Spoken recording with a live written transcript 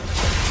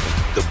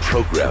The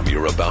program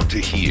you're about to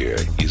hear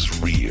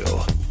is real.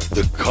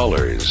 The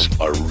callers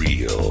are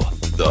real.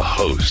 The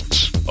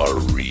hosts are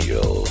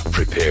real.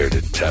 Prepare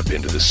to tap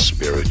into the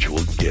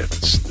spiritual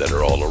gifts that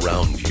are all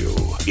around you.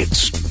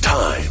 It's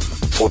time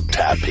for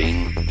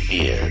Tapping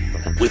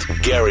In with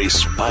Gary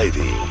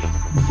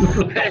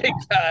Spivey. Hey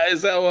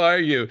guys, how are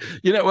you?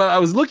 Well, I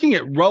was looking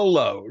at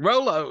Rolo.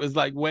 Rolo is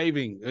like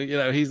waving.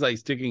 He's like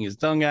sticking his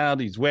tongue out.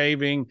 He's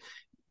waving.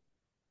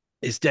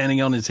 He's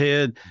standing on his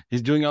head.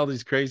 He's doing all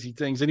these crazy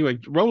things. Anyway,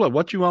 Rolo,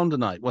 what you on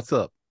tonight? What's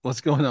up? What's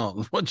going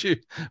on? What's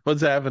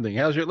happening?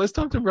 Let's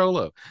talk to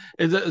Rolo.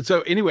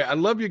 So anyway, I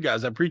love you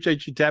guys. I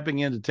appreciate you tapping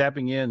in.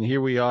 And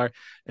here we are.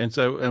 And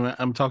so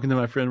I'm talking to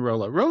my friend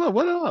Rolo. Rolo,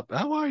 what up?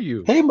 How are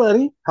you? Hey,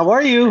 buddy. How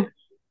are you?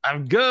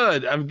 I'm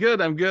good. I'm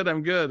good. And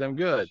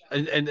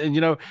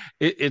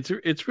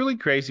it's really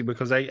crazy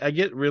because I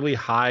get really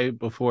high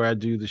before I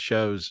do the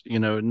shows.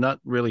 Not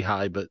really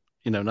high, but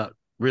not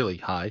really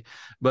high,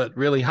 but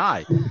really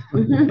high.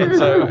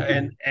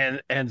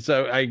 And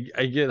so I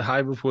get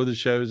high before the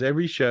shows,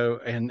 every show,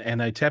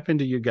 and I tap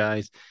into you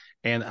guys.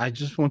 And I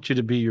just want you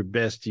to be your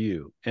best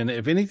you. And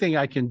if anything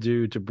I can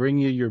do to bring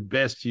you your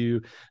best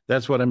you,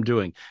 that's what I'm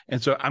doing.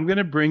 And so I'm going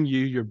to bring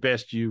you your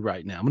best you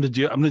right now. I'm going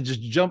to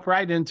just jump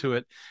right into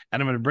it,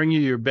 and I'm going to bring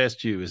you your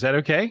best you. Is that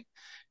okay?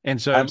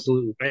 And so,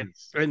 Absolutely. and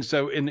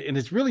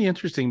it's really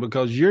interesting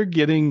because you're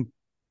getting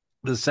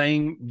the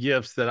same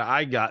gifts that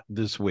I got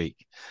this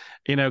week,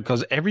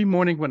 because every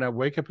morning when I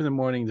wake up in the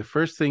morning, the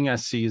first thing I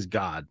see is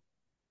God.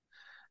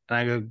 And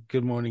I go,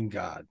 "Good morning,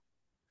 God.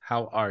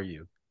 How are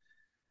you?"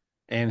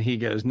 And he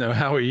goes, "No,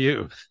 how are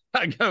you?"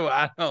 I go,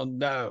 "I don't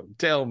know.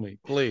 Tell me,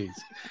 please."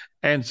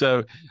 And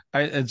so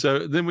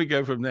then we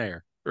go from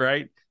there,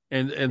 right?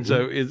 And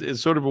so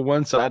it's sort of a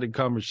one-sided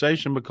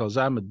conversation because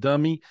I'm a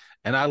dummy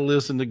and I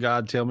listen to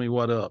God tell me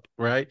what up,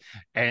 right?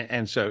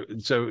 And so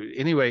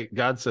anyway,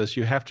 God says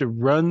you have to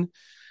run.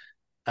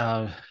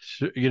 The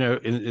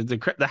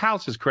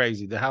house is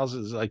crazy. The house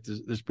is like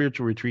the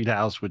spiritual retreat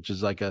house, which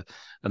is like an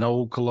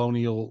old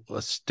colonial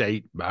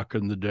estate back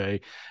in the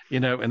day,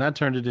 and I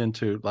turned it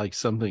into like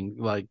something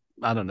like,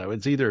 I don't know,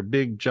 it's either a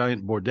big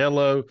giant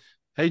bordello.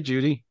 Hey,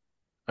 Judy,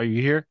 are you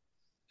here?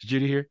 Is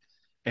Judy here?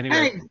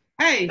 Anyway.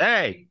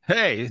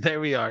 Hey,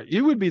 there we are.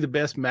 You would be the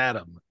best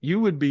madam.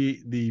 You would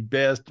be the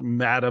best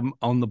madam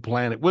on the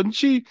planet, wouldn't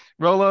she,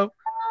 Rolo?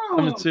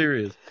 I'm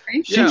serious.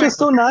 She's just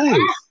so nice.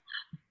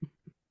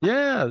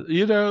 Yeah,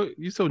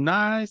 you're so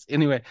nice.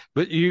 Anyway,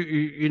 but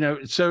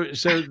so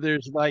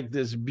there's like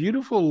this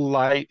beautiful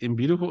light and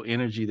beautiful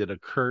energy that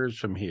occurs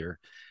from here.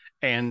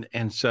 And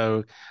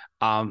so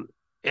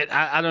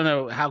I don't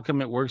know how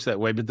come it works that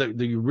way, but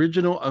the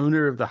original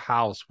owner of the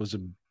house was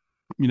a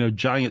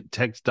giant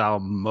textile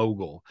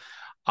mogul.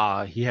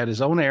 He had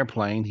his own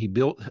airplane. He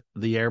built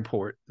the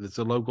airport. It's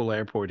a local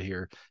airport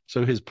here,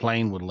 so his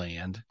plane would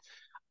land.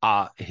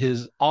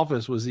 His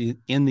office was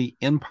in the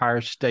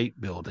Empire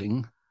State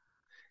Building.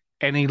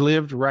 And he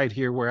lived right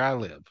here where I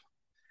live.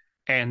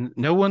 And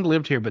no one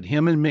lived here but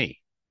him and me.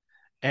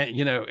 And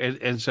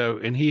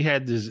and he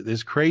had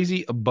this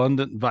crazy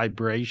abundant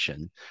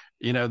vibration,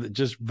 that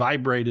just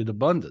vibrated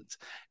abundance.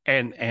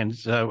 And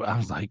so I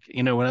was like,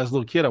 when I was a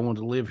little kid, I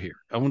wanted to live here.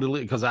 I wanted to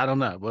live because I don't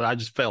know, but I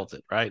just felt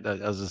it, right?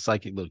 I was a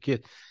psychic little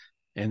kid.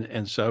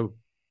 And so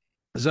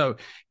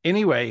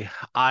anyway,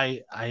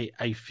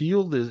 I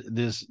feel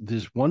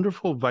this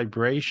wonderful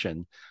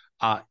vibration.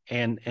 But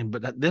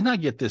then I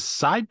get this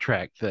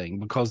sidetrack thing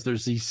because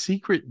there's these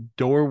secret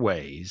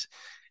doorways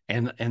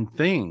and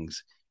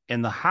things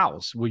in the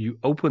house where you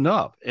open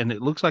up and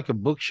it looks like a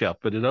bookshelf,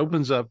 but it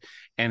opens up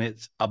and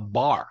it's a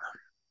bar.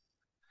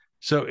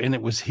 So, and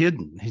it was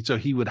hidden. So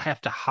he would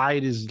have to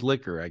hide his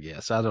liquor, I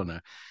guess. I don't know.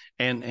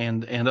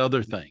 And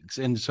other things.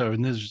 And so,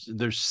 and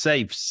there's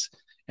safes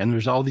and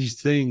there's all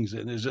these things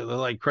and it's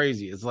like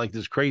crazy. It's like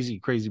this crazy,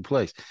 crazy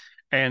place.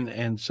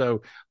 And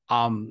so,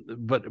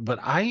 but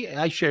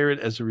I share it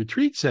as a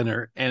retreat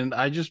center and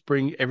I just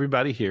bring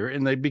everybody here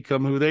and they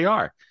become who they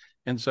are.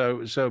 And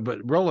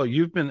but Rolo,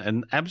 you've been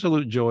an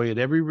absolute joy at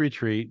every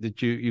retreat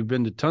that you've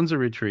been to tons of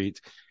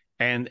retreats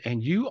and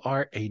you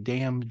are a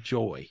damn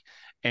joy.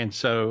 And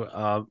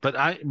so,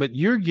 but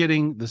you're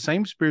getting the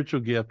same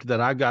spiritual gift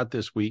that I got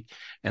this week,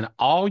 and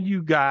all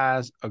you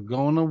guys are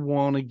going to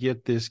want to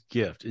get this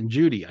gift. And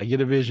Judy, I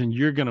get a vision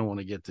you're going to want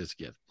to get this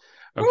gift.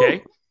 Okay.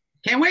 Ooh,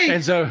 can't wait.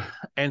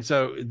 And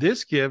so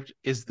this gift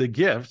is the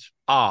gift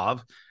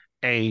of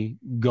a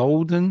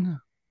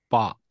golden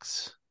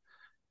box.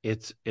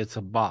 It's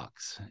a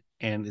box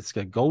and it's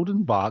a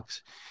golden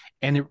box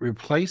and it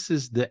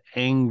replaces the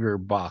anger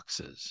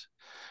boxes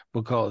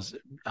because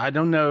I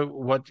don't know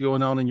what's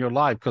going on in your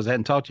life because I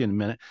hadn't talked to you in a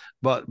minute,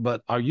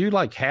 but are you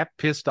like half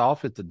pissed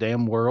off at the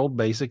damn world,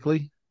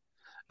 basically?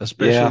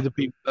 Especially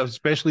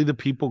the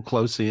people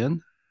close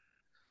in?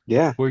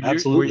 Yeah,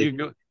 absolutely.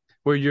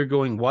 Where you're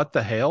going, what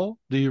the hell?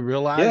 Do you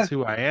realize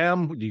who I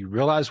am? Do you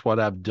realize what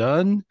I've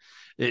done?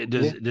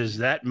 Does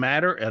that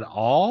matter at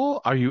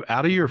all? Are you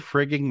out of your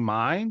frigging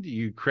mind?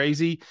 You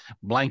crazy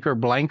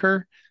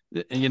blanker?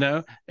 you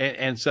know,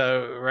 and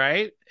so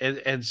right,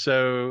 and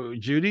so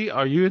Judy,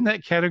 are you in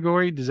that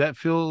category? Does that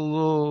feel a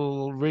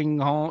little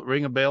ring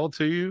a bell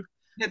to you?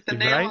 Hit the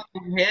nail Right,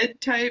 on the head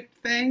type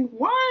thing.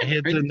 What?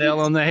 hit Are the you nail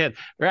on the head,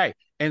 right?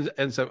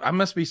 And so I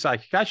must be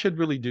psychic. I should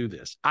really do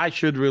this. I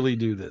should really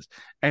do this.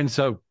 And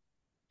so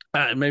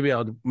maybe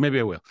I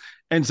will.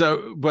 And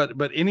so,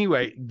 but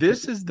anyway,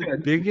 this is the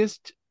good?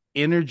 biggest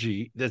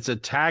energy that's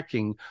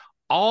attacking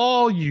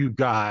all you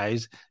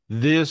guys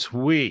this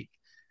week.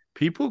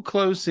 People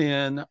close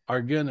in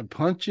are going to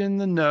punch in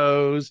the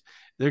nose.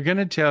 They're going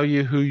to tell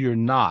you who you're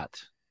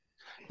not.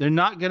 They're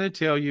not going to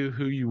tell you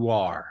who you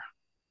are.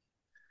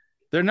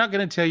 They're not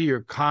going to tell you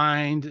you're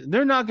kind.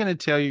 They're not going to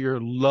tell you you're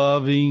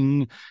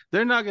loving.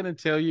 They're not going to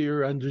tell you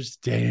you're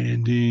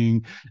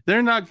understanding.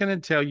 They're not going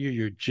to tell you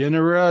you're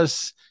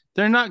generous.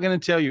 They're not going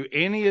to tell you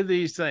any of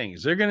these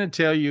things. They're going to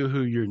tell you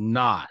who you're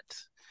not.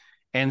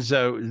 And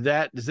so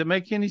does it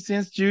make any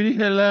sense, Judy?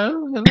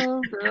 Hello,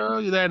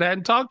 girl. I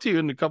hadn't talked to you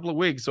in a couple of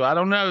weeks, so I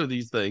don't know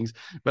these things,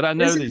 but I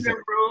know these things.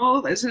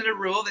 Isn't it a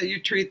rule that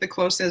you treat the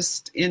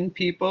closest in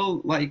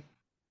people like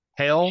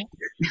hell?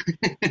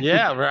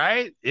 Yeah,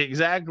 right.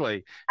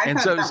 Exactly. And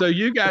so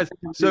you guys,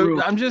 so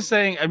I'm just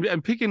saying,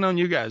 I'm picking on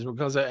you guys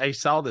because I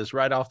saw this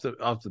right off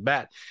the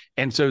bat.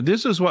 And so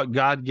this is what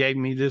God gave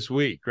me this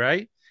week,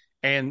 right?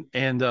 And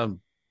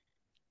I'm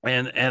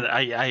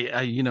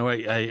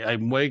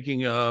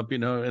waking up,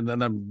 and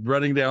then I'm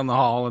running down the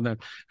hall, and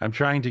I'm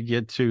trying to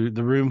get to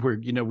the room where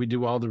we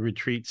do all the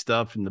retreat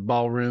stuff in the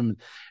ballroom,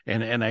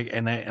 and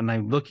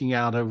I'm looking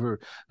out over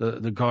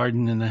the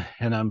garden,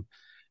 and I'm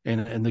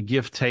and the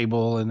gift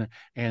table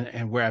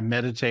and where I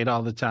meditate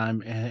all the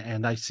time,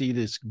 and I see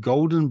this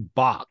golden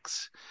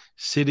box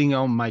sitting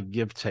on my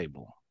gift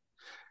table.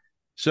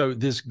 So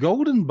this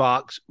golden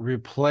box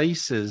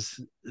replaces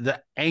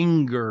the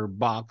anger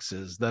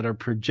boxes that are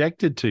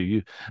projected to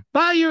you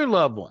by your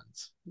loved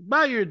ones,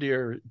 by your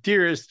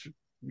dearest,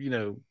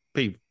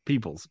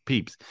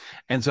 peeps.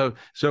 And so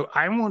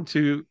I want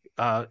to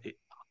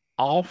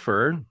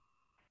offer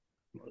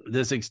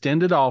this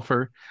extended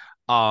offer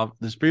of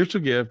the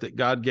spiritual gift that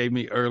God gave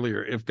me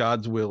earlier, if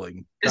God's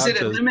willing. Is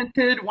it a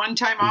limited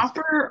one-time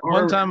offer? Or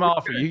one-time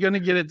offer. You're going to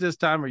get it this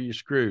time or you're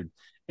screwed.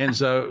 And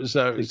so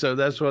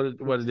that's what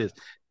it is,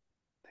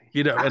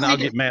 and I'll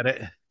get mad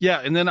at,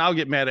 and then I'll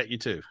get mad at you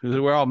too.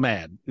 We're all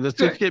mad. Let's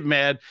just get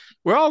mad.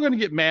 We're all going to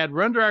get mad,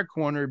 run to our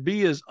corner,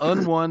 be as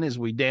unwon as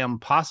we damn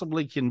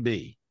possibly can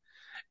be.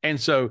 And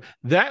so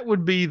that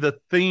would be the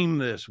theme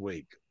this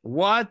week.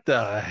 What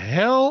the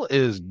hell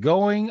is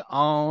going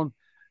on,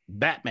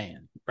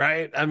 Batman?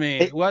 Right? I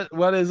mean,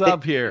 what is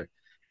up here?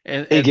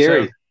 And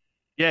Gary. So,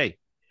 yay.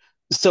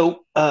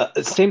 So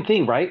same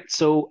thing, right?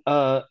 So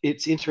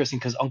it's interesting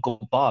because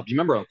Uncle Bob, do you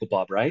remember Uncle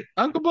Bob, right?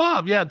 Uncle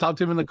Bob, yeah, talked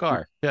to him in the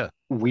car. Yeah.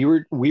 We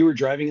were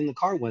driving in the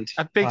car one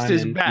time. I fixed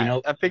his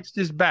back. I fixed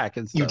his back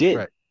and stuff. You did.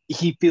 Right.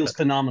 He feels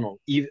phenomenal.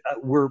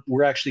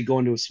 We're actually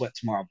going to a sweat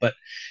tomorrow. But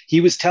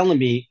he was telling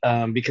me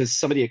because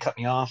somebody had cut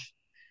me off,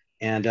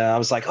 and I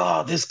was like,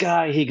 "Oh, this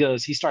guy."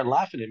 He started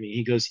laughing at me.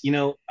 He goes,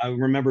 I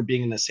remember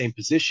being in the same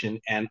position,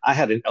 and I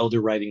had an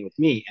elder riding with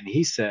me, and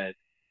he said,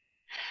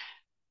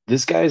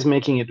 this guy is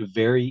making it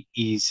very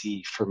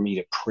easy for me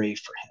to pray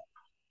for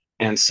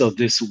him. And so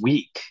this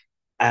week,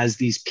 as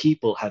these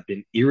people have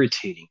been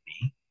irritating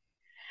me,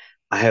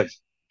 I have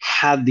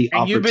had the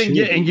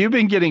opportunity. And you've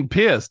been getting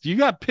pissed. You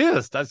got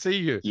pissed. I see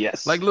you.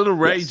 Yes. Like little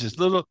rages,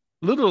 little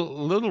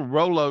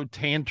Rolo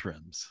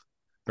tantrums.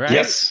 Right?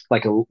 Yes.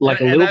 Like a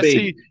little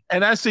baby.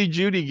 I see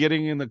Judy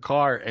getting in the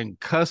car and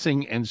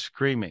cussing and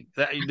screaming.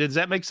 Does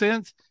that make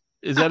sense?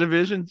 Is that a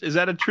vision? Is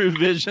that a true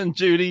vision,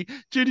 Judy?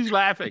 Judy's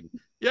laughing.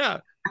 Yeah.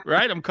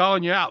 Right, I'm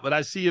calling you out, but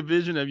I see a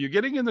vision of you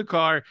getting in the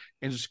car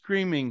and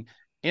screaming,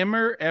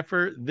 "Emmer,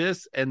 effer,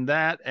 this and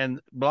that,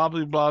 and blah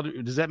blah blah."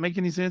 Does that make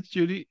any sense,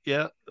 Judy?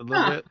 Yeah, a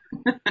little bit.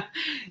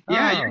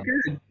 Yeah, you're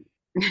good.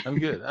 I'm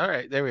good. All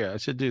right, there we are. I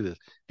should do this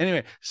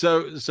anyway.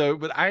 So,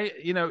 but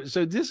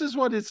so this is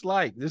what it's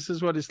like. This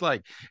is what it's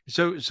like.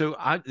 So,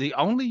 the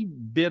only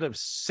bit of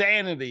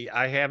sanity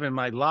I have in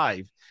my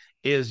life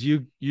is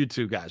you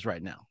two guys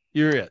right now.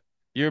 You're it.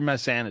 You're my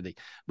sanity,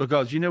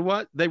 because you know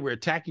what? They were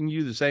attacking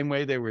you the same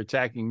way they were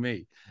attacking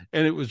me.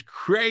 And it was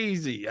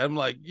crazy. I'm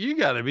like, you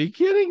got to be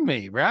kidding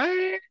me,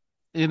 right?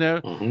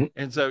 Mm-hmm.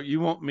 And so you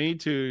want me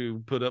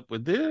to put up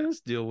with this,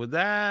 deal with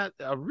that?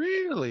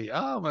 Really?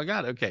 Oh my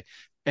God. Okay.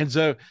 And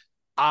so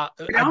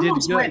it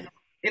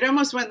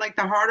almost went like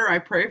the harder I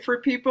pray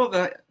for people,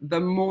 the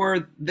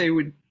more they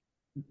would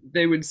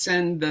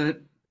send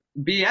the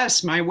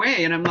BS my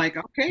way. And I'm like,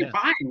 okay,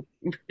 fine.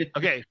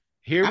 Okay,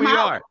 here we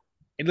are.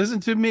 And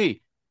listen to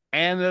me,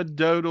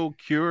 anecdotal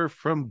cure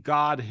from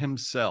God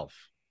himself.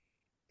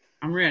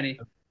 I'm ready.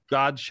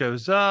 God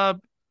shows up,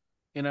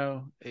 he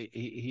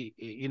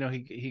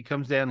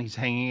comes down, he's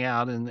hanging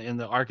out in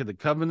the Ark of the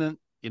Covenant,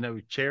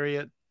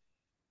 chariot.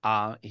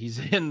 He's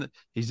in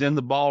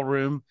the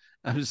ballroom.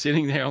 I'm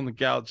sitting there on the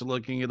couch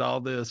looking at all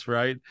this,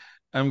 right?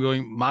 I'm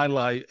going, my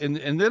life, and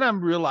then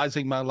I'm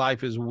realizing my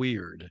life is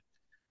weird.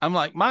 I'm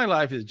like, my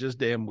life is just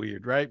damn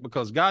weird, right?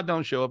 Because God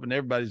don't show up and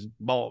everybody's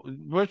ball.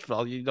 First of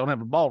all, you don't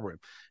have a ballroom.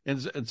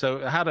 And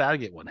so how did I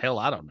get one? Hell,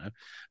 I don't know.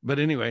 But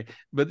anyway,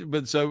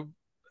 but so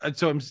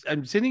I'm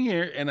sitting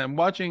here and I'm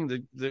watching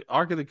the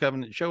Ark of the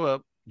Covenant show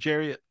up,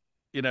 chariot,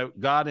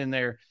 God in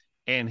there,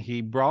 and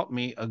he brought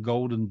me a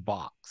golden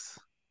box.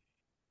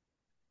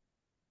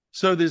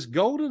 So this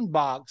golden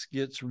box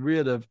gets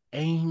rid of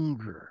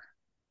anger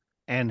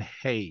and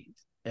hate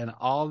and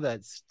all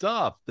that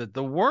stuff that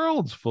the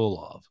world's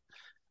full of.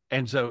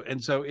 And so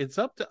it's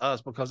up to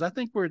us, because I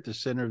think we're at the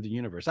center of the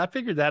universe. I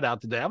figured that out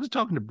today. I was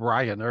talking to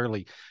Brian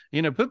early,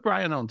 put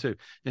Brian on too.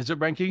 And so,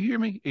 Brian, can you hear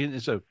me? And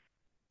so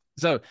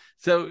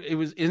it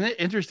was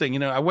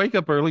interesting. I wake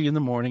up early in the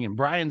morning, and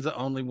Brian's the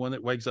only one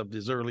that wakes up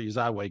as early as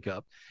I wake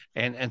up.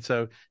 And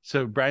so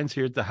Brian's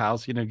here at the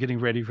house, getting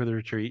ready for the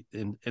retreat.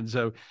 And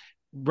so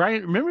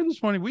Brian, remember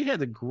this morning, we had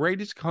the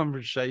greatest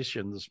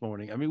conversation this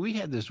morning. I mean, we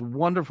had this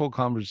wonderful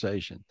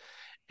conversation,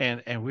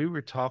 and we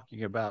were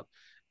talking about,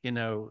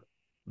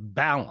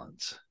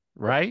 balance,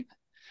 right?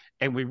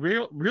 And we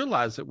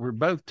realized that we're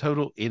both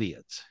total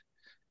idiots.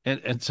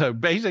 And so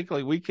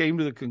basically we came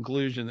to the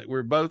conclusion that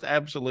we're both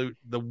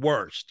the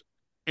worst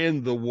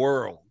in the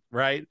world,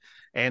 right?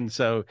 And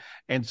so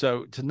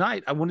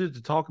tonight I wanted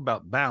to talk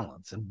about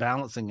balance and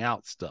balancing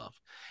out stuff.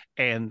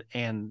 And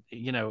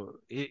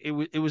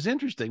it was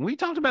interesting. We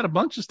talked about a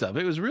bunch of stuff.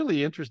 It was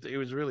really interesting. It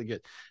was really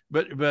good.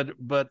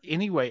 But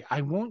anyway,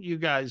 I want you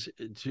guys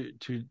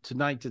to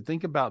tonight to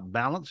think about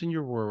balance in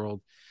your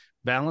world,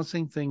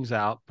 balancing things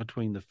out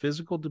between the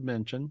physical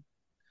dimension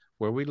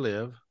where we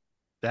live.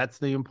 That's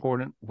the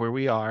important, where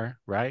we are,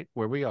 right?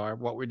 Where we are,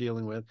 what we're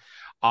dealing with.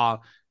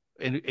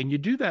 And you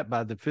do that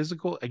by the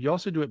physical, and you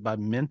also do it by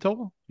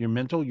your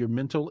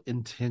mental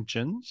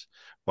intentions,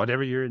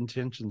 whatever your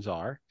intentions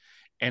are.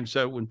 And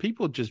so when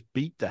people just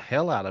beat the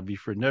hell out of you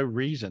for no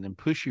reason and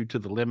push you to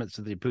the limits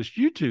that they pushed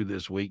you to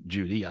this week,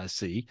 Judy, I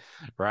see,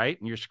 right?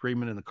 And you're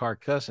screaming in the car,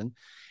 cussing.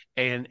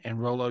 And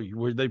Rolo,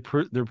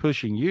 they're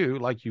pushing you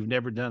like you've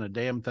never done a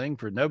damn thing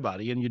for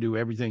nobody, and you do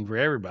everything for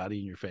everybody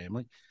in your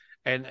family.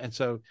 And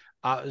so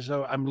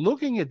I'm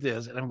looking at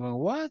this and I'm going,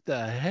 what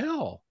the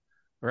hell?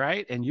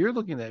 Right. And you're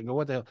looking at that and go,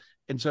 what the hell?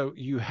 And so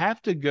you have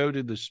to go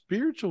to the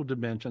spiritual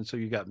dimension. So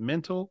you got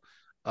mental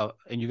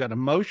and you got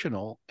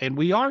emotional, and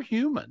we are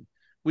human.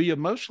 We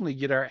emotionally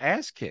get our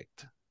ass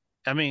kicked.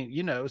 I mean,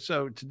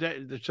 so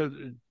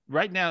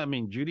right now, I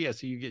mean, Judy, I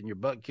see you getting your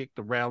butt kicked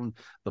around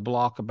the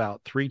block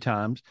about 3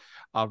 times.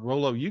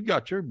 Rolo, you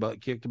got your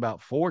butt kicked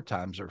about 4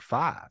 times or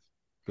 5.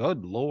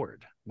 Good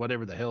Lord,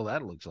 whatever the hell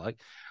that looks like.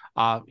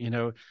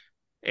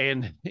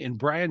 And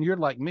Brian, you're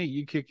like me,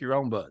 you kick your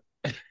own butt.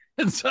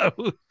 And so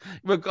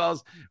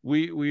because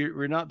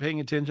we're not paying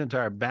attention to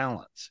our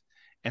balance.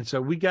 And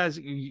so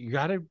you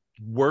got to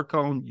work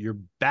on your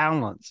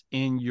balance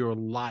in your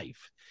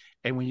life.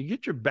 And when you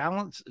get your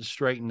balance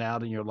straightened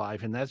out in your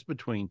life, and that's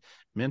between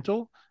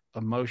mental,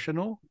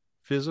 emotional,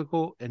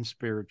 physical, and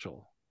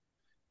spiritual.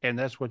 And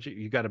that's what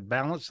you got to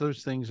balance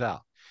those things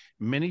out.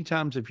 Many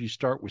times, if you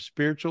start with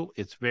spiritual,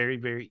 it's very,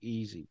 very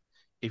easy.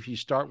 If you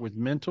start with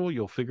mental,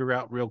 you'll figure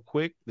out real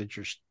quick that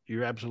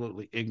you're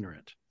absolutely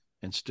ignorant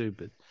and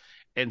stupid.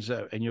 And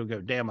you'll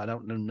go, damn, I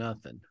don't know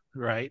nothing.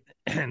 Right.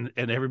 And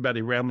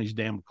everybody around me is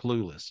damn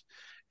clueless.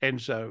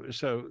 And so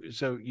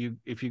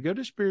if you go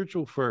to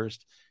spiritual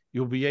first,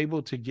 you'll be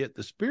able to get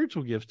the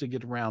spiritual gifts to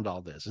get around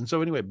all this. And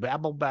so anyway,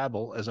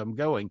 babble as I'm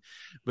going,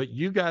 but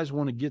you guys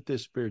want to get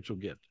this spiritual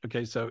gift.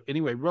 Okay. So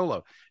anyway,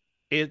 Rolo,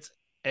 it's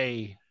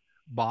a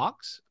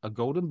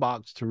golden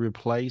box to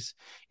replace.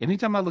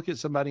 Anytime I look at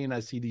somebody and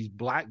I see these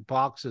black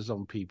boxes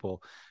on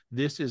people,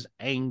 this is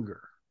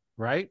anger,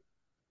 right?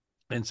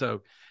 And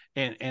so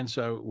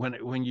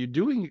when you're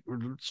doing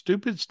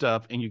stupid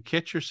stuff and you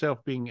catch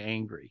yourself being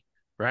angry,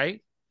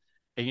 right?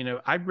 And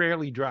I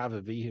rarely drive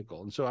a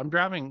vehicle, and so I'm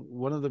driving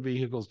one of the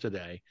vehicles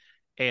today,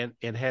 and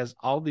it has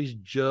all these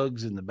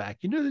jugs in the back.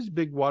 These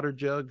big water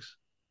jugs,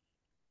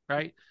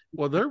 right?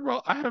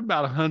 Well, I have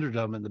about 100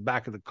 of them in the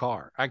back of the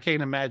car. I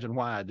can't imagine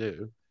why I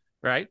do,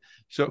 right?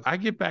 So I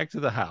get back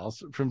to the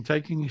house from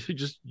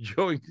just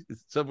going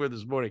somewhere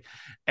this morning,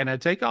 and I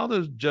take all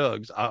those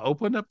jugs, I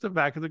open up the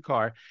back of the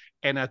car,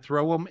 and I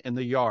throw them in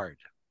the yard,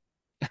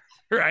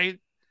 right?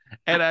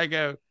 And I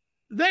go,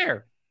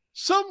 there,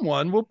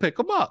 someone will pick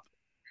them up,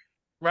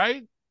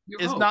 right?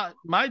 It's not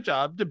my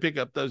job to pick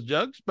up those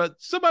jugs, but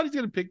somebody's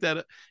going to pick that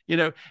up,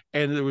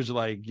 and there was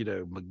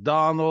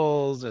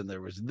McDonald's, and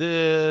there was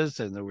this,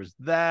 and there was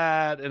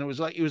that. And it was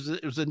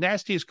the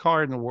nastiest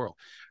car in the world.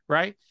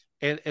 Right.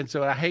 And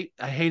so I hate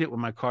it when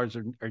my cars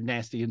are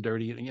nasty and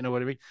dirty, you know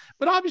what I mean?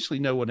 But obviously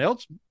no one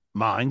else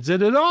minds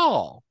it at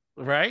all.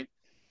 Right.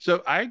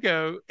 So I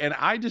go and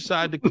I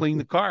decide to clean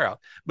the car out,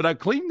 but I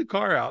clean the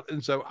car out.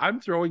 And so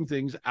I'm throwing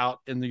things out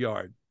in the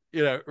yard.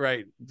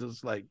 Right,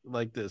 just like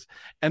this,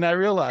 and I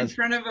realized in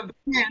front of a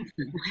plant.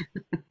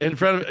 in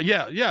front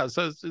of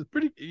so it's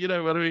pretty, you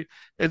know what I mean.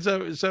 And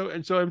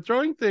so I'm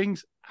throwing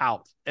things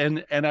out,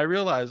 and I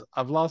realize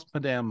I've lost my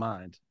damn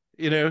mind,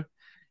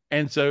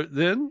 and so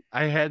then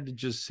I had to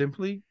just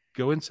simply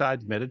go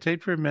inside,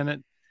 meditate for a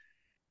minute,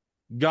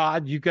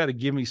 God, you got to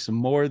give me some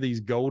more of these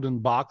golden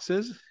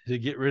boxes to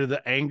get rid of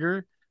the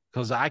anger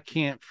because I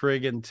can't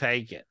friggin'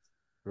 take it.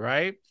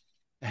 Right?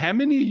 How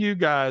many of you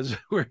guys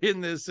were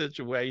in this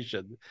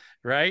situation?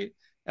 Right?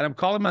 And I'm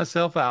calling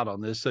myself out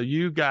on this so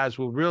you guys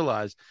will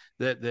realize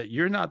that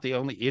you're not the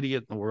only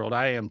idiot in the world.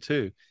 I am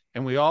too.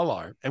 And we all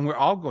are. And we're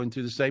all going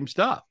through the same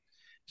stuff.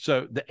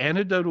 So the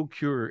antidotal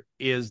cure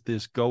is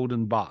this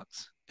golden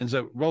box. And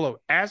so, Rolo,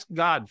 ask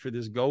God for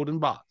this golden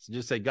box.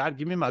 Just say, God,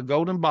 give me my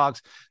golden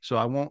box so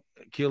I won't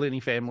kill any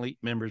family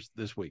members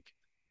this week.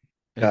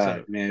 And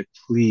God, may I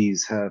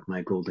please have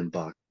my golden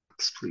box,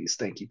 please.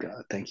 Thank you,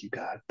 God. Thank you,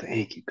 God.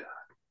 Thank you, God.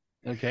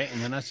 Okay,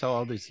 and then I saw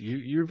all this.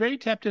 You're very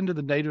tapped into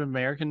the Native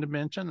American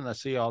dimension, and I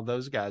see all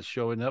those guys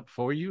showing up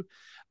for you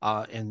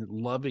and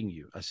loving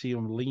you. I see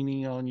them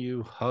leaning on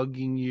you,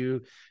 hugging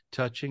you,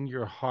 touching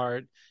your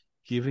heart,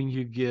 giving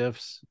you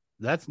gifts.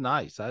 That's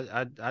nice.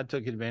 I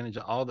took advantage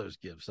of all those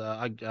gifts.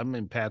 I'm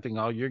empathing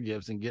all your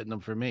gifts and getting them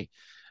for me.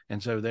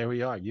 And so there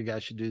we are. You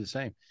guys should do the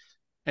same.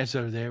 And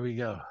so there we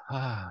go.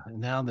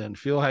 Now then,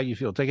 feel how you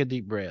feel. Take a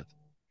deep breath.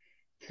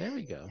 There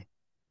we go.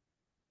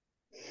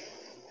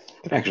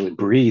 I can actually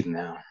breathe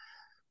now.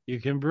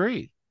 You can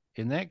breathe.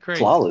 Isn't that crazy?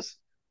 Flawless.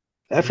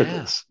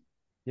 Effortless.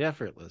 Yeah.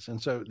 Effortless.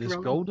 And so this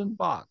golden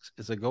box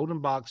is a golden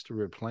box to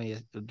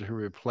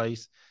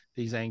replace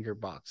these anger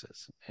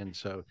boxes. And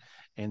so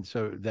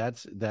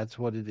that's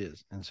what it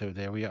is. And so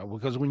there we are.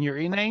 Because when you're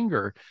in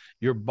anger,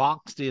 you're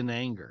boxed in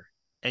anger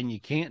and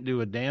you can't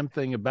do a damn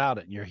thing about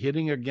it.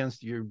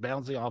 You're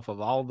bouncing off of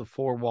all the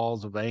four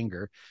walls of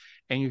anger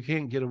and you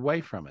can't get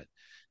away from it.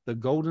 The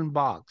golden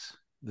box,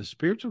 the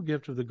spiritual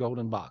gift of the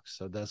golden box.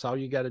 So that's all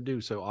you got to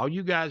do. So all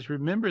you guys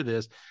remember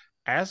this,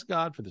 ask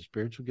God for the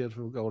spiritual gift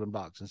of the golden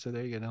box. And so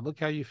there you go. Now look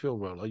how you feel,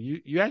 Rolo.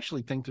 You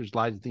actually think there's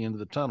light at the end of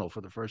the tunnel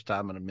for the first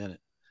time in a minute.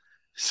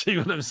 See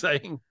what I'm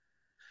saying?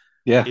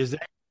 Yeah. Is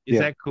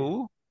that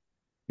cool?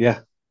 Yeah.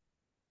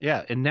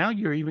 Yeah. And now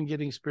you're even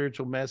getting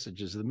spiritual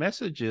messages. The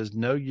message is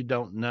no, you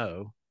don't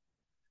know.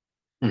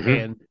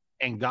 Mm-hmm.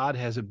 And God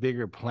has a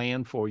bigger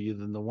plan for you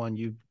than the one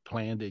you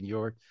planned in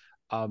your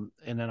and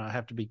then I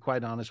have to be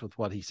quite honest with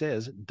what he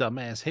says,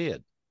 dumbass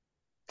head.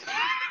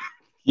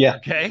 Yeah.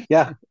 Okay.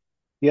 Yeah.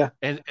 Yeah.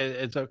 And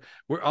so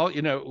we're all,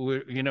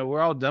 we're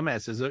all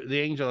dumbasses.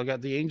 I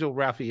got the angel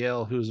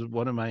Raphael, who's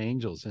one of my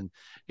angels. And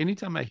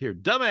anytime I hear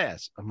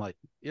dumbass, I'm like,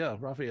 yeah,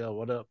 Raphael,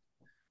 what up?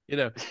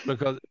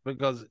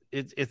 Because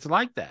it's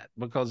like that,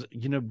 because,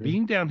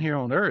 being down here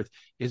on earth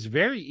is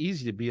very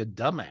easy to be a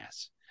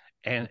dumbass.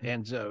 And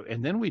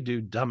then we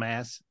do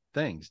dumbass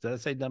things. Did I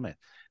say dumbass?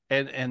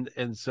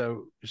 And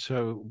so,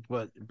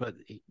 but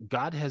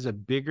God has a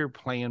bigger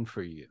plan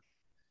for you.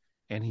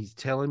 And he's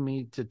telling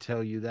me to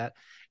tell you that.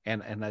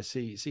 And I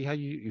see how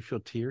you feel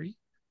teary,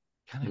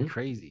 kind of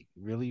crazy,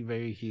 really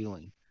very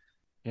healing,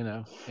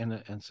 and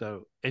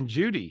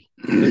Judy,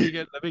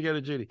 let me go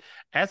to Judy.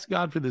 Ask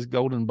God for this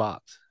golden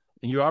box.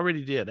 And you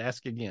already did.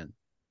 Ask again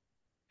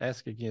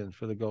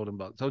for the golden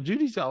box. So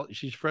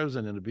she's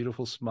frozen in a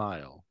beautiful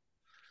smile.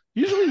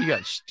 Usually you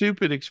got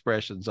stupid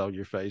expressions on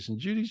your face, and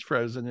Judy's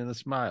frozen in a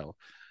smile.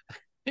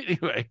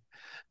 Anyway,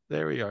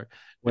 there we are.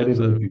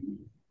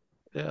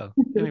 Yeah.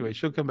 Anyway,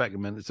 she'll come back in a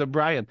minute. So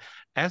Brian,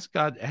 ask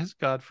God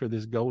for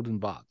this golden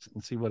box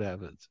and see what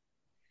happens.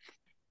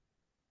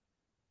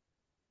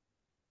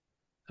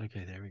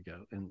 Okay, there we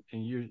go. And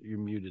you're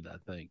muted, I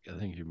think. I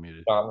think you're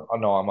muted. No,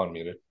 I'm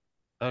unmuted.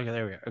 Okay,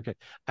 there we are. Okay.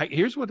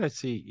 Here's what I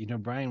see.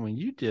 Brian, when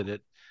you did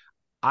it,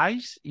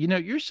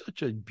 you're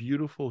such a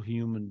beautiful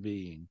human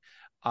being.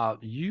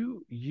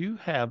 You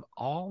have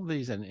all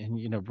these,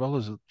 and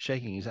Rolo's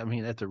shaking.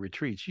 At the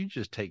retreats, you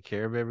just take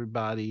care of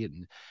everybody,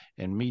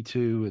 and me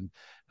too.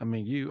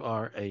 And you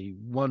are a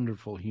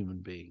wonderful human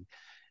being.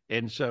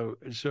 And so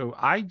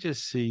I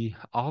just see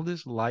all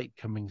this light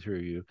coming through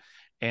you.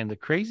 And the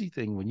crazy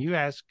thing, when you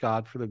asked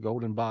God for the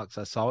golden box,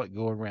 I saw it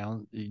go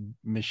around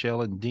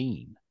Michelle and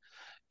Dean.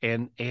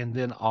 And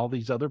then all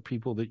these other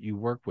people that you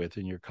work with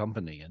in your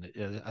company.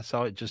 And I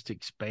saw it just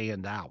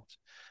expand out.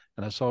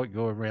 And I saw it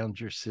go around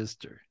your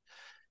sister.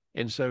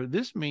 And so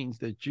this means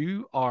that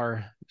you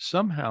are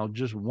somehow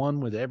just one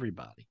with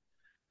everybody.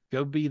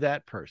 Go be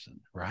that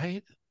person,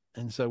 right?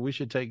 And so we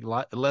should take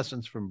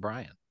lessons from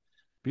Brian.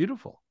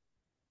 Beautiful,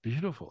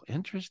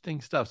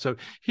 interesting stuff. So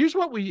here's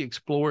what we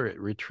explore at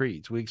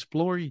retreats. We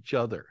explore each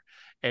other,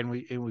 and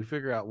we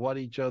figure out what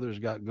each other's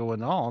got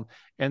going on.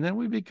 And then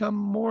we become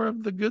more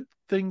of the good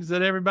things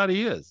that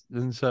everybody is.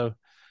 And so,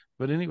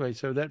 but anyway,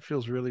 so that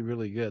feels really,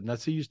 really good. And I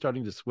see you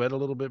starting to sweat a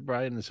little bit,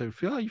 Brian. And so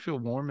feel how you feel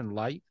warm and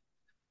light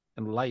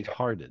and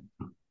lighthearted.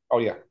 Oh,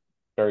 yeah.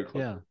 Very cool.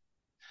 Yeah.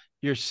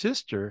 Your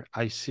sister,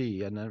 I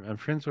see, and I'm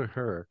friends with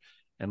her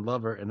and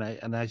love her.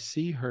 And I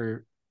see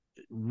her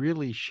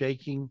really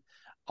shaking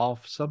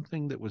off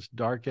something that was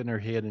dark in her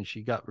head, and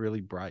she got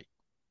really bright.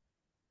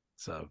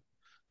 So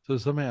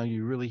somehow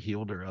you really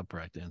healed her up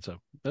right then. So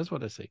that's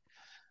what I see.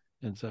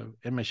 And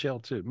Michelle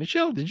too.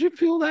 Michelle, did you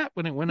feel that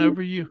when it went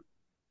over you?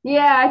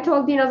 Yeah, I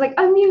told Dean, I was like,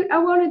 unmute. I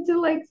wanted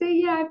to say,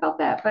 yeah, I felt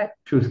that, but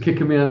she was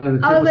kicking me out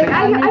of the I was like,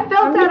 I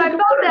felt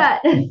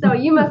that. So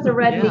you must have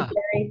read me,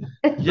 Gary.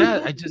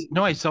 Yeah,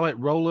 I saw it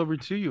roll over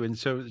to you. And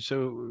so Thank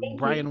you.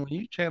 Brian, when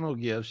you channel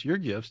gifts, your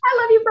gifts, I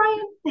love you,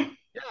 Brian.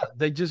 yeah,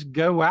 they just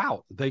go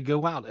out. They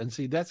go out. And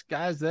see, that's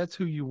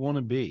who you want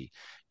to be.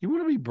 You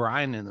want to be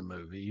Brian in the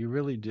movie. You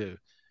really do.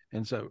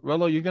 And so,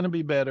 Rolo, you're going to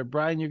be better.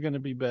 Brian, you're going to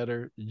be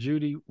better.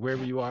 Judy,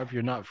 wherever you are, if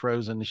you're not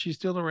frozen, is she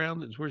still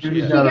around? Is where she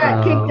Judy's at? She not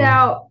got kicked around.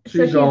 out,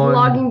 so she's gone.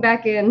 logging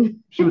back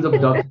in. She was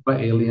abducted by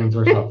aliens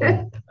or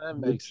something. That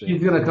makes sense.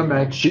 She's gonna come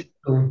back She,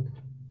 soon.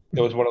 It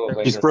was one of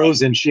those. she's laser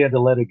frozen. She had to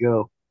let it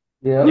go.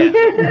 Yeah.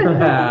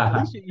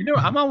 You know,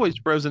 I'm always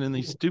frozen in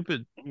these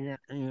stupid,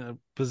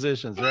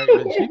 positions, right?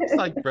 But she was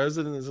like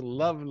frozen in this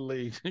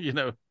lovely,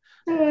 look.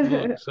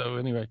 So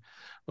anyway,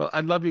 well,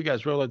 I love you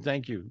guys, Rolo.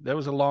 Thank you. That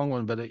was a long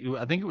one, but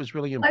I think it was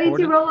really Love you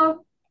too, important.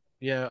 Rolo.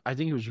 Yeah, I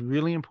think it was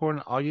really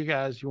important. All you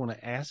guys, you want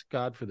to ask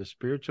God for the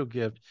spiritual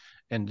gift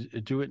and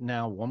do it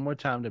now one more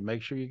time to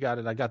make sure you got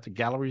it. I got the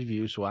gallery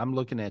view, so I'm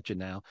looking at you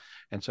now.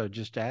 And so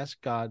just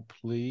ask God,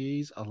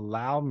 please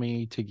allow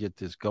me to get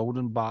this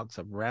golden box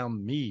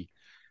around me.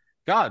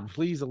 God,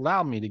 please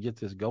allow me to get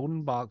this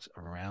golden box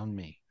around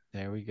me.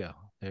 There we go.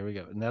 There we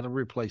go. And that'll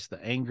replace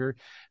the anger.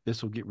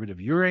 This will get rid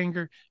of your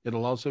anger.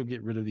 It'll also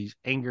get rid of these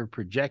anger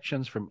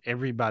projections from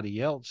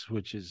everybody else,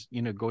 which is,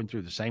 going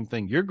through the same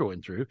thing you're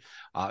going through.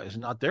 It's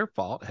not their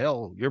fault.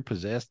 Hell, you're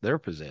possessed. They're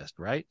possessed,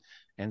 right?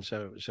 And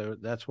so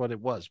that's what it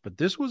was. But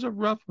this was a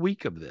rough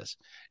week of this.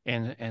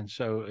 And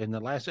so in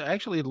the last,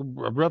 actually a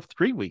rough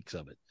 3 weeks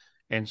of it.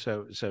 And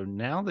so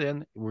now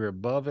then we're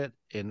above it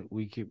and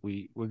we're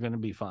going to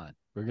be fine.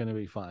 We're going to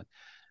be fine.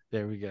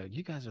 There we go.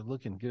 You guys are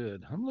looking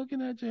good. I'm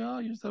looking at you. Oh,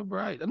 you're so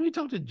bright. Let me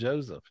talk to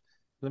Joseph.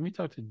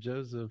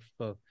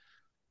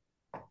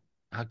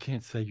 I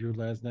can't say your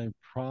last name.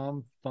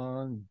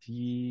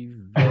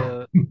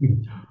 Promfondiva.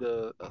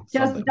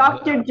 Just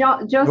Dr.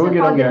 Joseph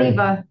We'll get him,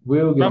 guys. Fondaniva.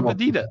 We'll get him.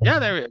 Promfadita. Yeah,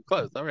 there we go.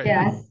 Close. All right.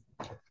 Yes,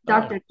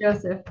 Dr.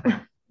 Joseph.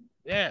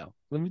 Yeah.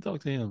 Let me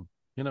talk to him.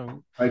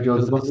 All right,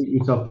 Joseph, don't mute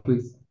yourself,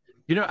 please.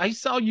 I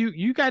saw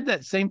you got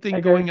that same thing Hi,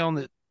 going guys. on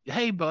that.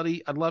 Hey,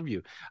 buddy, I love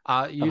you.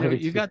 love you You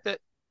too. got that.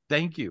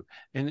 Thank you.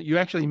 And you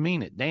actually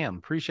mean it. Damn,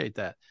 appreciate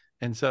that.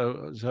 And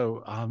so,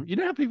 you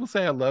know how people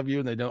say I love you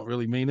and they don't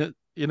really mean it,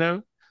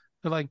 They're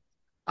like,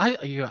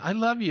 I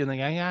love you. And they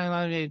go, yeah, I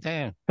love you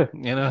too.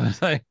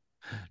 It's like,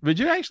 but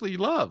you actually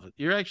love.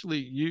 You're actually,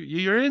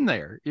 you're in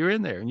there. You're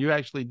in there and you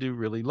actually do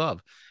really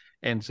love.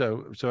 And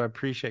so I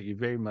appreciate you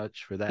very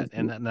much for that.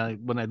 And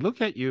when I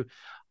look at you,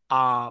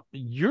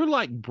 you're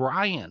like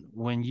Brian.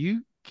 When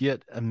you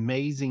get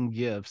amazing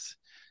gifts,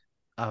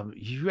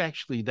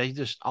 they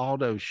just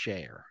auto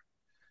share.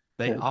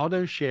 They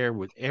auto share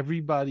with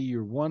everybody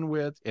you're one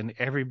with and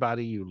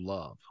everybody you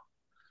love.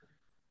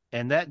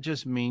 And that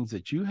just means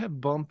that you have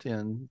bumped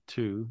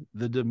into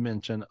the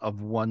dimension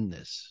of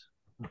oneness,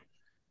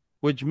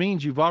 which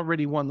means you've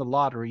already won the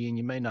lottery and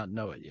you may not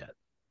know it yet.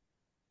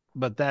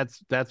 But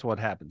that's what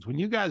happens when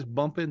you guys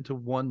bump into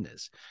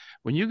oneness,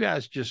 when you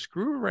guys just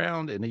screw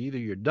around and either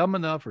you're dumb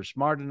enough or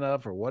smart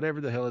enough or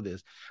whatever the hell it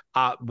is.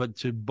 But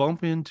to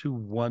bump into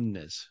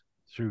oneness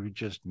through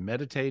just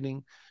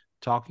meditating,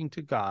 talking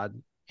to God.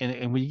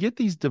 And when you get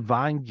these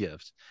divine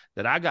gifts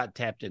that I got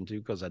tapped into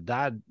because I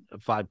died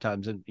 5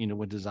 times and,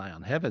 went to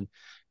Zion Heaven.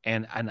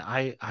 And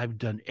I've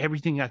done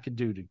everything I could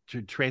do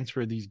to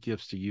transfer these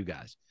gifts to you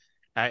guys.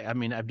 I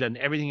mean, I've done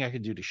everything I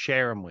could do to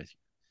share them with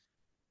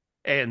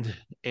you.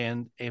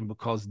 And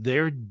because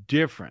they're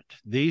different,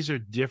 these are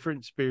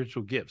different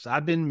spiritual gifts.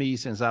 I've been me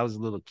since I was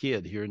a little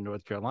kid here in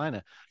North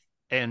Carolina.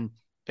 And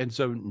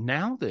so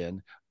now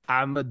then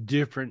I'm a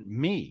different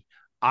me.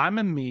 I'm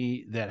a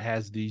me that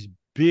has these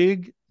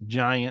big,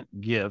 giant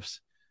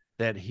gifts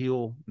that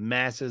heal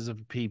masses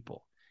of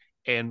people.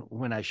 And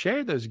when I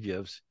share those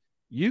gifts,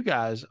 you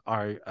guys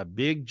are a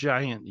big,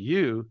 giant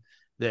you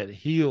that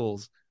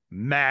heals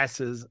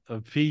masses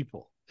of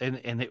people.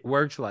 And it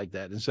works like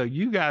that. And so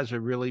you guys are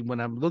really,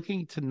 when I'm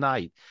looking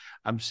tonight,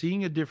 I'm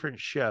seeing a different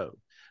show,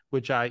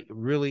 which I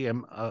really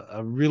am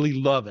really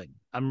loving.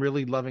 I'm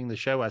really loving the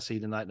show I see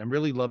tonight. And I'm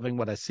really loving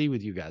what I see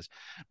with you guys,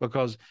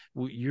 because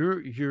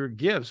your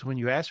gifts, when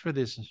you ask for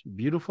this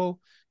beautiful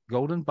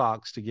golden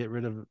box to get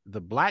rid of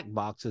the black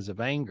boxes of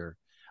anger,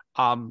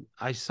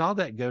 I saw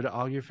that go to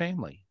all your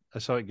family. I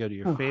saw it go to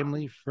your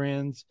family,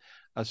 friends.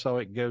 I saw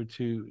it go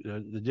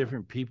to the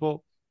different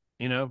people,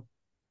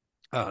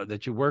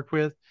 that you work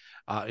with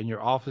in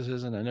your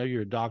offices. And I know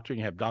you're a doctor and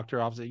you have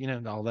doctor offices,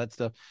 and all that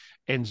stuff.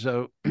 And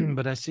so,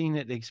 but I've seen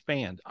it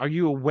expand. Are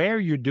you aware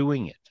you're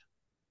doing it?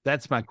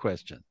 That's my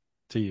question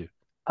to you.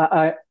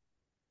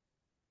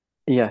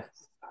 Yes.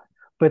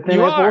 But then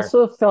You I've are.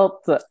 also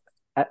felt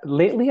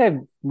lately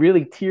I'm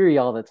really teary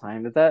all the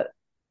time. Is that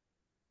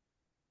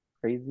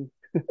crazy?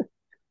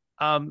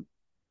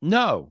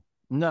 No,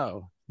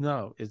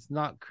 it's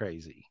not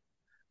crazy.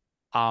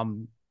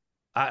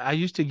 I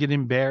used to get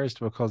embarrassed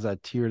because I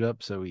teared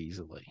up so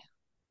easily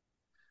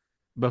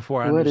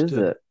before I What is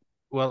understood. it?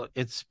 Well,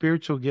 it's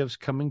spiritual gifts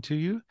coming to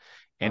you.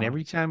 And Oh.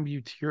 every time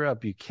you tear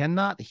up, you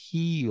cannot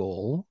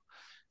heal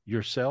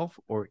yourself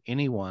or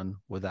anyone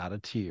without a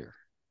tear.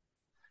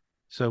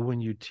 So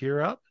when you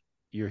tear up,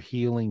 you're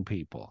healing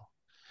people.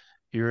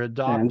 You're a And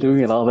I'm doctor.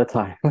 doing it all the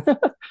time.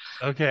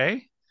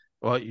 Okay.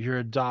 Well, you're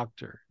a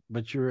doctor,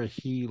 but you're a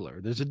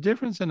healer. There's a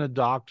difference in a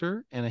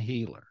doctor and a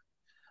healer.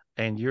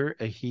 And you're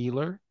a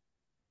healer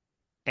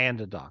and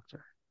a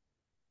doctor.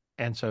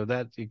 And so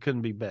that it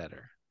couldn't be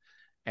better.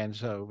 And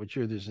so, but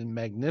you're this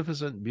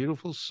magnificent,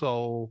 beautiful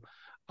soul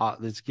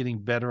that's getting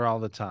better all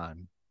the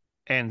time.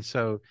 And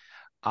so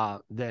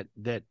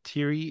that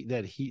teary,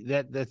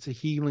 that's a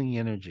healing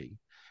energy.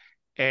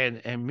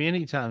 And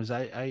many times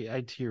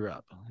I tear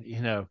up,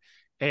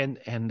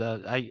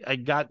 I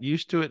got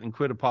used to it and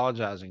quit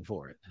apologizing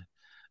for it.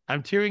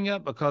 I'm tearing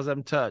up because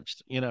I'm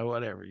touched,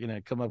 whatever,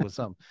 come up with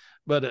something.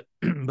 But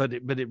but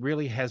it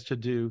really has to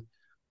do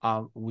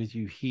with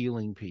you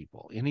healing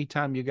people.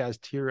 Anytime you guys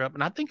tear up,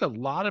 and I think a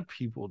lot of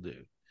people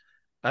do.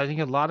 I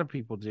think a lot of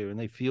people do, and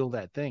they feel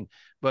that thing.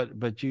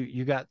 But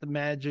you got the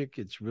magic.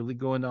 It's really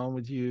going on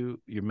with you.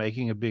 You're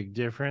making a big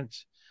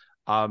difference.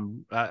 I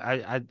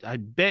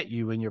bet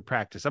you in your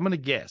practice. I'm going to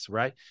guess,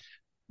 right?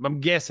 I'm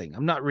guessing.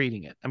 I'm not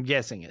reading it. I'm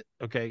guessing it.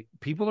 Okay.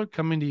 People are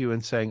coming to you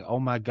and saying, "Oh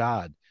my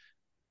God,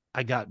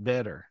 I got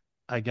better.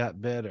 I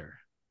got better.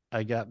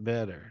 I got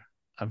better.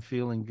 I'm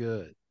feeling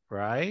good."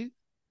 Right?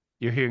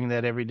 You're hearing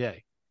that every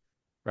day,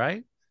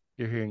 right?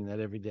 You're hearing that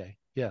every day.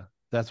 Yeah,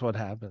 that's what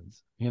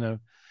happens.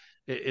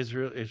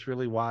 It's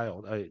really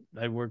wild.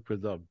 I worked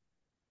with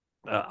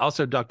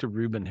also Dr.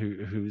 Rubin,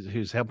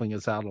 who's helping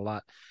us out a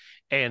lot,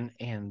 and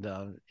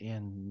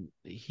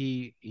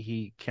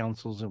he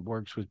counsels and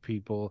works with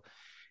people,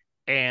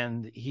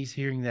 and he's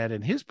hearing that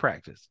in his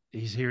practice.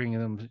 He's hearing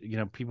them,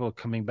 people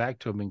coming back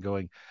to him and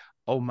going,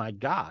 "Oh my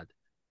God,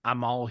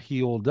 I'm all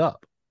healed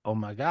up. Oh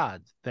my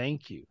God,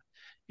 thank you."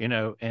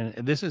 And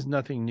this is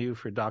nothing new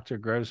for Dr.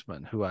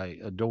 Grossman, who I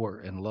adore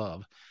and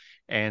love,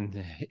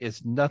 and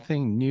it's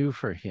nothing new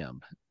for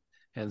him.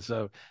 And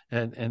so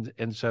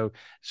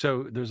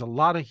so there's a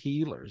lot of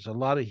healers.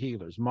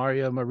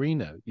 Mario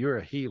Marino, you're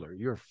a healer.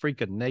 You're a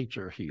freak of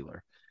nature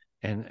healer.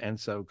 And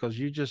so because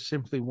you just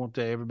simply want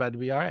everybody to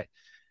be all right.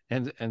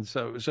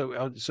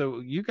 So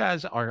you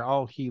guys are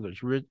all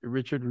healers.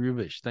 Richard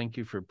Rubish, thank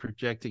you for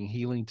projecting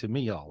healing to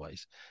me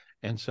always.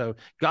 And so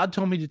God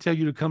told me to tell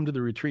you to come to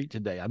the retreat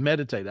today. I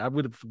meditated. I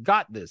would have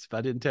forgot this if I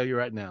didn't tell you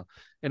right now.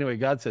 Anyway,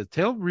 God says,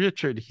 tell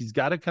Richard he's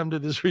got to come to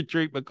this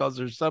retreat because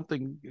there's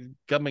something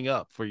coming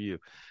up for you.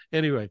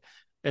 Anyway,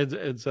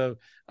 and so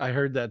I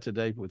heard that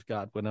today with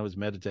God when I was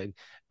meditating.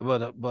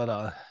 But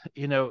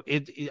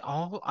it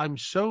all, I'm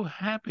so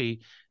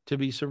happy to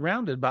be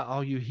surrounded by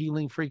all you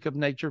healing freak of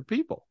nature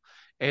people.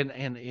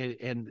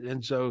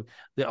 And so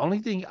the only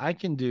thing I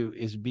can do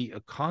is be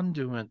a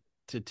conduit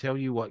to tell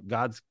you what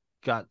God's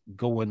got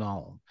going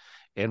on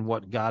and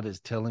what God is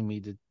telling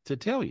me to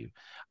tell you.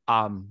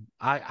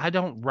 I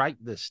don't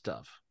write this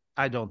stuff.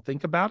 I don't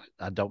think about it.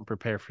 I don't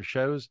prepare for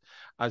shows.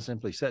 I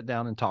simply sit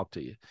down and talk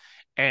to you.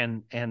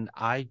 And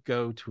I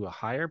go to a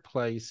higher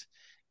place,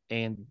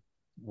 and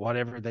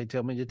whatever they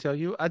tell me to tell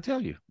you, I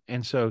tell you.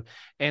 And so,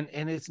 and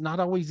it's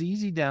not always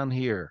easy down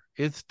here.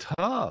 It's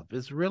tough.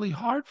 It's really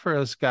hard for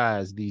us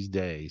guys these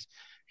days.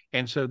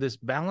 And so this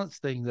balance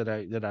thing that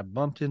I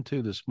bumped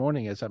into this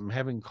morning as I'm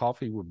having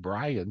coffee with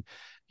Brian,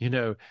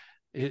 it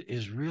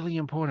is really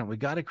important. We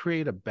got to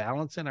create a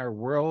balance in our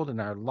world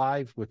and our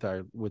life with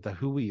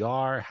who we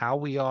are, how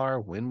we are,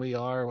 when we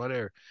are,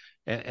 whatever.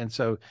 And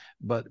so,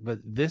 but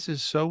this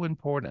is so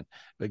important.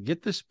 But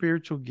get the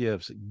spiritual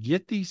gifts.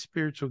 Get these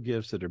spiritual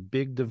gifts that are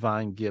big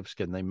divine gifts,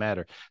 and they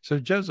matter. So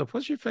Joseph,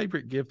 what's your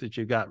favorite gift that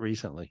you got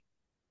recently?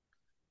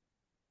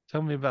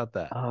 Tell me about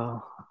that.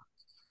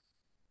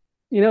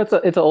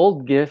 It's an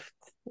old gift,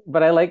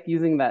 but I like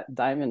using that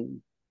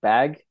diamond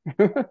bag.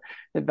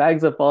 It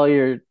bags up all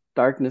your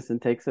darkness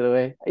and takes it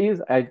away.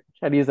 I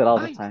try to use it all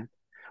the time.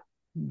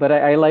 But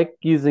I like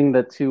using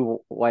the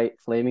two white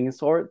flaming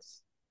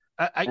swords.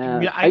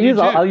 I'll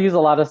use a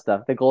lot of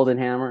stuff. The golden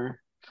hammer.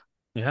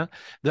 Yeah,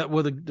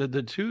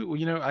 the two,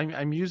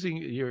 I'm using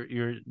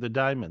the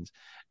diamonds,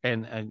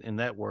 and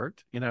that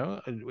worked.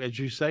 As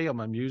you say them,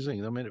 I'm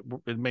using them, and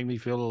it made me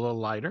feel a little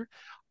lighter.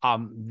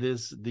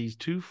 These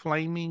two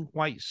flaming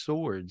white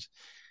swords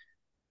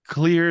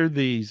clear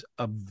these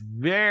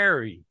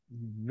very,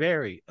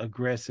 very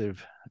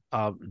aggressive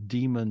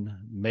demon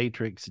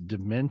matrix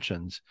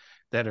dimensions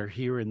that are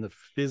here in the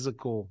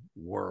physical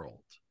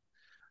world.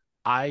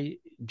 I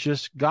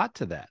just got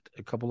to that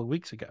a couple of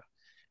weeks ago,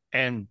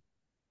 and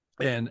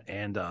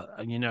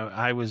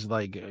I was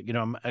like,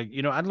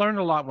 I learned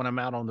a lot when I'm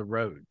out on the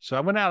road. So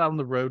I went out on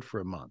the road for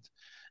a month,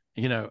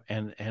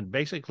 and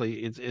basically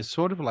it's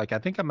sort of like, I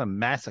think I'm a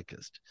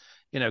masochist,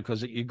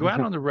 because you go out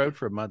on the road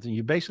for a month and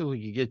you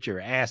get your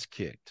ass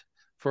kicked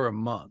for a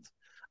month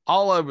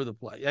all over the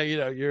place.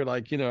 You're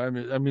like,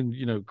 I'm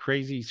in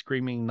crazy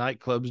screaming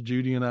nightclubs.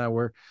 Judy and I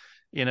were,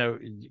 we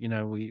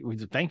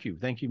thank you,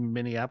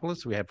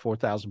 Minneapolis. We had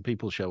 4,000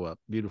 people show up.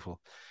 Beautiful.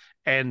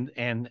 And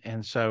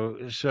so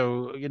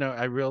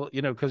I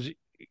because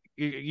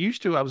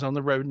used to, I was on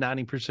the road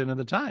 90% of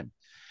the time.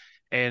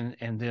 And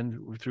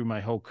then through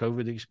my whole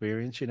COVID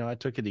experience, I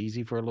took it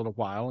easy for a little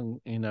while,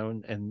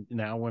 and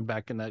now I went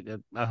back and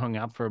I hung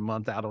out for a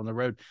month out on the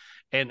road,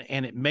 and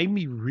it made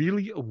me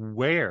really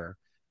aware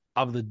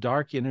of the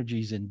dark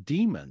energies and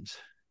demons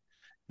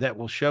that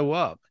will show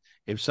up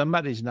if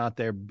somebody's not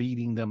there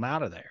beating them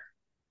out of there.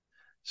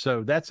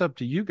 So that's up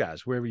to you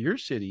guys, wherever your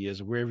city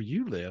is, wherever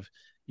you live.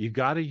 You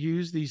got to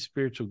use these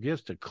spiritual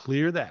gifts to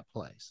clear that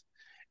place.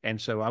 And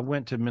so I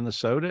went to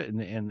Minnesota,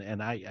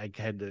 and I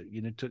had to,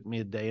 it took me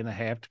a day and a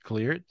half to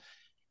clear it.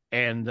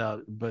 And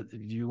but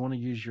you want to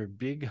use your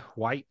big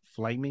white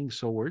flaming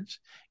swords,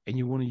 and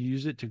you want to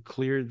use it to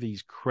clear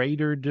these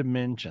crater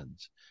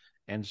dimensions.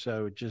 And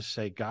so just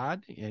say,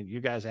 God, you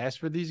guys asked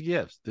for these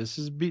gifts.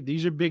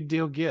 These are big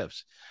deal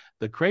gifts.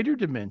 The crater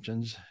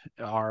dimensions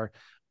are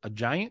a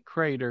giant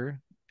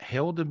crater,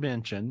 hell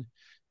dimension.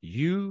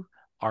 You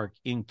are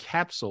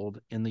encapsulated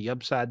in the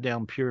upside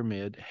down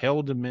pyramid,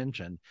 hell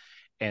dimension,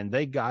 and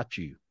they got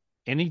you.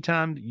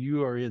 Anytime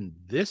you are in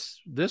this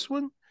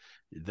one,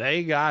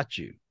 they got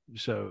you.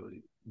 So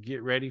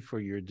get ready for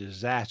your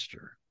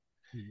disaster.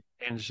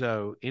 And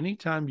so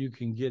anytime you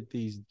can get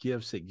these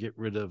gifts that get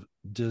rid of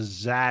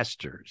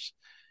disasters,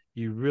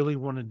 you really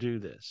want to do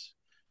this.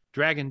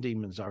 Dragon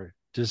demons are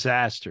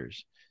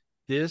disasters.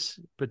 This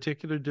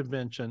particular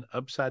dimension,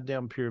 upside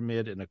down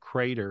pyramid in a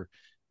crater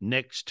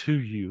next to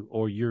you,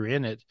 or you're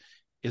in it,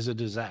 is a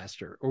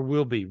disaster, or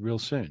will be real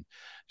soon.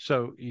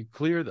 So you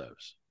clear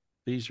those.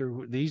 These are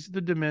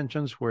the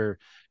dimensions where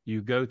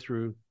you go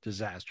through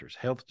disasters,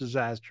 health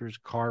disasters,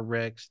 car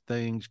wrecks,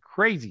 things,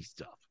 crazy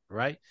stuff,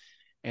 right?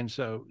 And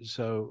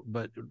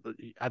but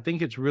I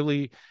think it's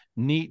really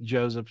neat,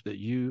 Joseph, that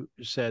you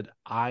said,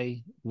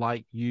 I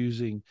like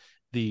using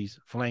these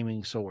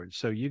flaming swords.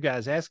 So you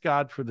guys ask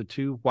God for the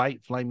 2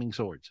 white flaming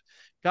swords.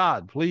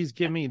 God, please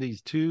give me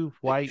these 2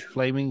 white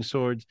flaming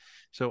swords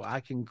so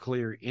I can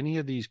clear any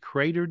of these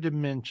crater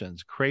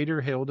dimensions,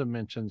 crater hell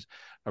dimensions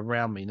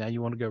around me. Now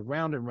you want to go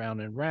round and round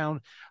and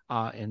round,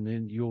 and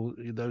then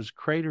those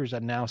craters I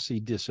now see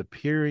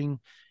disappearing.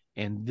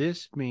 And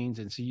this means,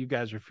 and see, you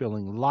guys are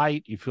feeling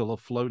light. You feel a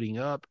floating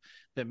up.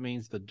 That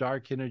means the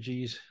dark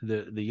energies,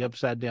 the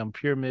upside down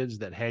pyramids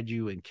that had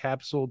you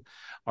encapsulated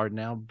are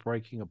now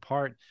breaking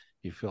apart.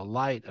 You feel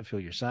light. I feel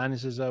your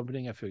sinuses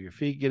opening. I feel your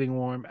feet getting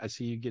warm. I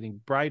see you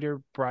getting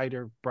brighter,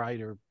 brighter,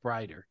 brighter,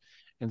 brighter.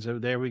 And so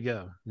there we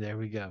go. There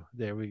we go.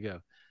 There we go.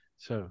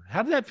 So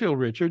how did that feel,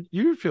 Richard?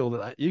 You felt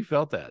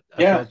that.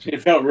 Yeah,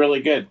 it felt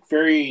really good.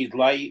 Very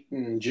light,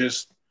 and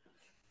just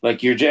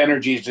like your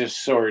energy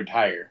just soared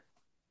higher.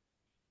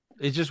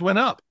 It just went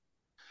up.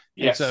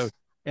 Yes.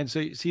 And so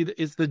you see,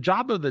 it's the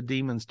job of the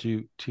demons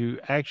to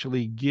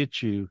actually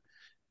get you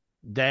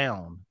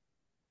down.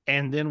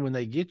 And then when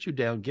they get you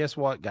down, guess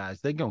what, guys?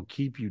 They're going to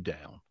keep you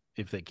down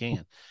if they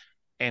can.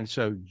 And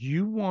so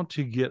you want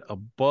to get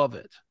above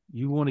it.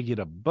 You want to get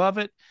above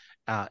it.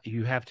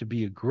 You have to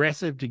be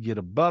aggressive to get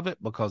above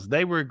it, because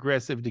they were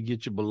aggressive to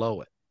get you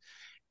below it.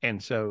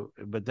 And so,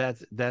 but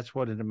that's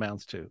what it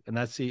amounts to. And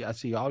I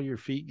see all your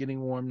feet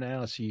getting warm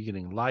now. I see you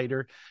getting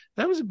lighter.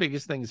 That was the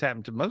biggest thing that's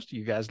happened to most of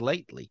you guys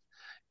lately.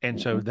 And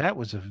so that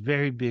was a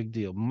very big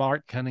deal.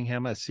 Mark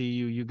Cunningham, I see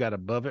you got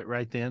above it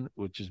right then,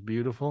 which is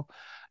beautiful.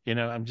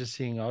 I'm just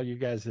seeing all you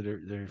guys that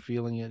are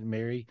feeling it.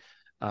 Mary,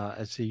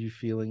 I see you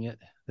feeling it.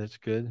 That's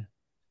good.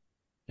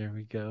 There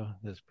we go.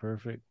 That's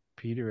perfect.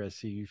 Peter, I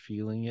see you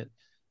feeling it.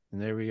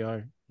 And there we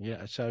are. Yeah,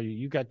 I saw you.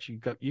 You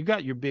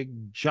got your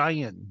big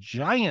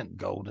giant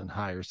golden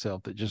higher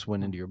self that just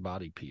went into your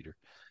body,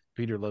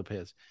 Peter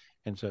Lopez.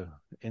 And so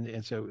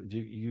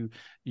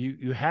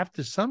you have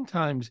to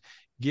sometimes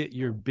get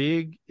your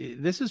big.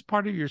 This is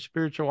part of your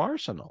spiritual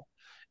arsenal,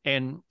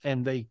 and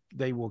they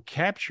will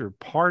capture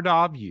part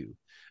of you,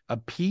 a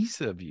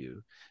piece of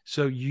you,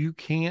 so you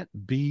can't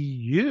be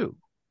you.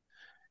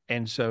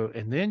 And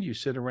then you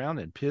sit around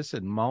and piss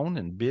and moan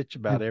and bitch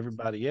about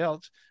everybody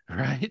else,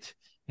 right?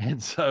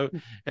 And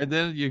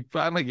then you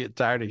finally get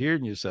tired of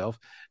hearing yourself.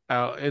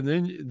 And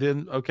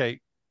then, okay,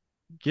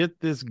 get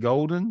this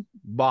golden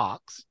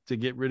box to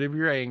get rid of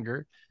your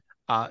anger,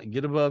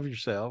 get above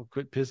yourself,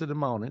 quit pissing and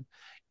moaning,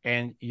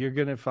 and you're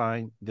going to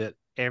find that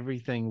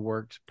everything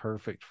works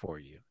perfect for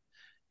you.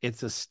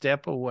 It's a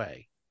step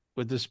away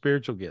with the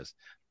spiritual gifts.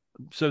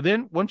 So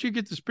then once you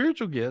get the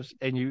spiritual gifts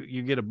and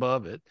you get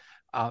above it,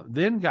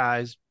 then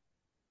guys,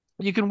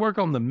 you can work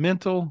on the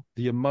mental,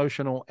 the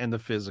emotional, and the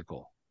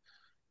physical.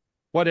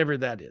 Whatever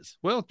that is.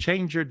 Well,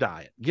 change your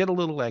diet, get a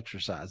little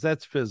exercise.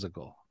 That's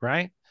physical,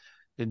 right?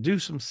 And do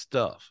some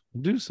stuff.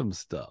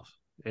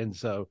 And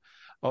so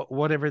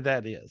whatever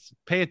that is,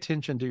 pay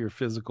attention to your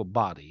physical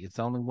body. It's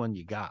the only one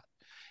you got.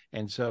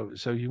 And so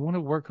you want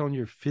to work on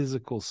your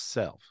physical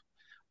self.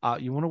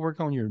 You want to work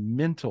on your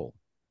mental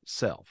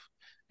self.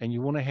 And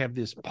you want to have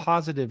this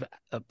positive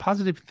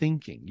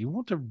thinking. You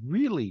want to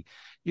really,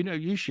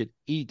 you should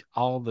eat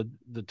all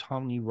the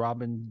Tony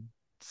Robbins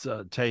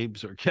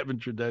tapes or Kevin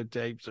Trudeau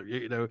tapes, or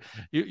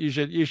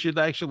you should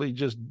actually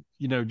just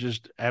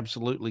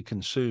absolutely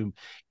consume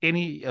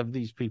any of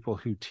these people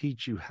who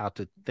teach you how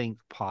to think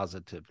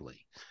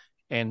positively.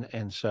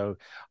 And so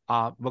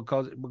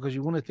because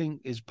you want to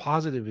think as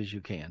positive as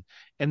you can.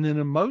 And then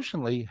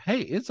emotionally,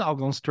 hey, it's all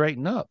going to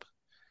straighten up.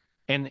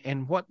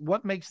 And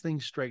what makes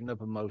things straighten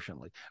up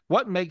emotionally?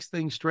 What makes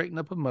things straighten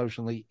up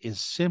emotionally is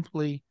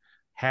simply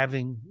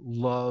having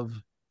love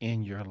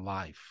in your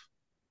life.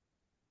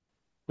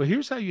 Well,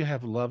 here's how you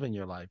have love in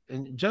your life.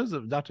 And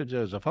Joseph, Dr.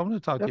 Joseph, I want to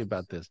talk to you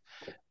about this.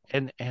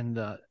 And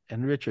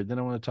Richard, then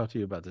I want to talk to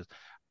you about this.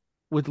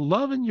 With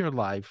love in your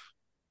life,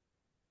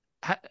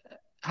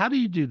 how do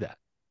you do that?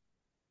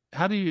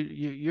 How do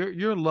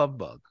you're a love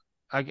bug.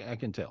 I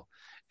can tell.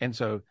 And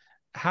so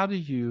how do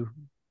you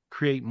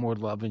create more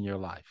love in your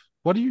life?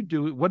 What do you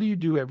do? What do you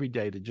do every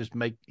day to just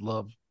make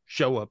love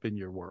show up in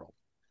your world?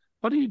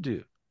 What do you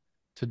do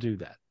to do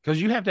that?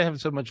 Because you have to have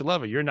so much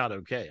love or you're not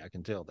okay. I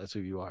can tell that's who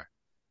you are.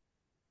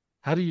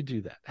 How do you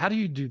do that? How do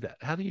you do that?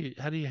 How do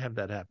you have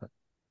that happen?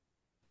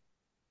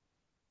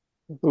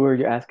 Who are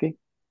you asking?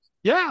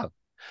 Yeah.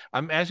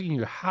 I'm asking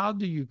you, how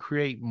do you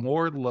create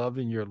more love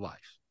in your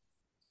life?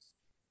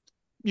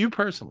 You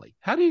personally,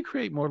 how do you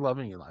create more love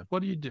in your life?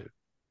 What do you do?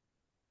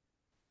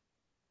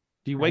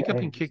 Do you wake up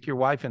and kick your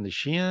wife in the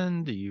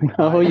shin? Do you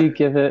No, you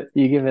give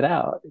it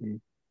out.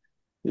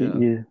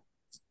 You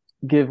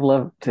give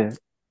love to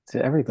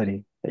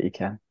everybody that you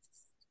can.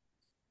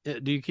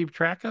 Do you keep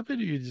track of it,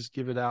 or you just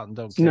give it out and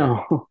don't care?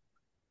 No,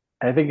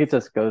 I think it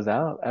just goes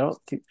out. I don't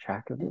keep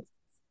track of it.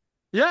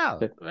 Yeah,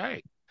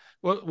 right.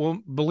 Well,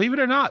 believe it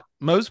or not,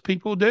 most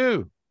people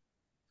do.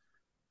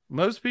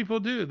 Most people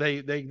do.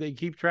 They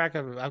keep track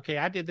of, okay,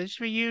 I did this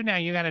for you. Now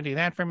you got to do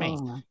that for me.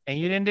 And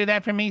you didn't do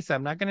that for me. So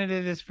I'm not going to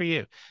do this for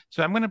you.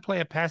 So I'm going to play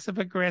a passive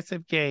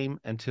aggressive game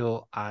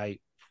until I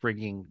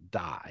frigging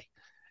die.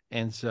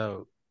 And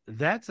so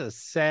that's a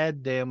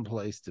sad damn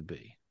place to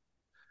be.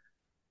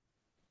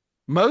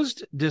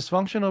 Most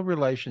dysfunctional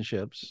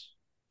relationships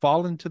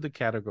fall into the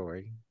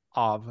category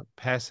of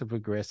passive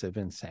aggressive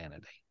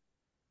insanity.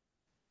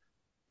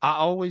 I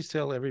always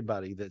tell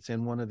everybody that's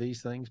in one of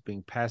these things,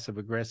 being passive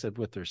aggressive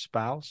with their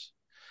spouse,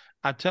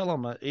 I tell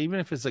them, even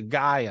if it's a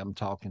guy I'm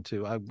talking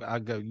to, I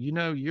go,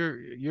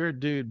 you're a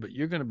dude, but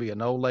you're going to be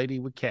an old lady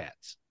with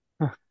cats.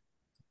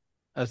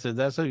 I said,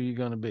 that's who you're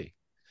going to be.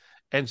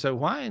 And so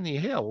why in the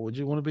hell would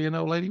you want to be an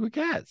old lady with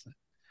cats?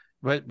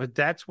 But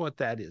that's what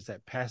that is,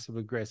 that passive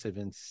aggressive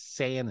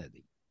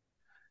insanity,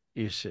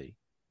 you see.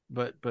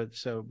 But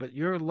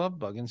you're a love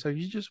bug. And so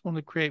you just want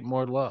to create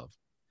more love.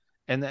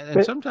 And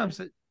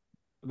sometimes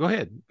Go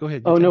ahead.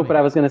 Oh, no, but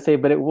I was going to say,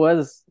 but it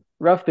was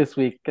rough this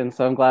week. And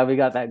so I'm glad we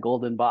got that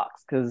golden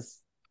box because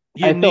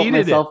I felt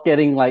myself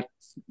getting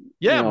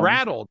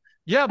rattled.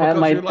 Yeah,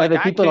 because you're like, the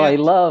people I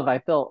love, I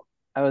felt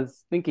I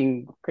was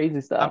thinking crazy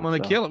stuff. I'm going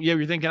to kill him. Yeah,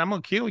 you're thinking I'm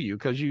going to kill you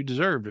because you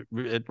deserve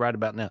it right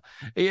about now.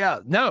 Yeah,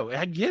 no,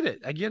 I get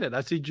it.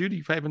 I see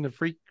Judy having the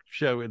freak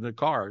show in the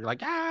car,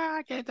 like,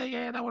 I can't take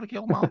it. I want to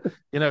kill them all,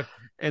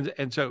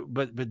 And so,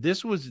 but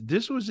this was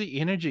the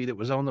energy that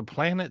was on the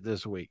planet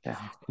this week. Yeah.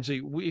 And so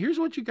here's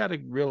what you got to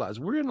realize: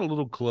 we're in a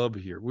little club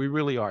here. We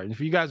really are. And if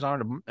you guys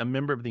aren't a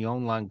member of the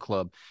online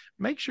club,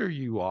 make sure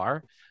you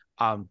are.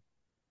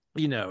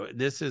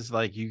 This is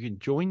like, you can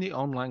join the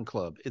online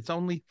club. It's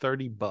only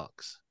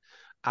 $30.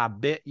 I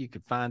bet you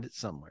could find it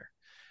somewhere.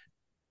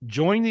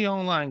 Join the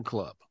online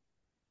club.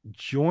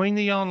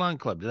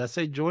 Did I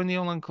say join the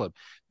online club?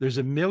 There's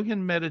 1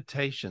 million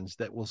meditations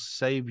that will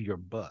save your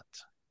butt.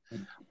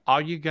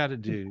 All you got to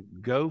do,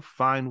 go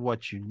find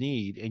what you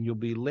need and you'll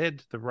be led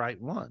to the right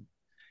one.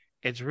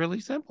 It's really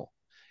simple.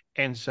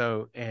 And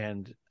so,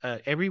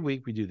 every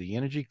week we do the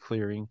energy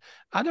clearing.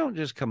 I don't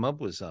just come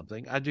up with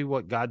something. I do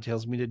what God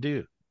tells me to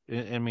do.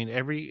 I mean,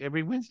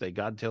 every Wednesday,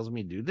 God tells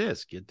me, do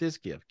this, get this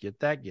gift, get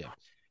that gift.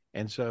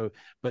 And so,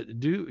 but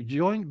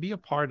be a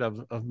part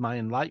of my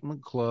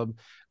Enlightenment Club.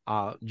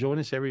 Join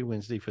us every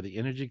Wednesday for the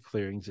energy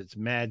clearings. It's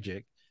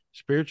magic,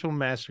 spiritual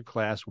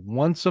masterclass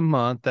once a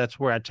month. That's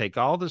where I take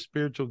all the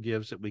spiritual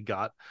gifts that we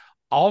got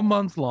all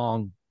month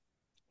long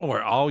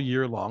or all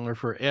year long or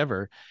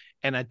forever.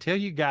 And I tell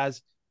you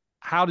guys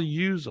how to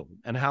use them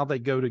and how they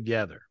go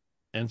together.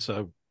 And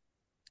so,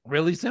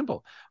 really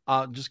simple.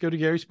 Just go to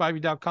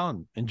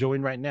GarySpivey.com and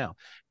join right now.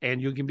 And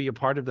you can be a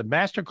part of the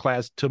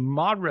masterclass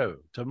tomorrow.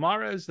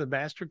 Tomorrow's the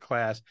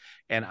masterclass.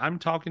 And I'm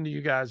talking to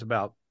you guys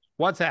about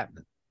what's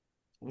happening,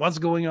 what's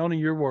going on in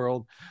your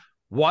world,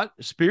 what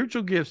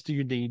spiritual gifts do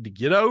you need to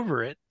get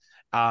over it.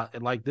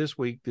 Like this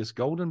week, this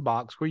golden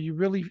box where you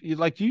really,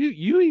 like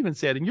you even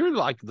said, and you're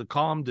like the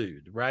calm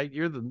dude, right?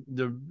 You're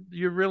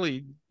you're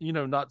really,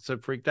 not so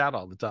freaked out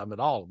all the time at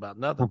all about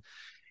nothing.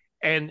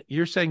 And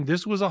you're saying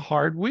this was a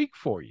hard week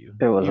for you.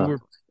 It was.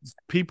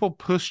 People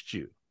pushed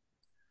you.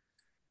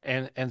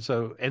 And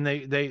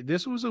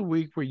this was a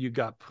week where you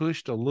got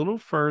pushed a little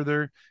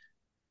further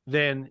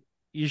than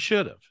you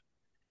should have.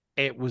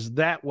 It was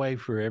that way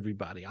for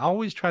everybody. I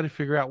always try to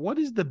figure out, what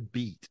is the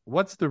beat?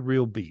 What's the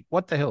real beat?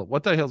 What the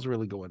hell's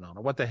really going on?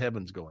 Or what the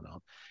heaven's going on?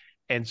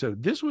 And so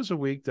this was a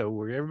week, though,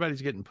 where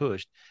everybody's getting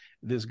pushed.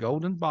 This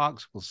golden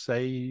box will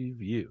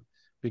save you,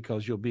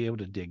 because you'll be able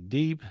to dig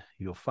deep.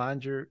 You'll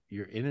find your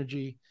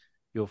energy.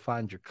 You'll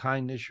find your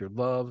kindness, your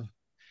love.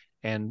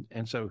 and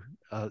so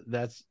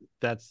that's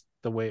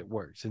the way it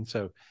works. And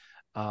so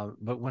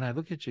but when I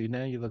look at you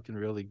now, you're looking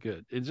really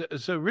good.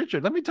 So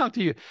Richard, let me talk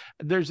to you.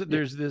 There's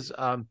this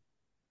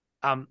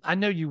I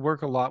know you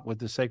work a lot with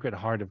the Sacred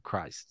Heart of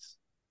Christ,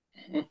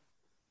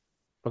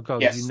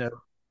 because Yes.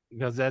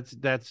 because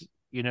that's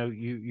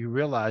you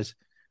realize,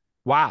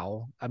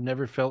 wow, I've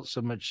never felt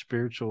so much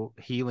spiritual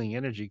healing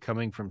energy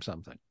coming from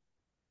something,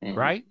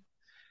 right?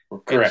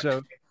 And Correct.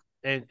 so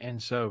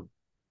and so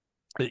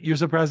you're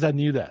surprised I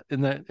knew that,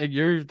 and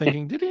you're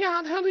thinking, did he?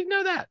 How did he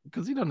know that?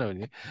 Because he don't know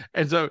anything.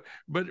 And so,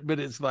 but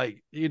it's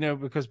like,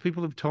 because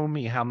people have told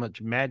me how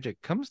much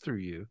magic comes through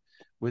you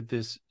with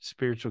this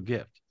spiritual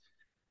gift.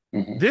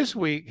 This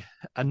week,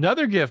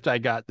 another gift I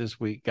got this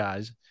week,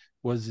 guys,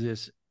 was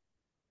this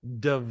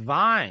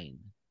divine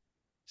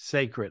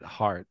Sacred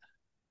Heart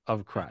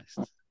of Christ.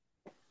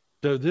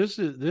 So this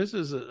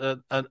is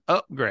an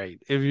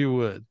upgrade, if you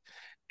would.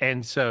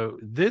 And so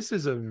this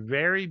is a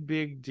very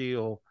big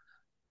deal,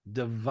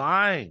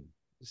 divine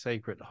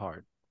Sacred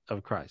Heart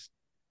of Christ.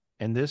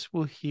 And this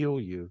will heal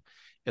you.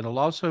 It'll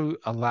also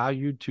allow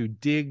you to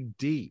dig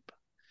deep.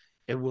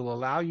 It will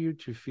allow you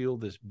to feel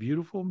this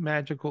beautiful,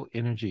 magical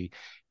energy,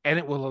 and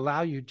it will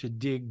allow you to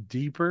dig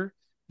deeper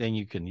than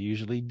you can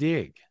usually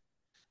dig.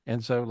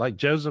 And so, like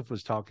Joseph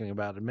was talking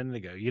about a minute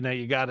ago,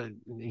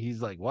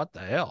 he's like, what the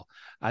hell?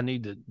 I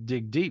need to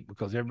dig deep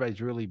because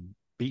everybody's really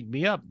beating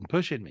me up and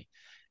pushing me.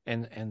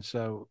 And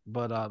so,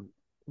 but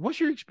what's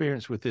your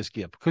experience with this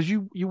gift? Because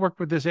you work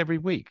with this every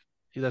week.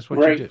 That's what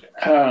you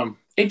do.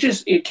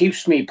 It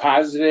keeps me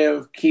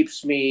positive,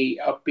 keeps me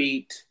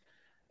upbeat.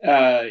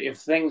 If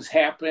things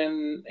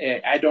happen,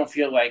 I don't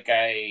feel like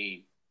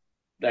I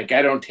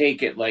don't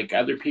take it like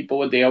other people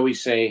would. They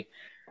always say,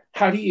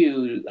 how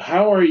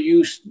are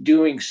you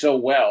doing so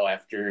well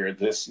after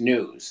this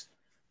news?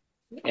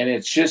 And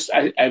it's just,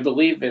 I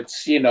believe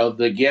it's,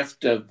 the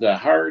gift of the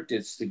heart.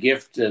 It's the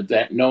gift of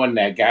that, knowing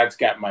that God's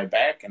got my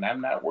back and I'm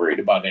not worried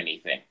about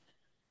anything.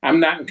 I'm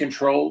not in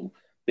control.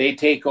 They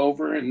take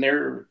over and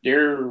they're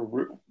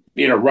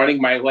running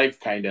my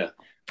life, kind of,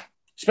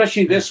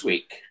 especially this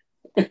week.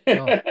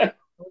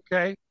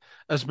 Okay.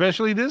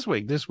 Especially this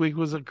week. This week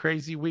was a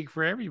crazy week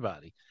for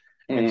everybody.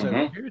 And so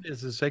here it is.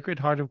 The Sacred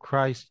Heart of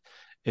Christ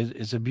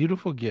is a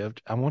beautiful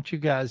gift. I want you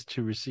guys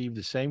to receive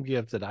the same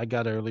gift that I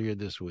got earlier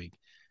this week.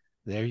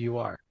 There you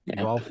are.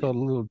 You all felt a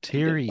little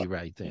teary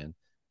right then.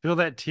 Feel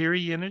that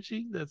teary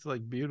energy? That's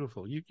like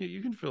beautiful. You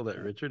can feel that,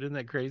 Richard. Isn't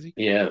that crazy?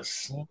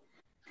 Yes.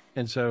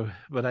 And so,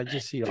 but I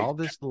just see all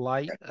this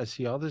light. I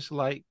see all this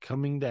light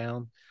coming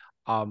down.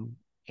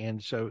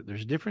 And so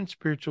there's different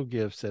spiritual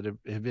gifts that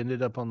have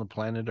ended up on the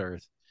planet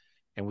Earth.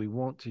 And we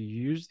want to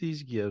use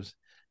these gifts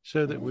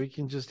so that we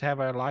can just have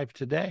our life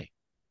today.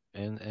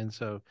 And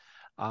so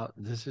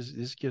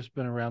this gift's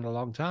been around a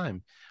long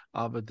time.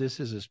 But this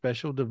is a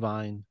special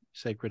divine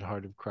Sacred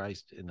Heart of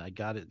Christ. And I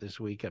got it this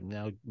week. I'm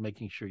now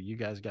making sure you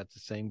guys got the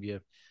same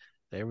gift.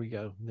 There we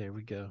go. There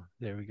we go.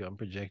 There we go. I'm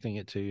projecting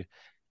it to you.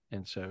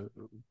 And so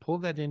pull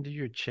that into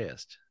your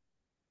chest.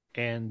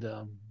 And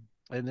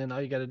then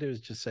all you got to do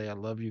is just say, I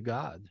love you,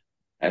 God.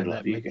 I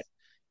love you, God.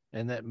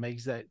 And that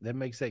makes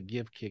that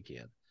gift kick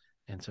in.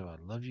 And so I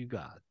love you,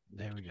 God.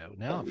 There we go.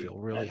 Now I feel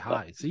really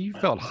high. See, you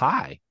felt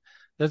high.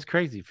 That's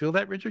crazy. Feel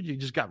that, Richard? You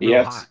just got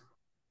real high.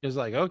 It's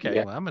like,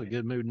 okay, well, I'm in a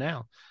good mood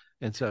now.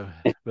 And so,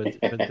 but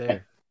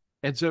there.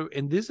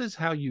 And this is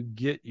how you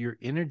get your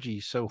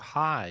energy so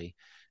high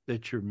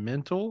that your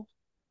mental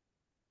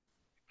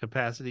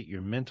capacity,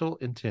 your mental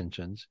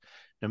intentions,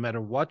 no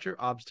matter what your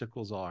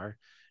obstacles are,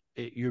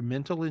 your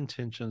mental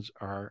intentions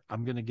are,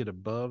 I'm going to get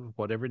above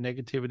whatever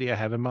negativity I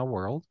have in my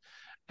world,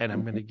 and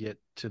I'm going to get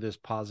to this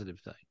positive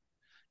thing.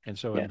 And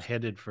so I'm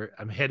headed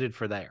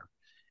for there.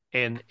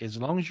 And as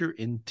long as your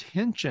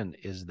intention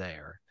is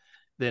there,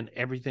 then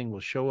everything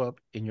will show up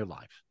in your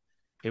life.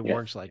 It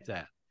works like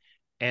that.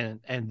 And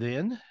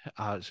then,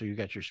 so you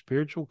got your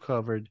spiritual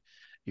covered,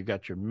 you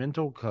got your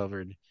mental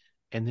covered,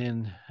 and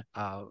then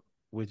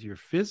with your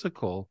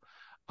physical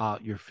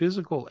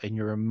and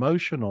your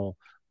emotional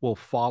will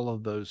follow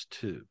those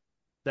two.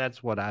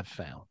 That's what I've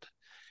found.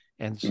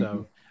 And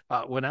so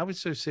when I was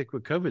so sick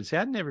with COVID, see,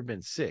 I'd never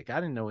been sick. I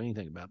didn't know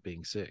anything about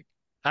being sick.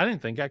 I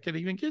didn't think I could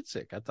even get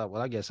sick. I thought,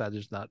 well, I guess I'm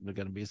just not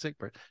going to be a sick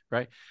person,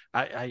 right?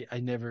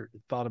 I never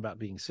thought about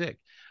being sick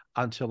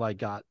until I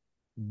got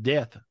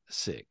death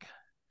sick.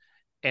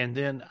 And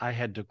then I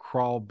had to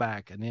crawl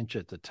back an inch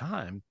at a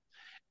time.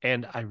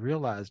 And I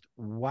realized,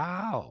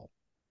 wow,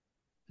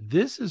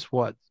 this is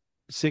what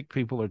sick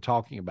people are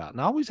talking about. And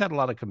I always had a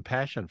lot of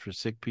compassion for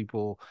sick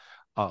people,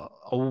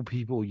 old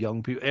people,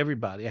 young people,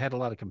 everybody. I had a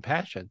lot of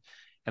compassion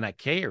and I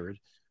cared.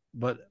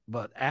 But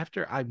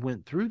after I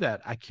went through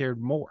that, I cared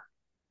more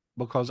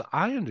because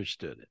I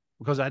understood it,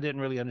 because I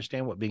didn't really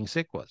understand what being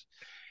sick was.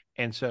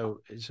 And so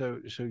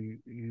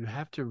you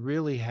have to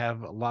really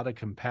have a lot of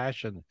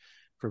compassion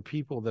for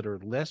people that are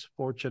less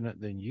fortunate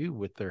than you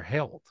with their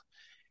health,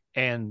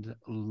 and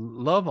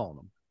love on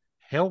them,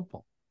 help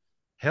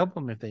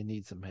them if they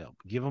need some help,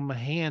 give them a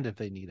hand if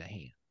they need a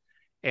hand.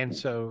 And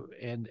so,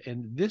 and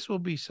this will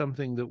be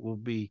something that will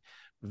be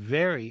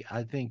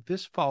I think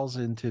this falls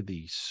into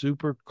the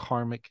super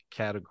karmic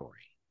category.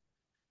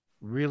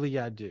 Really,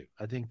 I do.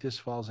 I think this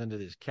falls into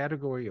this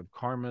category of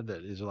karma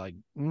that is like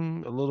a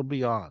little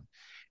beyond.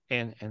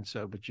 And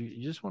so, but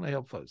you just want to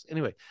help folks.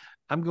 Anyway,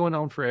 I'm going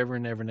on forever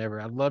and ever and ever.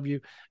 I love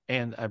you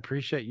and I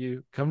appreciate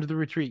you. Come to the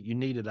retreat. You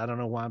need it. I don't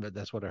know why, but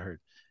that's what I heard.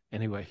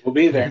 Anyway, we'll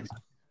be there.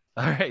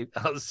 All right.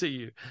 I'll see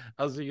you.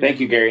 Thank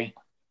you, Gary.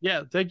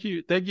 Yeah. Thank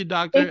you. Thank you,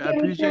 Doctor. Thank you, I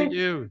appreciate Richard.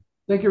 you.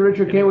 Thank you,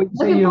 Richard. Can't wait to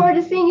see Looking you. forward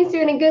to seeing you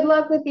soon, and good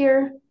luck with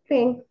your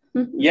thing.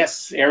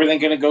 Yes, everything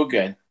going to go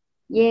good.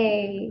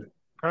 Yay.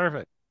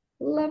 Perfect.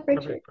 Love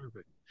Richard.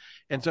 Perfect.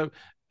 And so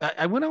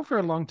I went on for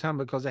a long time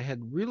because I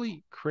had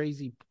really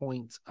crazy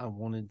points I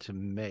wanted to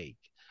make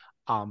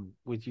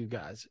with you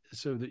guys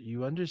so that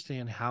you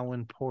understand how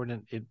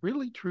important it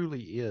really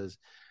truly is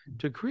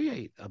to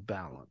create a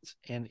balance.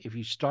 And if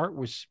you start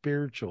with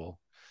spiritual,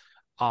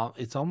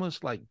 it's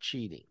almost like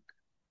cheating.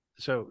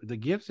 So the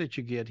gifts that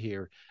you get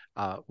here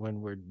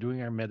when we're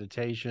doing our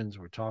meditations,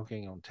 we're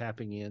talking on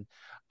tapping in,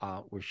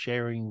 we're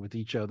sharing with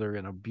each other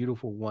in a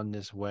beautiful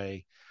oneness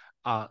way.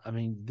 I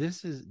mean,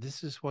 this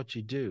is what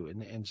you do.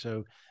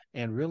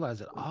 And realize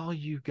that all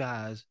you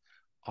guys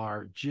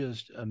are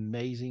just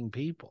amazing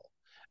people.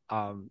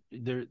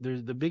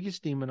 There's the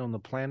biggest demon on the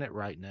planet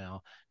right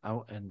now.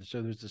 And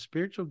so there's a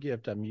spiritual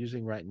gift I'm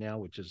using right now,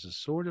 which is a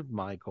sword of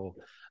Michael,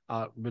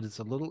 but it's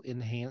a little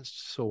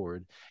enhanced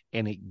sword,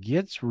 and it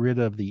gets rid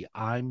of the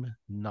I'm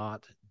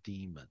not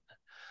demon.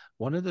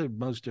 One of the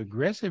most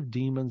aggressive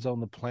demons on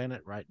the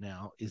planet right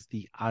now is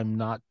the I'm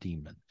not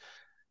demon.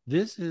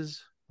 This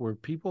is where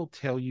people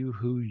tell you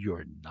who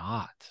you're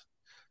not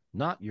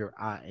your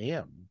I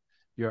am,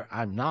 your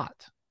I'm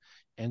not.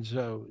 And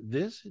so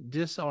this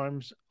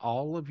disarms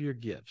all of your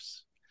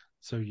gifts.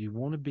 So you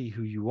want to be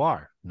who you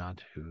are,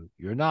 not who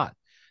you're not.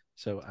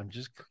 So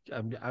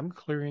I'm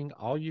clearing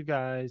all you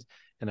guys,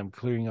 and I'm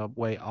clearing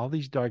away all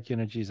these dark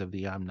energies of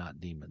the I'm not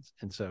demons.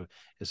 And so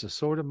it's a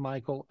sword of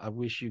Michael. I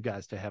wish you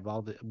guys to have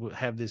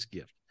this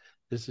gift.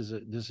 This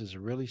is a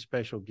really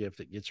special gift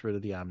that gets rid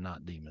of the I'm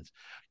not demons.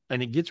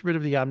 And it gets rid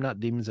of the I'm not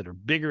demons that are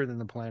bigger than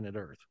the planet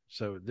Earth.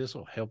 So this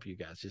will help you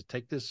guys. Just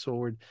take this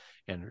sword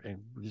and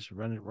just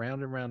run it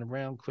round and round and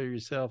round. Clear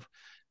yourself,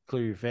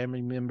 clear your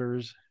family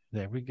members.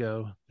 There we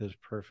go. That's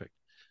perfect.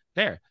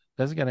 There.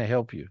 That's going to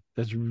help you.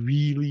 That's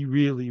really,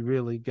 really,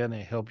 really going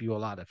to help you a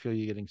lot. I feel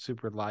you getting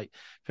super light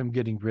from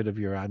getting rid of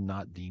your I'm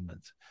not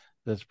demons.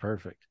 That's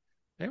perfect.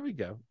 There we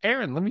go.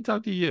 Aaron, let me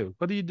talk to you.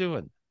 What are you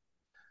doing?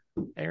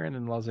 Aaron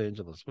in Los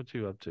Angeles, what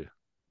you up to?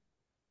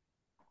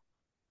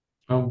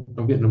 I'm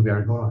getting them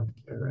better. Hold on.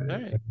 All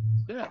right.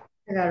 Yeah.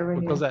 I got it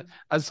right Because here.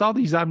 I saw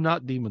these I'm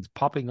not demons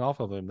popping off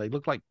of them. They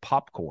look like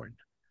popcorn.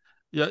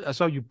 Yeah, I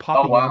saw you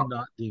popping I'm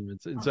not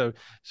demons. And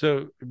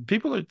so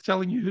people are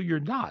telling you who you're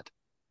not.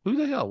 Who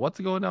the hell? What's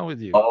going on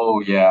with you? Oh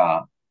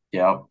yeah,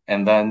 yeah.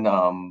 And then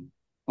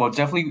well,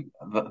 definitely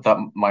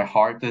my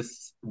heart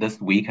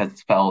this week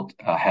has felt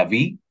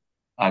heavy.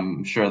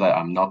 I'm sure that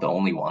I'm not the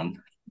only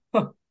one.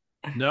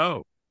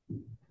 No.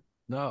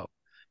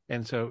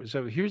 And so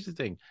here's the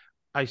thing.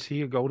 I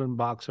see a golden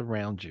box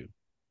around you.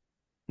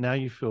 Now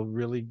you feel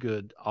really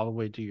good all the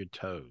way to your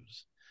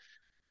toes.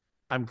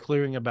 I'm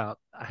clearing about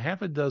a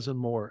half a dozen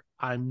more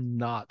I'm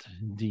not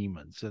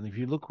demons. And if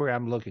you look where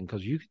I'm looking,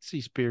 because you can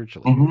see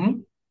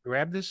spiritually,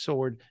 grab this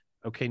sword.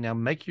 Okay, now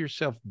make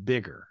yourself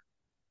bigger.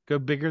 Go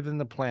bigger than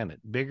the planet.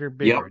 Bigger.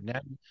 Yep. Now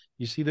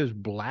you see those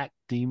black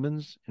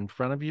demons in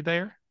front of you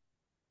there?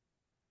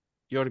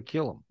 You ought to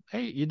kill them.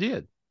 Hey, you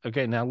did.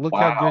 Okay, now look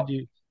how good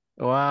you.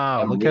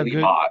 Wow, I'm look really how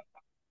good. hot.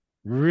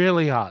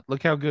 Really hot.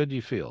 Look how good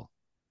you feel.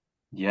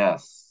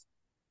 Yes.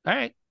 All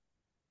right.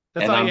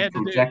 That's And all you I'm had to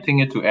do. projecting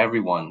it to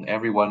everyone.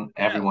 Everyone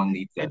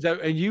needs it.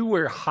 And you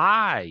were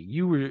high.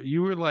 You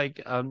were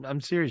like,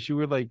 I'm serious. You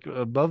were like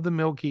above the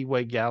Milky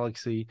Way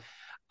galaxy.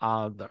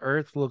 The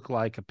Earth looked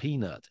like a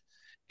peanut.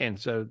 And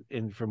so,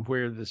 from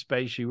where the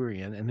space you were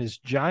in, and this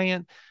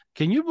giant,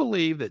 can you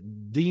believe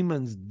that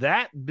demons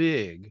that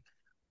big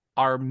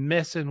are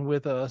messing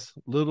with us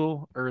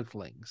little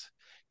earthlings?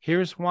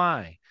 Here's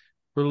why.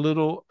 We're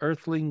little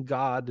earthling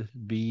God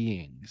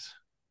beings.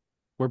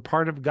 We're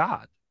part of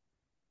God.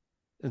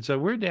 And so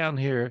we're down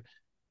here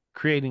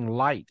creating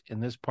light in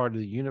this part of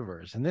the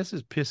universe. And this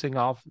is pissing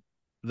off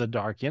the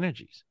dark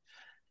energies.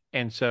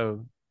 And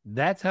so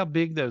that's how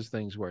big those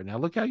things were. Now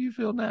look how you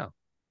feel now.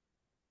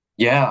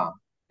 Yeah.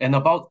 And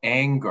about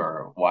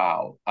anger,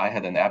 wow. I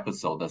had an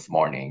episode this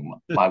morning.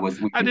 We I were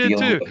did dealing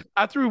too. with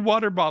I threw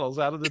water bottles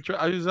out of the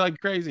truck. I was like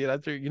crazy. And I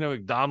threw,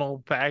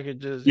 McDonald's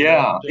packages.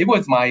 Yeah, it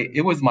was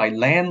my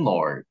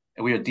landlord.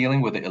 We were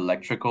dealing with the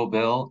electrical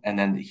bill, and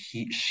then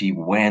she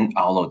went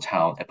out of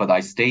town. But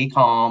I stay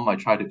calm. I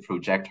try to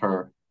project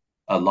her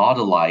a lot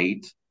of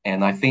light,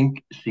 and I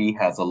think she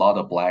has a lot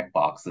of black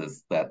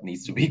boxes that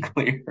needs to be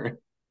cleared.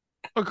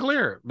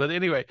 Clear. But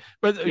anyway,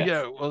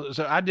 Yes. well,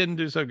 so I didn't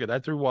do so good. I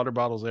threw water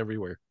bottles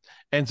everywhere.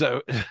 And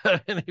so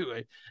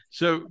anyway,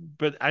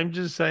 but I'm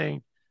just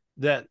saying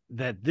that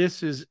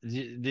this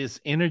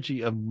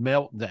energy of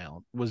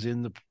meltdown was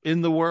in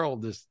the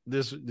world this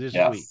week.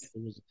 Yes.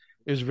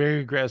 It was very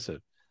aggressive.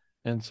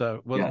 And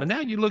so, well, Yes. but now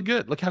you look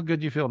good. Look how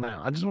good you feel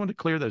now. I just wanted to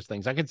clear those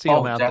things. I can see them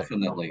Oh, out there.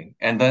 definitely.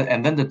 And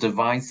then the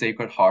divine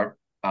sacred heart,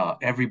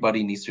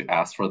 everybody needs to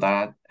ask for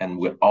that. And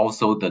with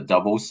also the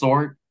double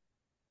sword,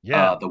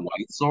 Yeah. the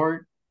white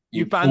sword,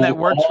 You you find pull that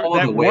works all the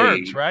that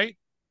works, way. right?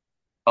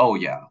 Oh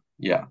yeah,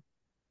 yeah.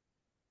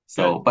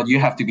 So, Good. but you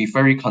have to be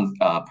very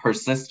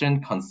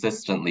persistent,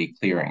 consistently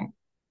clearing.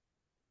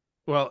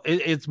 Well,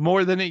 it's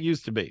more than it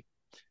used to be.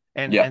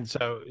 And Yeah. and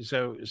so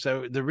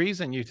the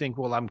reason you think,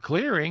 well, I'm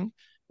clearing,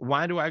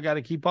 why do I got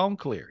to keep on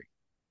clearing?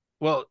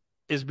 Well,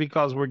 is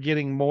because we're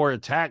getting more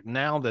attacked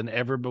now than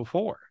ever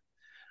before.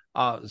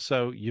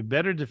 So you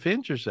better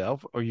defend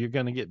yourself or you're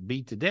going to get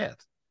beat to death.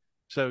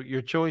 So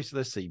your choice,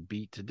 let's see,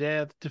 beat to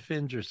death,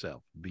 defend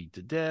yourself, beat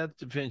to death,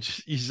 defend.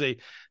 You see,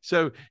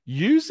 so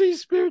use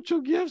these spiritual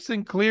gifts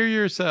and clear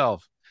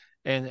yourself.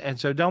 And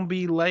so don't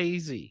be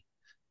lazy.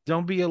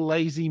 Don't be a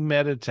lazy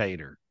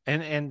meditator.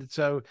 And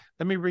so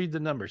let me read the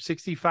number.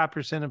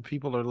 65% of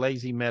people are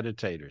lazy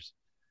meditators.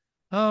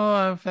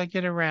 Oh, if I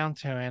get around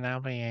to it,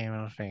 I'll be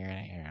able to figure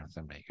it out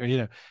someday.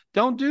 Or,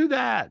 don't do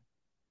that.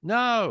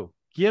 No,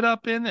 get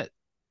up in it.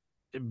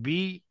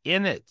 Be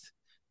in it.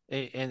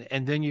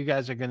 And then you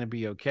guys are going to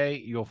be okay.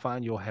 You'll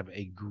find you'll have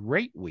a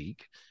great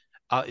week.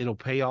 It'll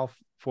pay off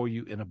for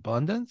you in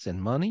abundance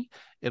and money.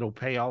 It'll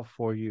pay off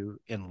for you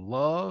in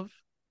love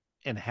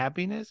and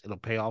happiness. It'll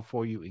pay off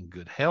for you in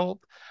good health.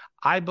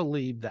 I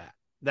believe that.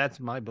 That's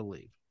my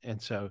belief.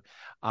 And so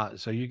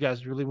you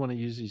guys really want to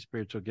use these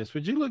spiritual gifts,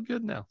 but you look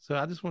good now. So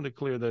I just want to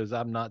clear those.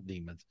 I'm not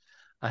demons.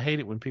 I hate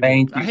it when people,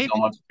 Thank I you hate so it.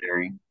 much,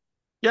 Barry.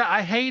 Yeah,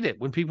 I hate it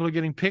when people are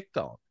getting picked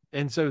on.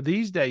 And so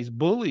these days,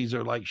 bullies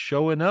are like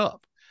showing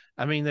up.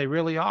 I mean, they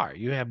really are.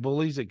 You have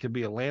bullies that could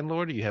be a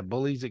landlord, or you have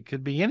bullies that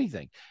could be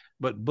anything.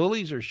 But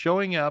bullies are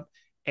showing up,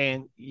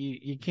 and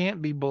you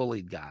can't be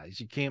bullied, guys.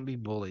 You can't be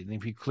bullied. And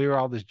if you clear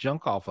all this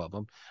junk off of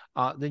them,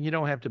 then you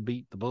don't have to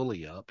beat the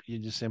bully up. You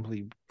just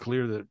simply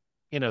clear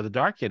the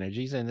dark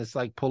energies, and it's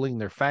like pulling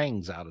their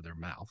fangs out of their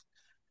mouth.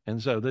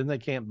 And so then they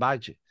can't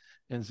bite you.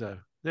 And so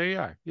there you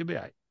are. You'll be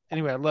all right.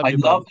 Anyway, I love I you,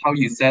 love buddy. how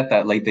you said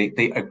that, like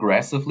they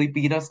aggressively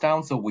beat us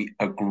down, so we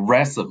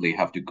aggressively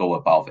have to go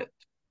above it.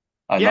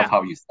 I love Yeah.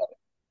 how you said it.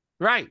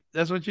 Right.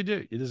 That's what you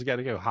do. You just got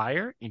to go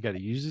higher. You got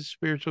to use the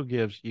spiritual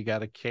gifts. You got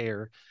to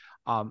care.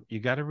 You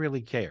got to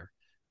really care.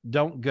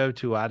 Don't go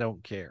to I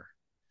don't care.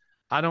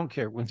 I don't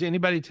care. When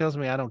anybody tells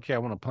me I don't care, I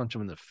want to punch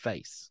them in the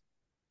face.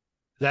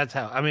 That's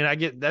how, I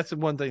mean, that's the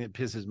one thing that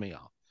pisses me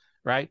off,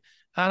 right?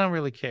 I don't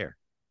really care.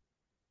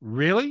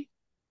 Really?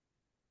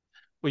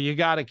 Well, you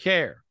got to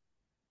care.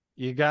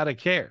 You got to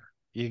care.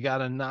 You got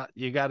to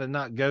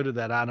not go to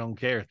that I don't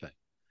care thing.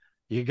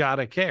 You got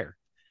to care.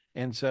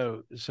 And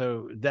so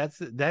that's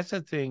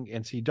the thing.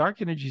 And see,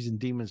 dark energies and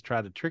demons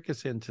try to trick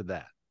us into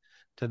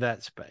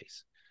that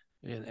space.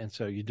 And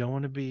so you don't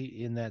want to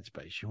be in that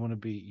space. You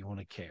want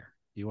to care.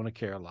 You want to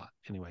care a lot.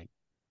 Anyway,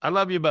 I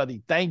love you,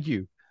 buddy. Thank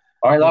you.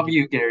 I Thank love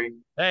you, Gary.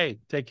 Hey,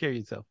 take care of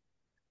yourself.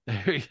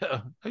 There you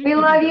go. We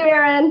love you,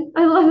 Aaron.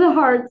 I love the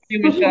hearts. You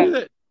can do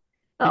that.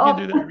 You can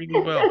do Oh. that really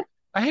well.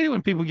 I hate it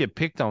when people get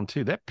picked on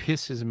too. That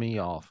pisses me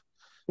off.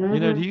 Do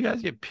you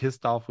guys get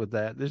pissed off with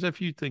that? There's a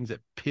few things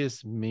that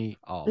piss me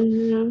off.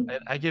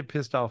 I get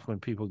pissed off when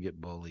people get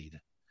bullied.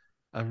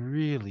 I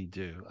really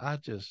do. I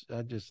just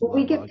When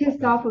we love all get you pissed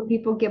guys. off when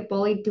people get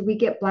bullied, do we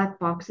get black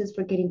boxes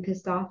for getting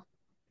pissed off?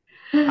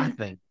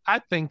 I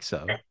think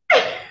so.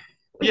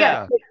 We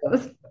Yeah, got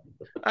those.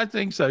 I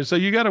think so. So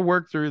you got to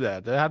work through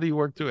that. How do you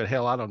work through it?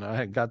 Hell, I don't know. I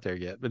haven't got there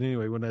yet. But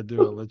anyway, when I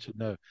do, I'll let you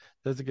know.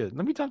 That's good.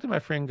 Let me talk to my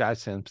friend Guy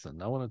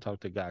Simpson. I want to talk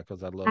to Guy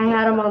because I love I that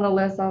had him guy. on the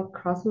list. I'll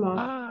cross him off.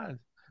 I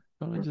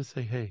want to just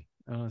say hey.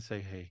 I want to say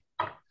hey.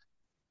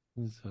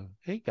 And so,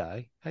 hey,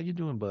 Guy, how you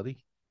doing,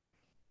 buddy?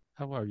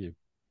 How are you?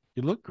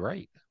 You look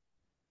great.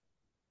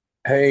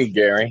 Hey,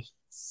 Gary.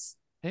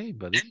 Hey,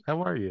 buddy,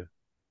 how are you?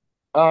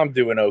 I'm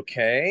doing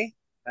okay,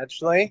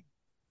 actually.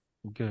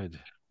 Good.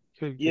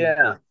 Good, good, Yeah,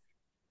 good.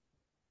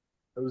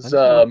 it I was just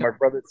feel like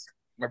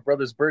my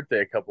brother's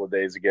birthday a couple of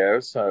days ago,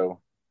 so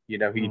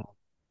Mm,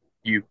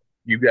 you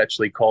you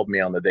actually called me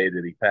on the day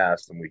that he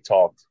passed and we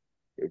talked,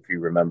 if you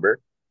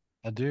remember.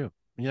 I do.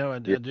 I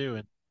Yeah, do.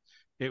 And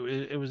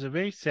it was a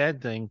very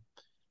sad thing.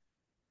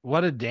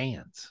 What a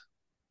dance.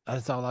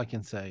 That's all I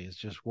can say is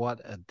just what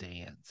a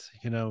dance.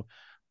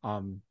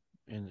 Um,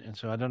 and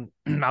so I don't.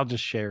 I'll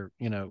just share.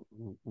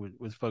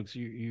 With folks.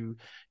 You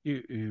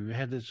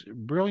had this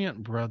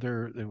brilliant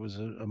brother that was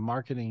a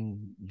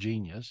marketing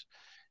genius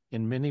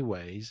in many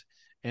ways,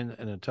 and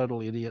a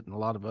total idiot in a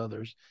lot of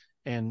others.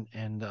 And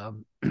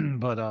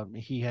but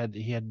he had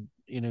he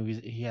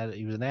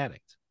was an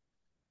addict,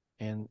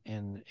 and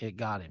it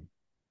got him,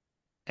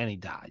 and he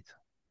died.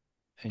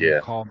 And you yeah,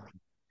 called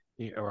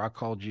me, or I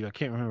called you. I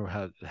can't remember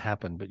how it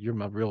happened, but you're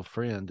my real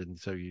friend, and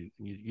so you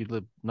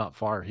live not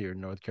far here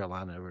in North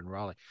Carolina, over in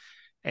Raleigh,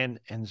 and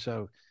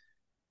so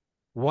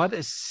what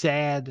a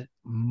sad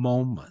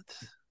moment.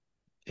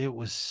 It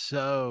was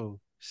so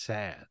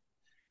sad,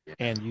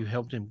 and you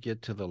helped him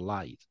get to the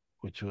light,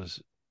 which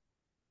was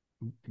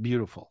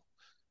beautiful.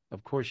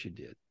 Of course you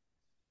did.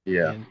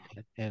 yeah,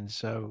 And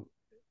so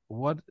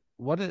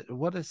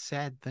what a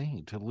sad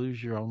thing to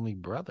lose your only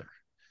brother.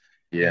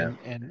 Yeah.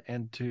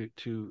 And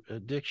to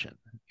addiction,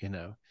 you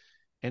know.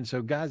 And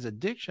so, guys,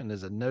 addiction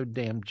is a no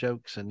damn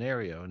joke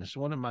scenario, and it's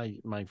one of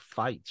my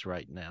fights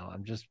right now.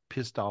 I'm just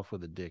pissed off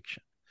with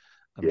addiction.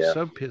 I'm Yeah.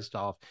 so pissed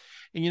off.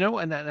 And you know,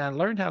 and I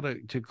learned how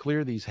to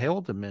clear these hell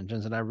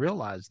dimensions, and I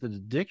realized that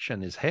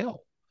addiction is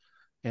hell.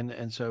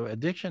 And so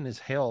addiction is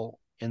hell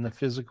in the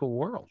physical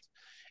world.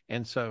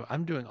 And so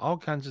I'm doing all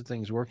kinds of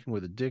things working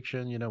with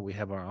addiction. You know, we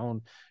have our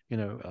own,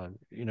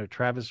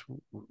 Travis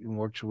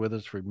works with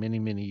us for many,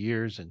 many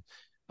years, and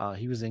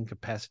he was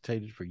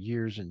incapacitated for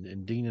years,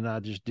 and Dean and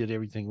I just did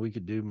everything we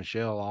could do,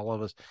 Michelle, all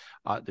of us,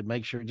 to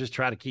make sure, just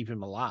try to keep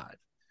him alive.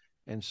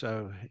 And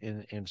so,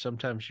 and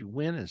sometimes you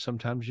win and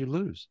sometimes you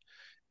lose,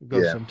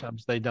 because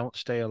sometimes they don't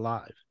stay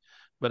alive.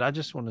 But I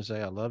just want to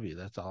say I love you.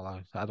 That's all.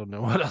 I don't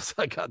know what else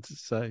I got to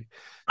say.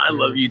 I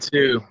love you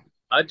too.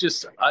 I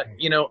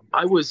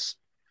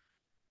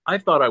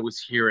thought I was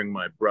hearing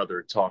my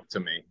brother talk to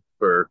me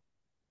for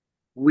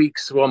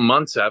weeks, well,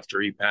 months after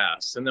he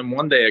passed. And then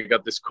one day I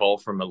got this call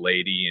from a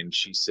lady, and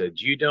she said,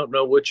 "You don't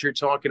know what you're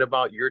talking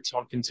about. You're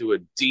talking to a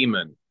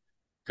demon.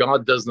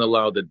 God doesn't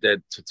allow the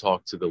dead to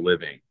talk to the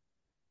living."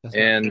 That's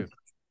and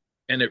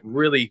and it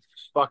really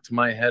fucked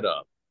my head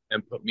up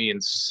and put me in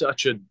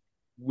such a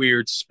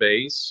weird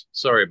space.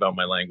 Sorry about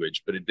my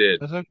language, but it did.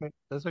 That's okay.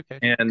 That's okay.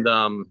 And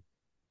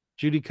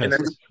Judy and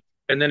then,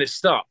 and then it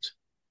stopped.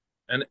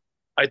 And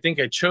I think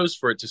I chose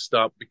for it to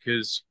stop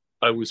because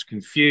I was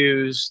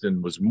confused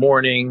and was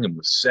mourning and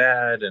was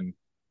sad. And,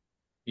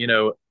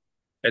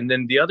 and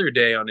then the other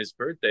day on his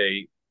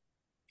birthday,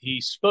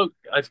 he spoke.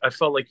 I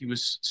felt like he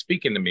was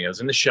speaking to me. I was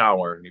in the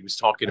shower and he was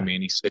talking to me,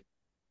 and he said,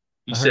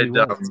 he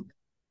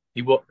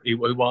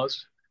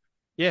was.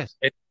 Yes.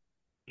 And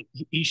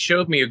he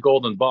showed me a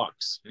golden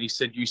box, and he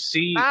said, "You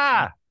see,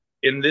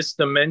 in this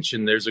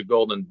dimension, there's a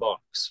golden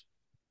box,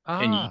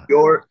 and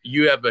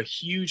you have a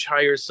huge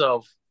higher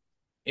self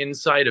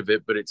inside of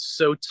it, but it's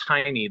so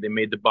tiny. They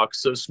made the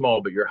box so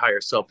small, but your higher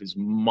self is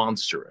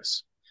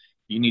monstrous.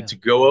 You need to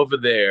go over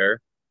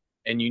there,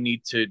 and you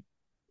need to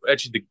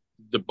actually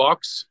the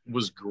box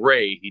was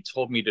gray. He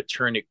told me to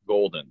turn it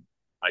golden.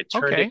 I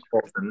turned it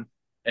golden,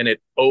 and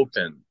it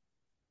opened,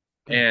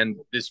 and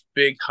this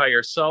big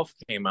higher self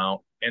came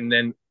out, and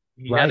then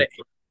he had to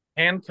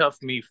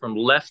handcuff me from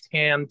left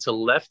hand to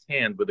left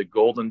hand with a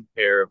golden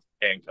pair of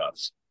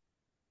handcuffs.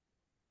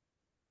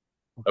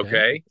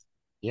 Okay?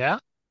 Yeah.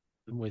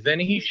 Then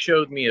he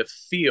showed me a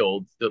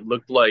field that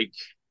looked like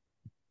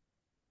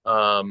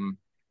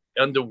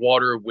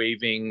underwater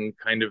waving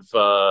kind of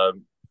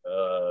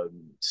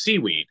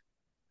seaweed,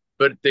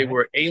 but they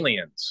were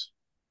aliens,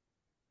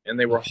 and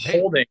they were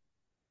holding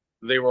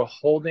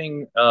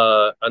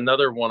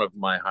another one of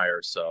my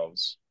higher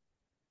selves,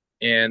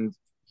 and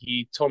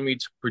he told me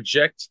to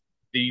project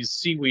these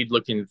seaweed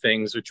looking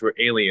things, which were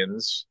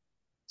aliens,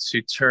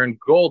 to turn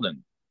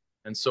golden.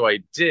 And so I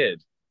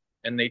did,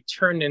 and they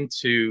turned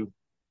into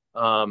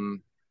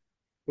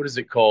what is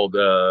it called?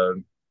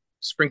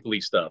 Sprinkly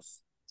stuff.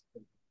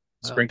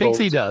 Sprinkles.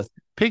 Pixie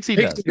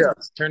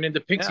dust. Turned into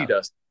pixie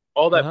dust.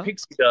 All that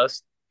pixie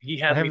dust he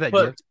had me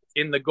put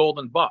in the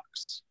golden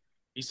box.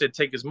 He said,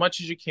 "Take as much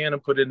as you can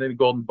and put it in the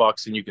golden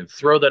box, and you can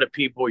throw that at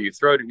people, you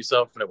throw it at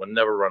yourself, and it will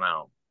never run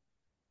out."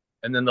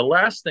 And then the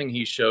last thing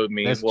he showed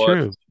me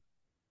true.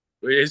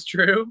 It's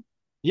true.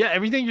 Yeah,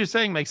 everything you're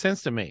saying makes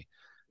sense to me.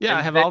 Yeah,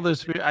 I have all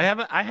those. I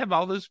have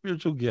all those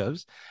spiritual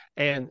gifts,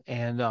 and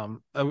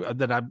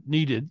that I've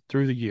needed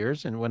through the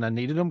years. And when I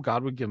needed them,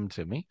 God would give them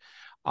to me.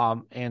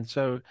 And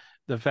so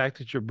the fact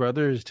that your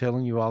brother is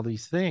telling you all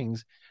these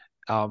things,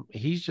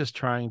 he's just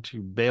trying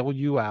to bail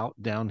you out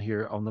down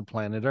here on the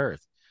planet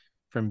Earth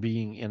from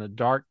being in a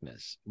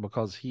darkness,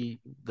 because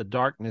the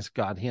darkness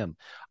got him.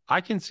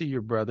 I can see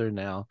your brother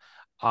now,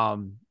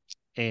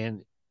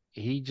 and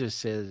he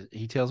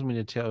tells me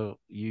to tell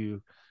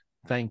you,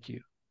 thank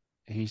you.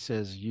 He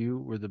says, you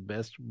were the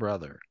best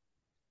brother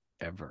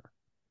ever.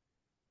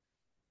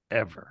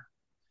 Ever.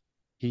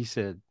 He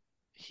said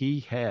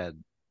he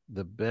had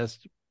the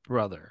best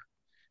brother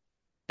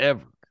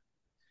ever.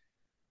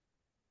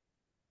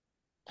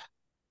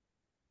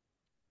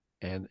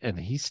 And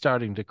he's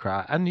starting to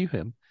cry. I knew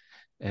him.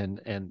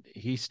 And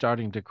he's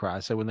starting to cry.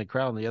 So when they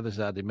cry on the other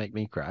side, they make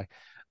me cry.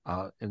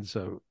 But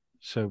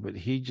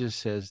he just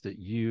says that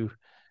you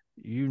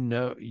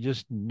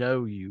just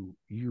know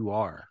you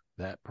are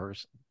that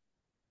person.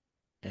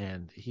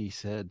 And he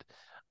said,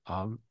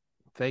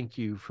 thank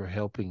you for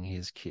helping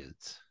his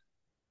kids.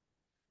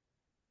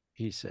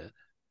 He said,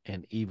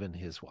 and even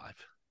his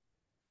wife.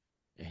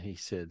 And he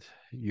said,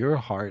 your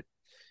heart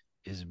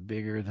is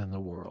bigger than the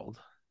world.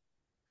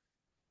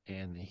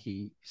 And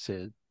he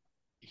said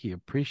he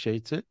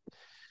appreciates it.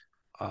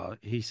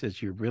 He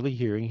says, you're really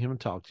hearing him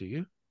talk to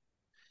you,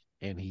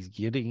 and he's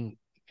getting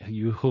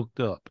you hooked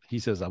up. He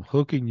says, I'm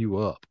hooking you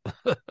up.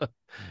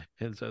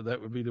 And so that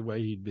would be the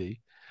way he'd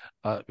be.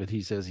 But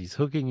he says he's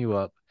hooking you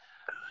up.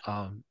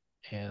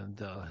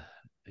 And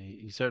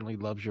he certainly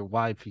loves your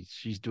wife.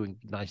 She's doing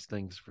nice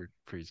things for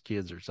his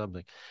kids or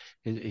something.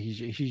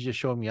 He's just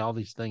showing me all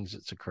these things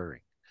that's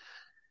occurring,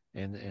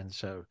 and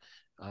so,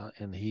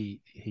 and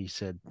he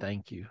said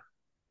thank you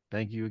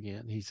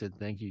again. He said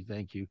thank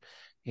you,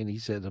 and he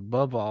said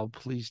above all,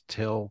 please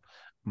tell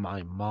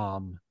my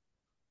mom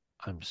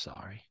I'm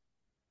sorry.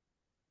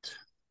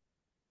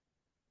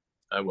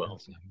 I will.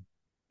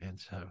 And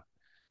so,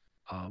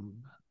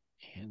 and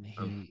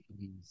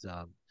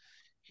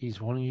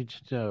he's wanting you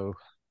to know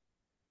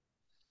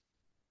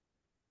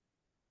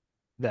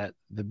that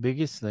the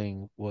biggest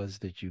thing was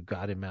that you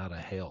got him out of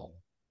hell,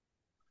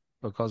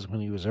 because when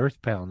he was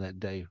earthbound that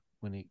day,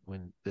 when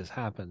this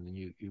happened,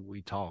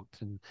 we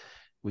talked and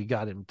we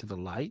got him to the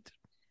light.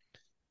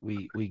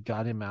 We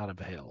got him out of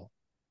hell,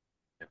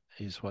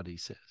 is what he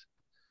says.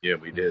 Yeah,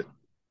 we did.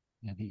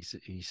 And he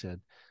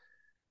said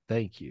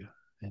thank you,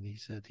 and he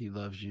said he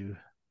loves you.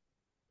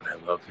 I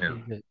love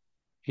him.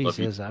 He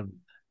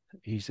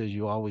says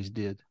you always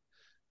did,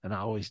 and I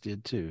always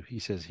did too. He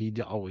says he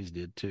always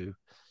did too.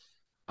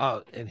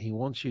 And he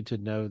wants you to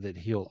know that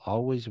he'll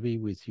always be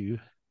with you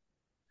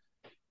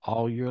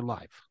all your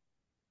life.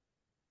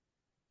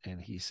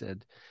 And he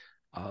said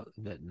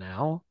that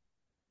now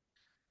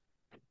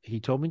he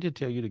told me to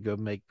tell you to go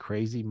make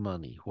crazy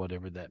money,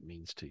 whatever that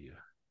means to you.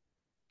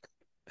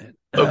 And,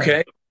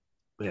 okay.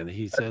 And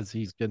he says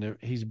he's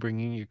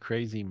bringing you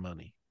crazy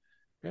money.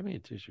 Grab me a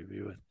tissue, if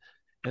you would.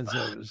 And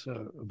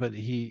but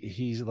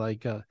he's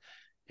like,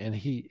 and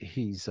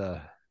he's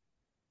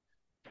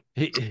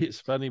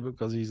funny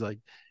because he's like,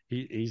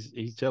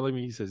 he's telling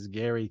me, he says,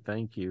 Gary,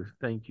 thank you.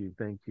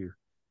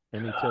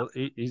 And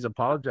he's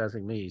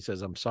apologizing to me. He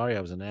says, I'm sorry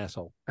I was an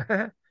asshole.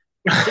 But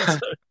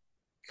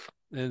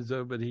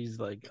he's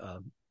like,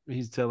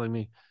 he's telling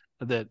me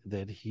that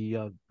he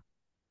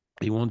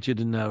wants you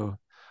to know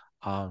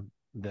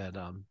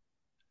that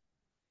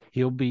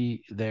he'll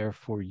be there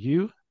for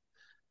you,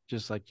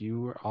 just like you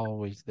were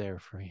always there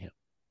for him.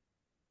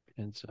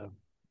 And so,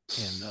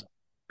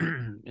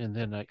 and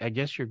then I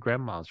guess your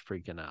grandma's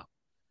freaking out.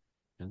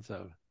 And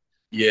so,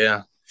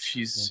 yeah,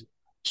 she's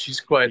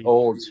quite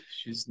old.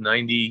 She's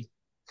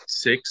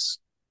 96.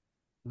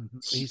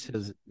 He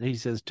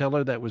says, tell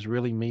her that was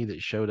really me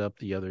that showed up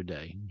the other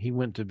day. He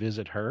went to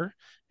visit her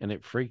and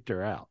it freaked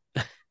her out.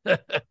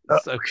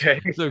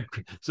 Okay.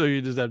 So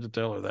you just have to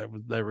tell her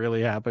that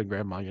really happened,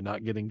 Grandma. You're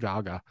not getting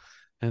gaga.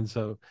 And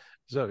so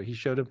he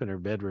showed up in her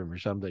bedroom or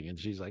something, and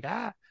she's like,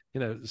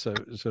 so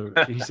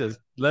he says,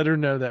 let her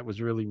know that was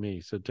really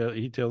me. So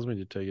he tells me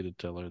to tell you to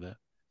tell her that.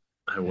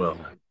 I will.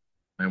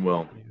 And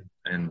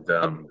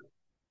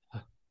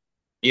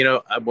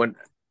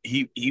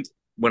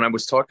when I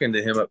was talking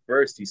to him at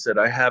first, he said,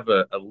 I have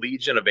a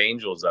legion of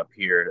angels up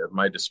here at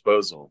my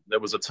disposal.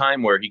 There was a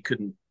time where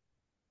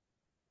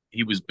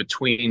he was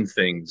between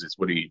things, is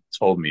what he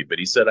told me. But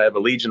he said, I have a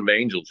legion of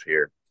angels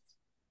here,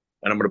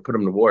 and I'm going to put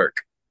them to work.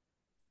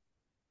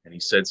 And he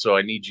said, so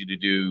I need you to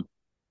do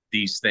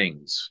these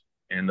things.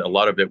 And a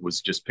lot of it was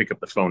just pick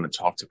up the phone and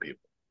talk to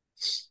people.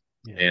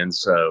 Yeah. And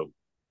so,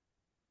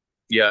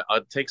 yeah,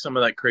 I'll take some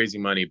of that crazy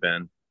money,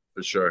 Ben,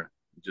 for sure.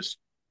 Just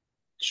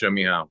show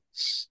me how.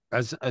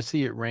 I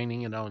see it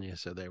raining and on you,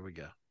 so there we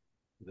go.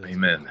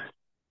 Amen.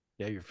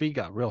 Yeah, your feet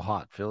got real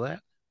hot. Feel that?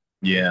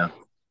 Yeah.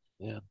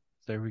 Yeah.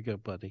 There we go,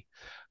 buddy.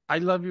 I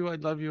love you.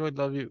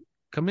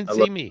 Come and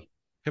see me.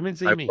 Come and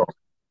see me.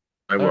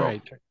 I will. All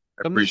right.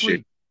 I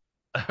appreciate it.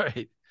 All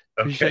right.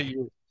 Appreciate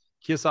you.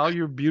 Kiss all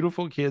your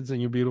beautiful kids and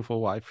your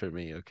beautiful wife for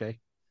me, okay?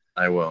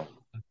 I will.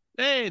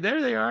 Hey,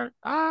 there they are.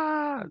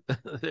 Ah,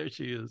 there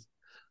she is.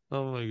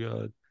 Oh my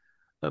God.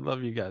 I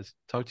love you guys.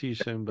 Talk to you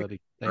soon, buddy.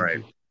 Thank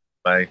you.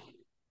 Bye.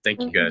 Thank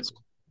you, guys.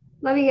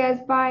 Love you guys.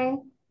 Bye.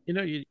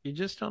 You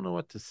just don't know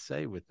what to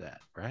say with that,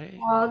 right?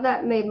 Oh,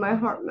 that made my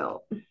heart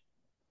melt.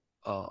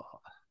 Oh,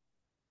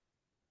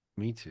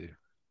 me too.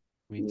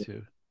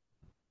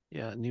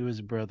 Yeah, I knew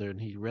his brother,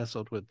 and he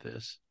wrestled with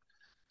this.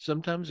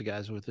 Sometimes,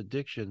 guys, with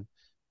addiction,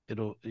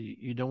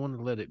 you don't want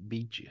to let it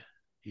beat you.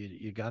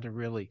 You got to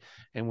really,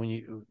 and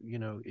when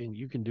and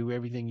you can do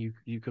everything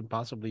you can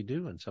possibly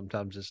do, and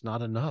sometimes it's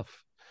not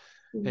enough,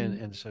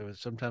 and so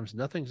sometimes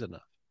nothing's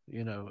enough,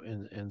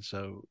 and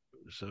so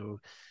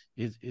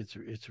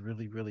it's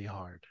really, really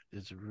hard.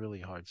 It's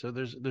really hard. So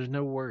there's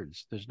no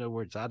words.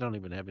 I don't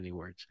even have any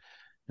words.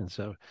 And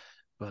so,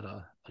 but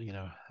I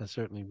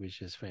certainly wish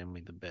his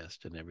family the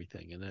best and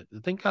everything. And I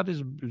think God,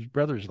 his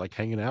brother's like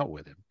hanging out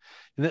with him.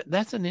 And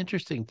that's an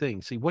interesting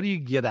thing. See, what do you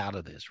get out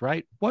of this,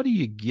 right? What do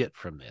you get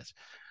from this?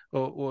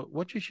 Well,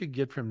 what you should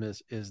get from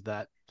this is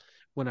that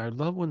when our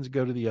loved ones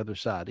go to the other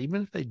side,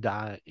 even if they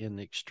die in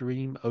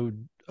extreme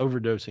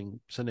overdosing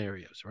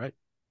scenarios, right?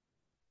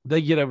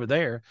 They get over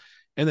there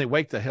and they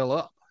wake the hell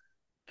up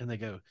and they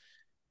go,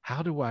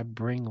 how do I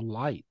bring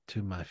light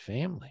to my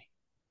family?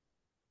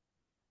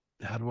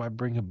 How do I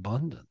bring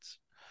abundance?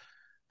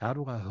 How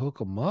do I hook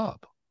them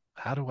up?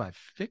 How do I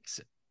fix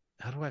it?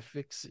 How do I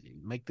fix it?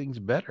 Make things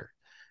better?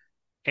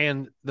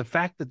 And the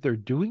fact that they're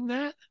doing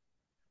that,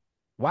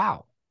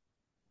 wow,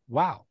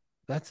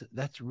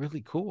 that's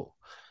really cool.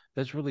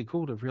 that's really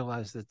cool to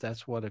realize that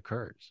that's what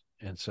occurs.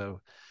 And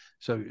so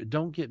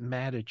don't get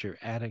mad at your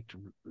addict,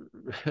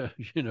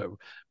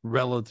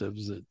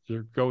 relatives that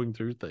are going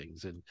through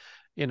things. And,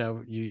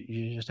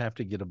 you just have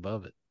to get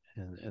above it.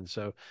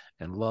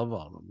 And love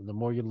on them. The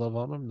more you love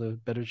on them, the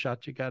better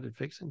shot you got at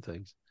fixing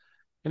things.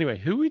 Anyway,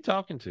 who are we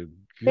talking to?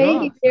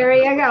 Thank you,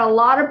 Gary. I got a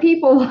lot of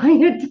people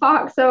wanting to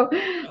talk. So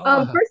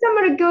first I'm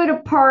going to go to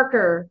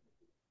Parker.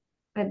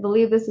 I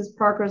believe this is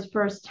Parker's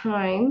first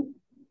time.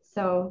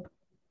 So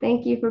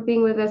thank you for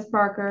being with us,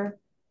 Parker.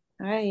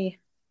 Hi.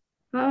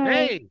 Hi.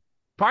 Hey,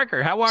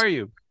 Parker, how are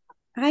you?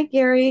 Hi,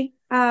 Gary.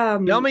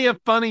 Tell me a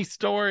funny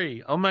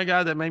story. Oh my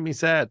God, that made me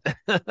sad.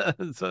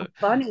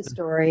 Funny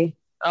story.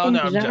 Oh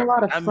no, There's I'm not joking. a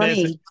lot of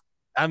funny.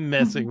 I'm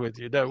messing with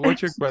you. No,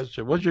 what's your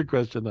question? What's your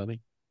question, honey?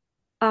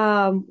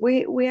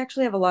 We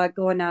actually have a lot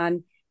going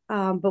on.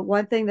 But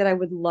one thing that I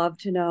would love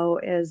to know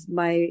is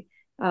my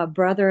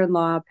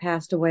brother-in-law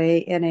passed away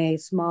in a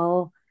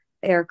small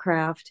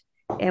aircraft,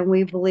 and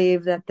we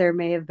believe that there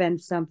may have been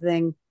some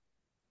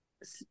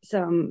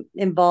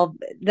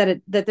involved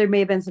that there may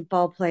have been some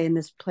foul play in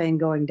this plane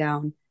going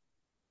down,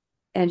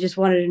 and just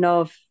wanted to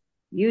know if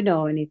you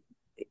know any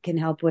can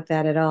help with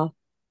that at all.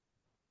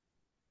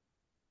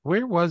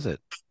 Where was it?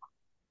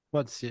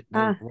 What's it?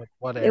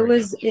 What It area?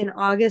 was in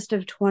August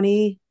of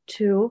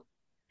 22.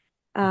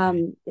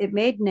 It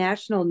made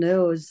national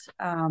news.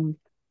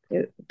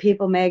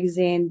 People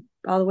magazine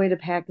all the way to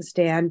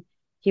Pakistan.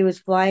 He was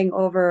flying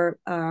over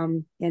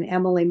in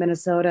Emily,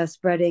 Minnesota,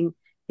 spreading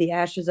the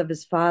ashes of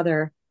his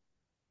father.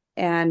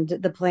 And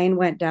the plane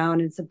went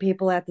down. And some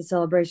people at the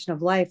Celebration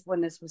of Life,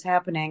 when this was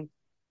happening,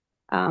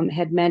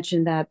 had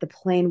mentioned that the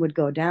plane would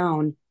go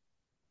down.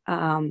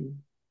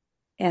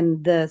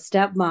 And the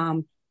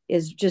stepmom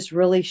is just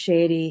really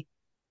shady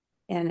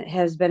and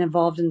has been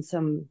involved in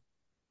some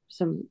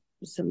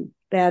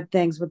bad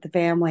things with the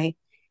family.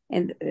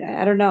 And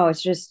I don't know,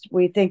 it's just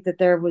we think that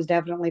there was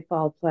definitely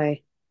foul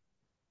play.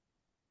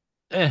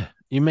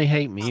 You may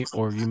hate me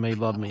or you may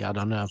love me, I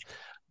don't know.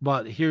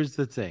 But here's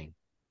the thing.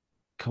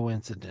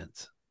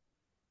 Coincidence.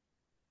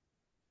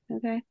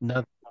 Okay.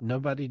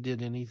 Nobody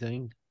did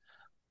anything.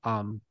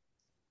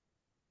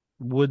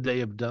 Would they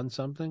have done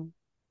something?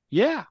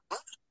 Yeah.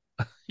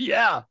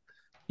 Yeah.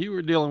 You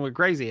were dealing with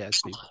crazy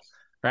ass people,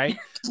 right?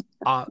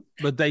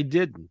 But they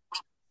didn't.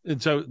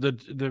 And so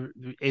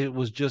it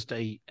was just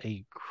a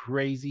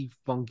crazy,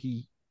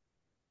 funky,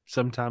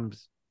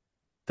 sometimes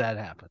that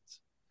happens.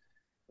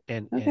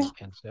 And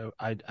so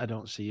I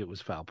don't see it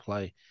was foul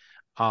play.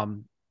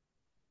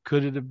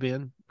 Could it have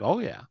been? Oh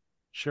yeah,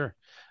 sure.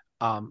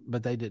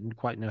 But they didn't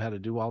quite know how to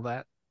do all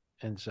that.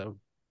 And so,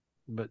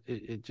 but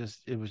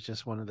it was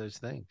just one of those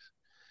things.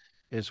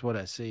 It's what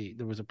I see.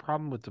 There was a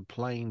problem with the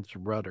plane's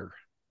rudder.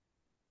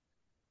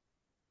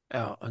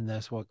 And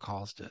that's what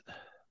caused it.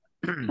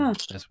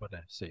 That's what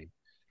I see.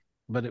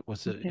 But it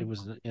was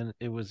an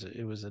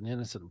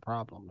innocent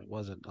problem. It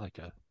wasn't like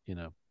it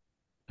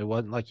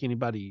wasn't like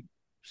anybody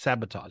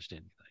sabotaged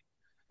anything.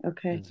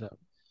 Okay.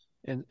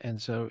 And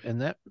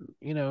that,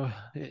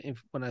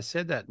 if when I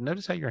said that,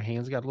 notice how your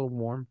hands got a little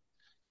warm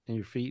and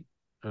your feet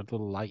are a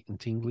little light and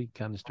tingly,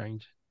 kind of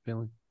strange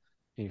feeling.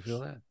 Can you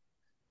feel that?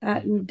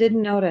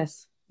 Didn't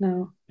notice.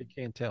 No. You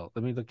can't tell.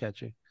 Let me look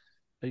at you.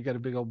 You got a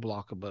big old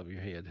block above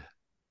your head.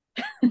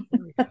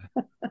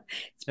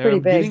 It's pretty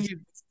big.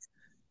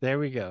 There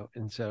we go.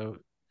 And so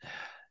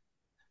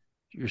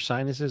your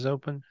sinuses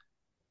open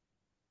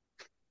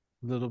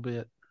a little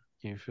bit.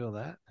 Can you feel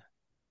that?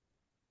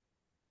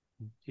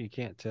 You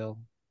can't tell.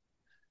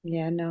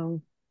 Yeah,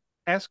 no.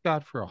 Ask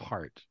God for a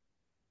heart.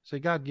 Say,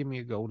 God, give me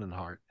a golden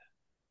heart.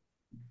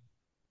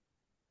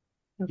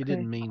 Okay. You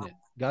didn't mean it.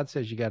 God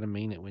says you got to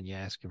mean it when you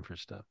ask him for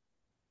stuff.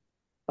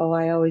 Oh,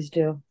 I always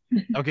do.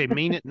 Okay,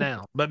 mean it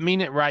now, but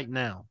mean it right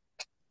now.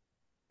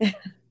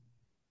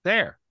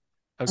 There.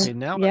 Okay,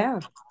 now. Yeah.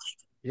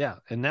 Yeah.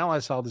 And now I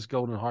saw this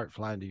golden heart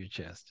fly into your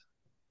chest.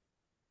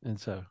 And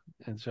so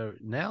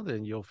now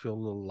then you'll feel a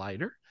little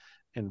lighter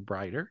and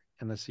brighter.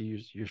 And I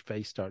see your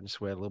face starting to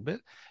sweat a little bit.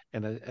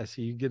 And I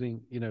see you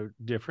getting,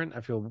 different.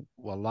 I feel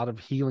a lot of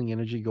healing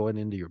energy going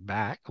into your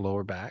back,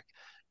 lower back,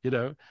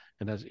 and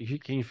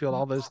can you feel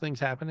all those things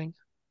happening?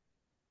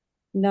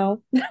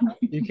 No.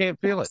 You can't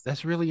feel it.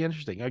 That's really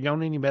interesting. Are you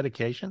on any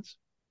medications?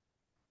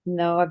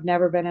 No, I've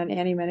never been on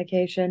any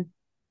medication.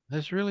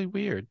 That's really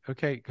weird.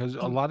 Okay, because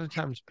a lot of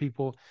times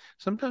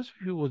sometimes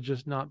people will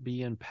just not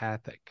be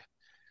empathic.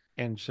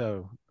 And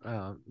so,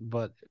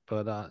 but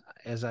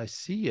as I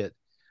see it,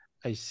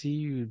 I see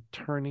you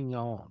turning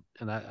on,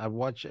 and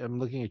I'm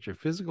looking at your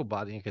physical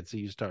body, and I can see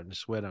you starting to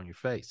sweat on your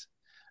face.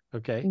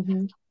 Okay.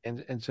 Mm-hmm.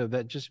 And so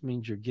that just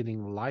means you're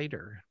getting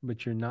lighter,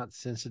 but you're not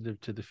sensitive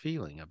to the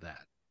feeling of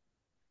that.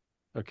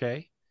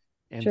 Okay.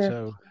 And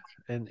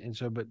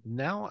sure. But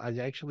now I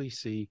actually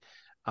see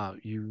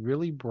you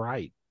really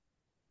bright.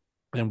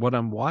 And what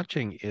I'm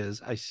watching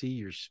is I see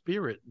your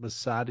spirit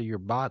beside of your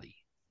body.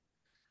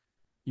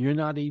 You're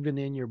not even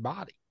in your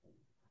body.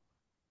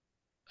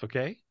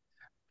 Okay.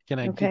 Can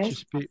I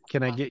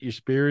get your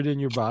spirit in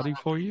your body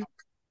for you?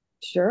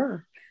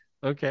 Sure.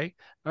 Okay.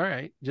 All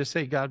right. Just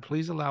say, God,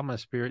 please allow my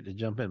spirit to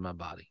jump in my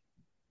body.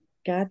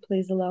 God,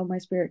 please allow my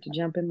spirit to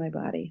jump in my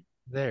body.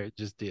 There, it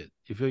just did.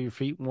 You feel your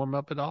feet warm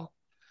up at all?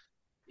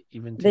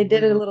 Even They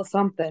did tingly? a little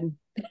something.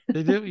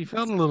 They do. You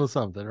felt a little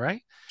something,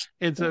 right?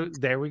 And so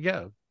there we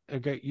go.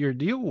 Okay. Your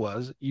deal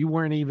was you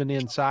weren't even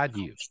inside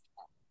you.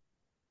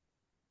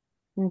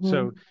 Mm-hmm.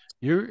 So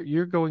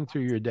you're going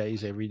through your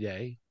days every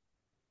day,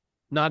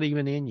 not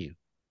even in you.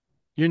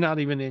 You're not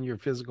even in your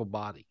physical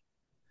body.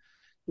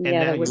 And Yeah,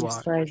 now that you wouldn't are.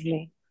 surprise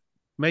me.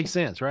 Makes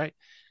sense, right?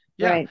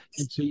 Yeah. Right.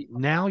 And see,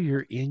 now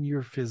you're in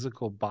your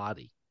physical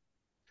body.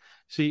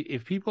 See,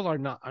 if people are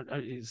not,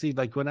 see,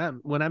 like when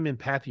I'm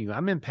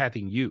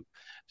empathing you.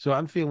 So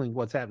I'm feeling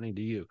what's happening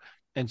to you.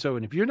 And so,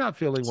 and if you're not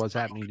feeling what's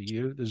happening to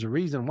you, there's a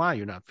reason why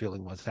you're not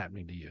feeling what's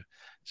happening to you.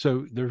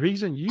 So the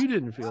reason you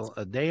didn't feel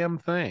a damn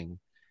thing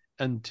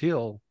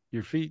until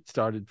your feet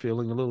started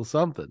feeling a little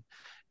something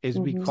is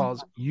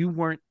because you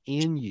weren't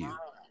in you.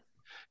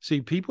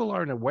 See, people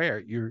aren't aware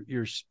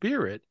your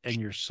spirit and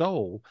your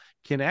soul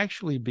can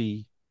actually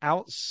be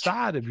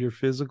outside of your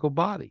physical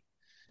body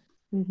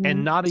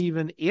and not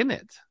even in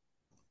it.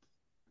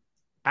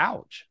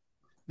 Ouch.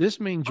 This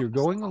means you're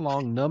going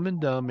along numb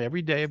and dumb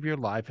every day of your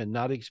life and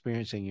not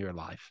experiencing your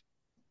life.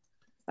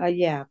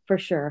 Yeah, for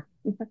sure.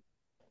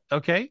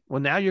 Okay.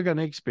 Well, now you're going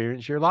to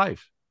experience your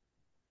life.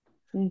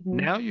 Mm-hmm.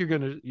 Now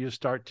you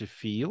start to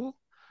feel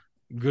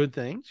good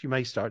things. You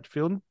may start to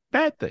feel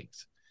bad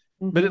things,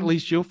 but at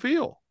least you'll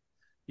feel,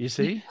 you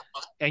see,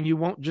 and you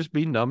won't just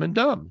be numb and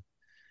dumb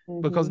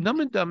because numb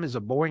and dumb is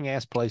a boring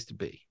ass place to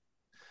be,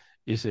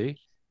 you see,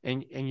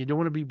 and you don't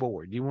want to be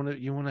bored. You want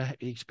to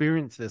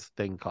experience this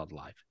thing called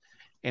life.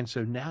 And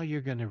so now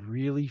you're going to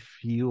really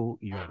feel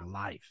your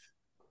life.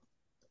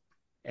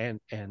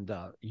 And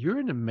you're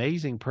an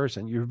amazing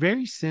person. You're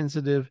very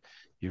sensitive.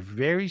 You're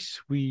very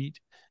sweet.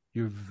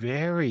 You're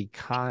very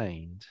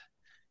kind.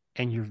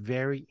 And you're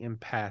very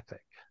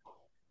empathic.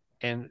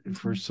 And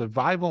for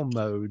survival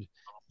mode,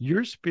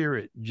 your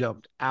spirit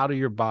jumped out of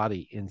your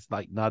body and it's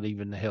like not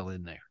even the hell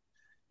in there.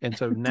 And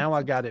so now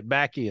I got it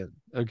back in.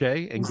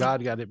 Okay. And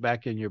God got it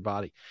back in your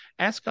body.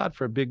 Ask God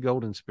for a big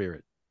golden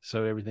spirit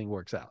so everything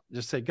works out.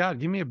 Just say, God,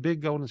 give me a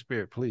big golden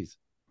spirit, please.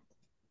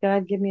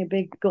 God, give me a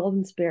big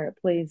golden spirit,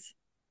 please.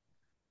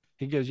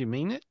 He goes, you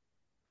mean it?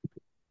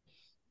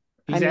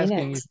 He's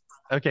asking you.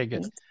 Okay,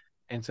 good.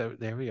 And so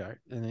there we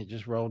are. And it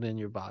just rolled in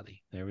your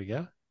body. There we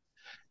go.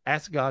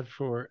 Ask God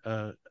for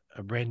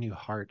a brand new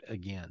heart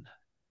again.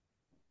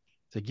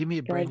 So give me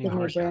a brand new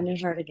heart. Give me a brand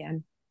new heart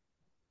again.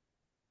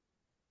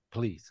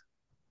 Please.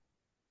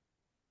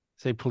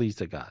 Say please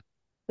to God.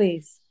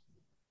 Please.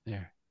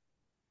 There.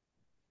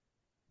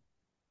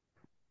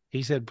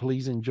 He said,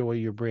 please enjoy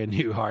your brand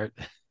new heart.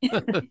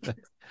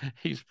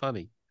 He's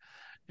funny.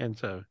 And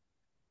so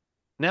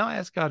now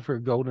ask God for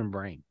a golden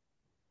brain.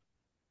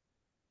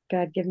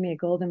 God, give me a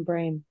golden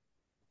brain.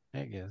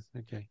 I guess.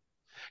 Okay.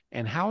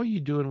 And how are you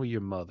doing with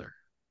your mother?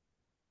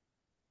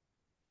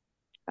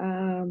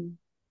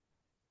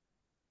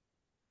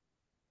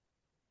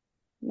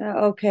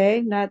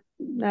 Okay. Not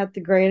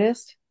the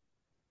greatest.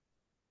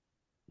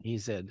 He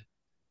said,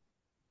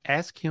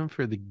 ask him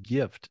for the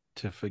gift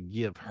to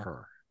forgive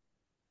her.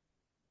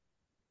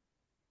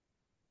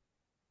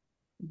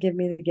 Give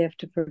me the gift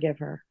to forgive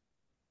her.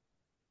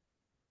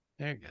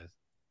 There it goes.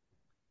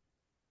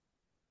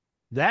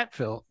 That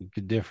felt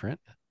different.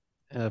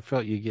 I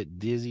felt you get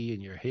dizzy in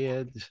your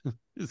head.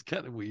 It's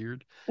kind of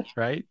weird,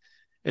 right?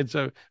 And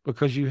so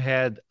because you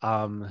had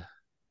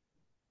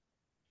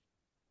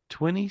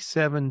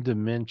 27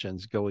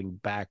 dimensions going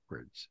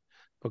backwards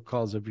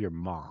because of your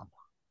mom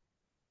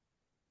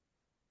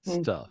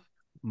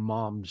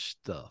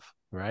stuff,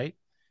 right?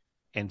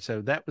 And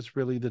so that was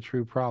really the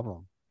true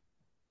problem,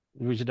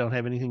 which don't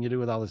have anything to do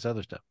with all this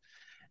other stuff.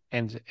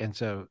 And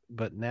so,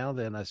 but now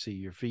then I see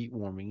your feet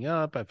warming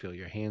up. I feel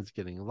your hands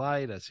getting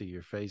light. I see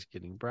your face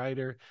getting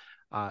brighter.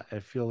 I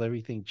feel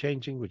everything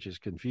changing, which is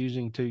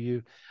confusing to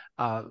you.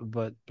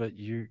 But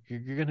you're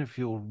going to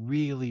feel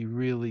really,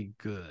 really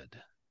good.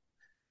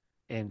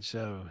 And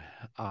so,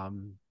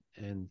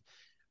 and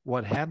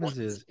what happens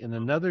is in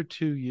another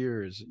 2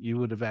 years, you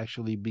would have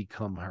actually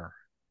become her.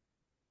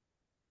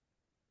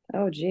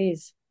 Oh,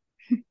 geez.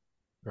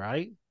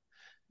 Right?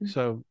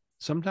 So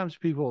sometimes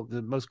people,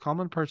 the most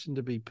common person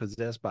to be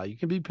possessed by, you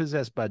can be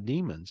possessed by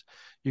demons.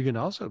 You can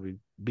also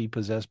be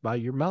possessed by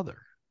your mother.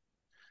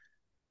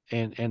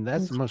 And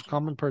that's the most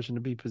common person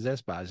to be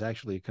possessed by is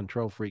actually a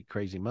control freak,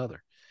 crazy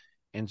mother.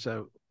 And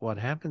so what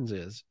happens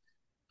is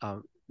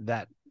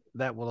that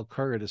will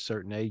occur at a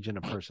certain age in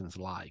a person's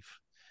life.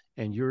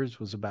 And yours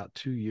was about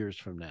 2 years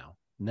from now.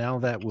 Now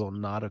that will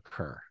not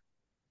occur.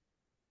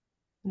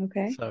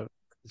 Okay. So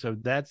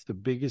that's the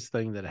biggest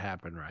thing that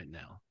happened right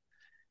now.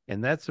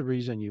 And that's the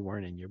reason you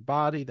weren't in your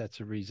body. That's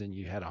the reason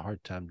you had a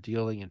hard time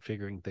dealing and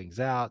figuring things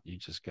out. You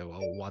just go,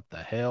 oh, what the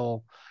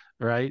hell,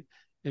 right?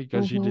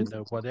 Because you didn't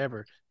know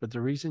whatever. But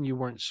the reason you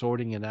weren't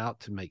sorting it out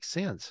to make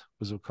sense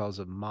was because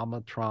of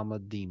mama trauma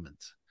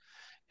demons.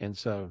 And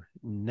so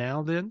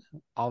now then,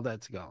 all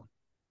that's gone.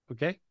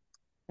 Okay?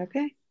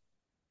 Okay.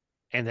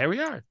 And there we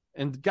are.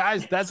 And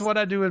guys, that's what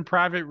I do in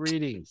private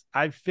readings.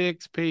 I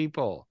fix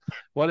people,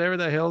 whatever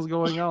the hell's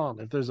going on.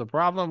 If there's a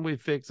problem, we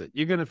fix it.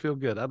 You're going to feel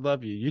good. I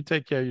love you. You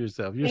take care of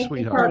yourself. You're Thank you,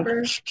 sweetheart.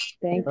 Parker.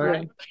 Thank All you.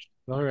 right.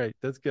 All right.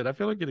 That's good. I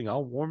feel like getting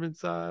all warm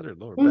inside, or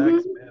lower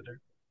back's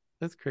better.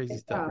 That's crazy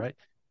stuff, right?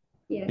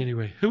 Yeah.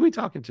 Anyway, who are we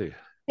talking to?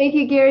 Thank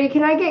you, Gary.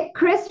 Can I get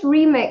Chris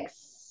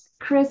Remix?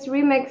 Chris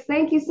Remix,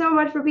 thank you so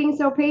much for being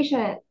so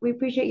patient. We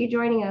appreciate you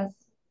joining us.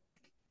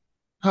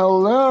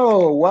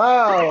 Hello.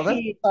 Wow, that's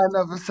Hi. kind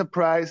of a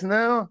surprise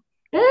now.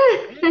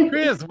 Hey,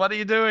 Chris, what are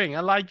you doing?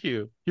 I like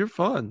you. You're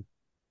fun.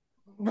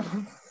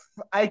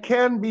 I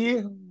can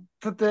be.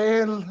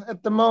 Today,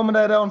 at the moment,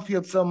 I don't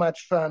feel so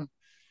much fun.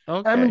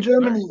 Okay. I'm in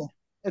Germany.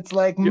 It's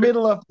like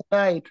middle of the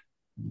night.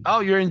 Oh,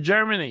 you're in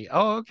Germany.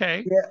 Oh,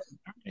 okay.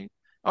 Yeah. Okay.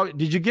 Oh,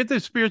 did you get the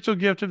spiritual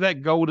gift of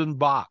that golden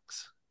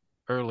box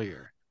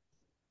earlier?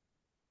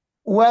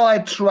 Well, I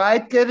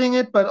tried getting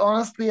it, but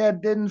honestly, I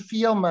didn't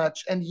feel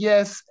much. And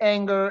yes,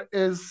 anger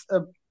is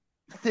a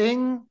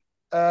thing.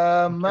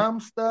 Mom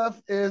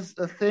stuff is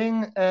a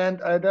thing,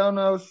 and I don't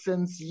know,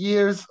 since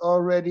years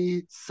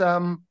already,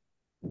 some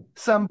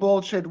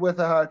bullshit with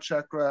the heart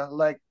chakra,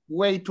 like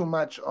way too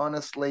much,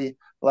 honestly.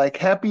 Like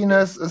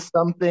happiness is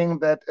something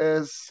that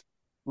is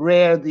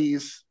rare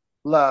these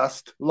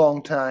last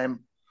long time.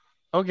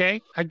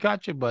 Okay, I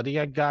got you, buddy.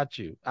 I got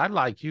you. I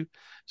like you.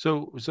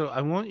 So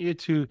I want you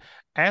to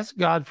ask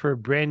God for a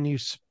brand new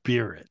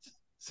spirit.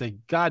 Say,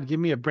 God, give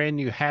me a brand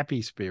new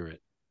happy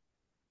spirit.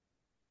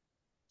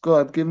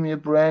 God, give me a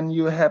brand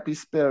new happy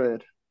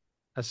spirit.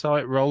 I saw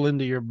it roll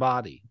into your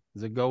body.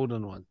 It's a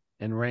golden one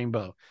and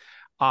rainbow.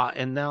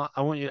 And now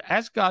I want you to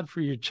ask God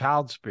for your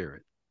child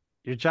spirit.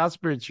 Your child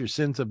spirit's your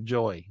sense of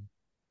joy.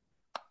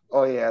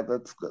 Oh yeah,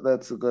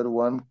 that's a good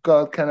one.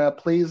 God, can I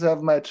please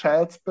have my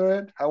child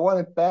spirit? I want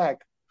it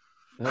back.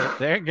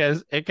 There it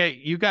goes. Okay,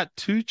 you got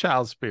two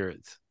child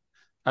spirits.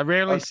 I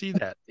rarely see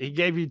that. He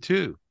gave you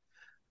two.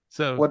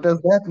 So what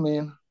does that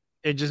mean?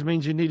 It just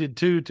means you needed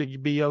two to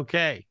be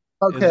okay.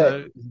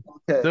 Okay.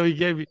 So he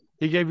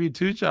gave you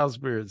two child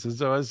spirits. And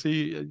so I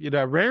see,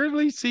 I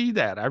rarely see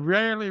that. I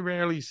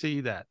rarely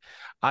see that.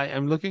 I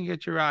am looking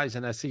at your eyes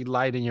and I see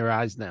light in your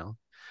eyes now.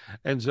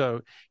 And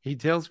so he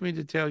tells me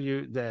to tell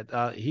you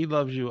that he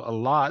loves you a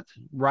lot.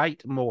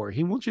 Write more.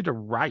 He wants you to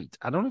write.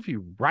 I don't know if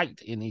you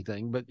write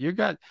anything, but you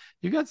got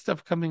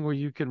stuff coming where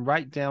you can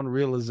write down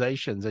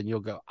realizations and you'll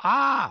go,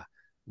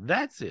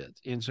 that's it.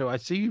 And so I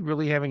see you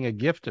really having a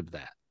gift of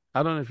that.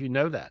 I don't know if you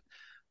know that,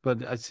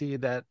 but I see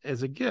that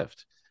as a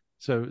gift.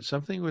 So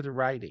something with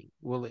writing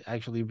will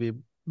actually be a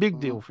big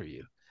deal for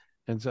you.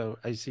 And so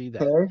I see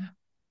that. Okay.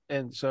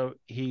 And so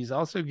he's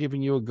also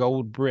giving you a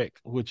gold brick,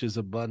 which is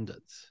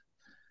abundance.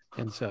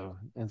 And so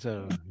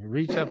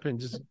reach up and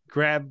just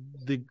grab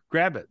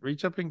it.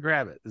 Reach up and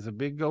grab it. There's a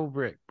big gold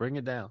brick. Bring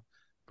it down.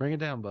 Bring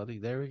it down, buddy.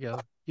 There we go.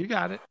 You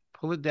got it.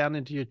 Pull it down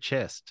into your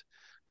chest.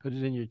 Put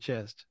it in your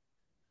chest.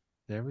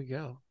 There we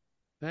go.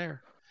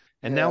 There.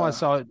 And now I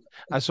saw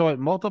it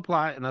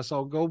multiply, and I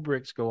saw gold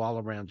bricks go all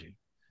around you.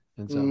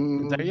 And so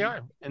there you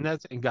are.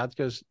 And God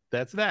goes,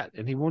 that's that.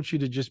 And he wants you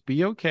to just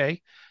be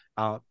okay.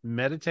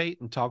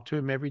 Meditate and talk to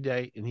him every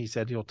day. And he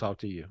said he'll talk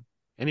to you.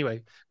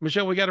 Anyway,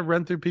 Michelle, we got to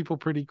run through people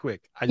pretty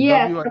quick. I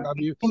love you. I love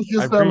you. Thank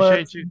you I so appreciate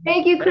much. you.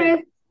 Thank you, Chris.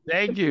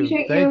 Thank you.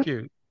 Thank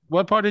you.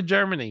 What part of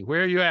Germany?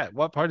 Where are you at?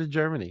 What part of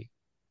Germany?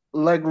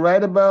 Like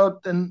right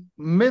about in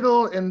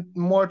middle and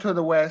more to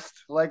the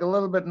west, like a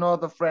little bit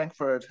north of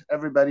Frankfurt.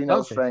 Everybody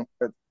knows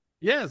Frankfurt.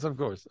 Yes, of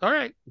course. All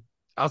right.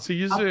 I'll see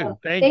you soon.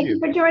 Thank Thank you you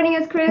for joining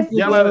us, Chris.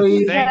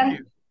 Thank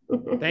you.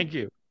 Thank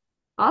you.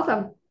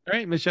 Awesome. All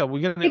right, Michelle,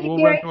 we'll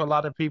run through a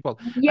lot of people.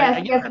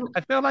 Yes,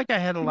 I felt like I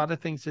had a lot of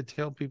things to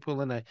tell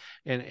people, and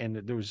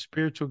there was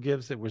spiritual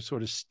gifts that were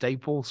sort of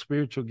staple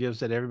spiritual gifts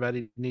that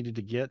everybody needed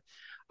to get.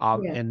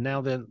 And now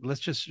then, let's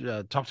just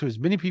talk to as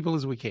many people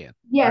as we can.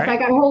 Yes, right? I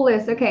got a whole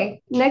list.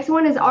 Okay. Next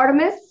one is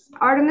Artemis.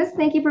 Artemis,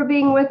 thank you for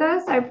being with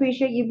us. I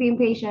appreciate you being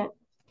patient.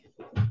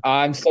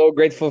 I'm so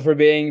grateful for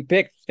being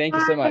picked. Thank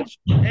you so much.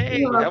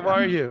 Hey, how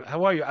are you?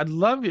 How are you? I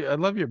love you. I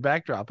love your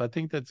backdrop. I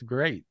think that's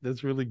great.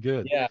 That's really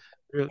good. Yeah.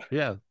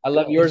 Yeah. I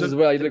love yours as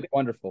well. You look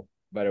wonderful,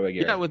 by the way,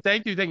 Gary. Yeah, well,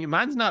 thank you.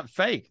 Mine's not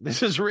fake.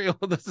 This is real.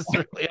 This is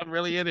really, I'm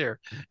really in here.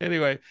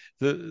 Anyway,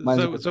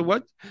 so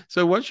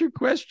what's your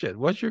question?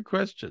 What's your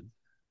question?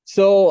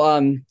 So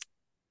I'm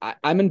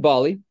in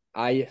Bali.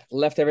 I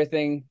left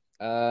everything.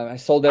 I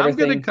sold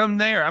everything. I'm going to come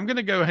there. I'm going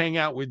to go hang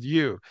out with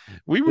you.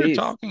 We were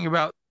talking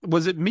about,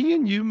 was it me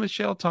and you,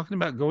 Michelle, talking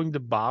about going to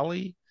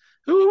Bali?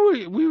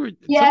 We were.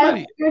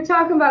 Yes, we were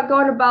talking about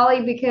going to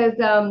Bali because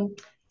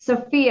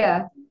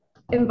Sophia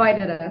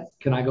invited us.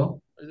 Can I go?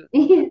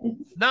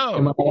 No.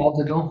 Am I allowed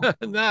to go?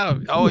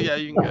 No. Oh yeah,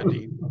 you can go,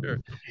 Dean.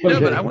 Sure. No,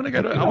 but I want to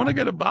go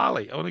to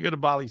Bali. I want to go to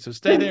Bali. So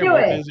stay there.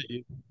 We'll visit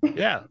you.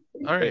 Yeah.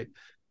 All right.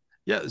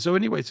 Yeah. So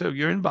anyway, so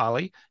you're in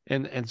Bali,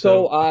 and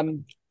so I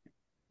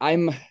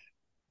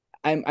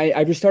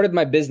restarted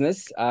my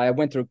business. I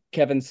went through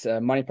Kevin's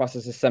money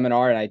processes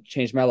seminar, and I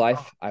changed my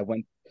life. I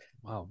went.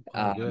 Wow.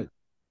 Good.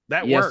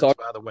 That works, by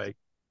the way.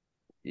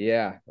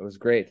 Yeah, it was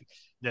great.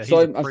 Yeah,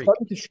 so I'm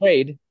starting to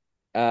trade.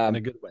 in um,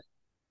 a good way.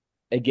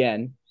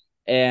 again.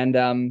 And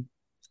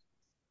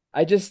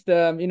I just,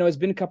 it's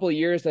been a couple of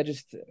years. I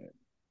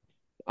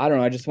don't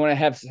know. I just want to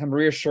have some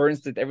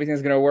reassurance that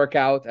everything's going to work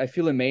out. I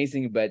feel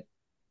amazing, but,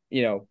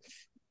 you know,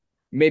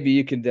 maybe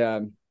you could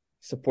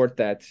support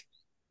that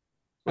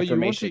Well, you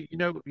want affirmation.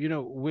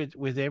 to,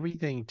 with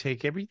everything,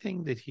 take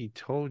everything that he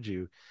told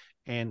you,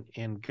 and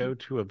go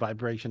to a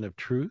vibration of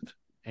truth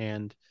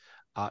and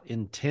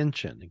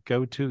intention.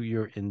 Go to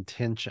your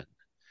intention.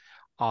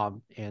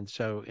 And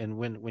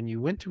when you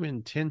went to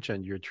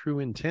intention, your true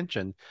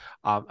intention,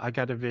 I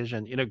got a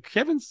vision.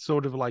 Kevin's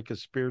sort of like a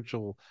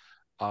spiritual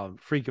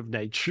freak of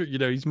nature.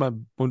 He's my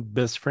one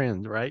best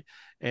friend, right?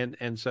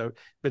 And so,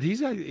 but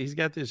he's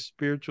got this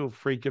spiritual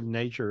freak of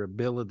nature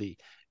ability,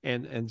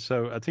 and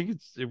so I think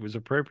it was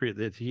appropriate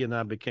that he and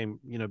I became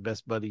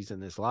best buddies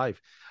in this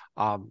life,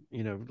 like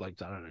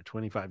I don't know,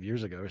 25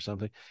 years ago or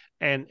something,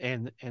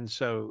 and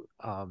so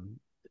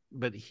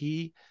but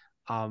he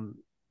um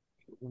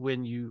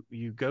when you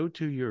go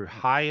to your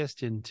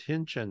highest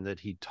intention that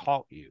he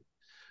taught you,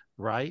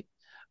 right?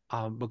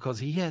 Because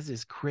he has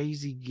this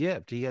crazy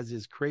gift. He has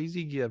this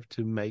crazy gift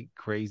to make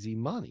crazy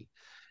money.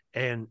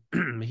 And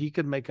he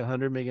could make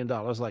 $100 million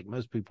like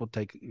most people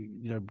take,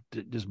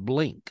 just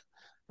blink,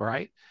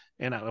 right?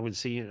 And I would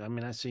see, I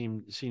mean, I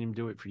seen him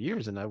do it for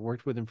years, and I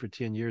worked with him for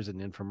 10 years in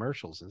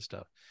infomercials and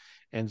stuff.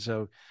 And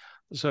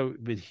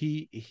but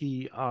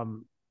he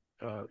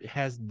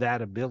has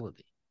that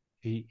ability.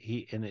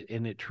 And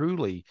it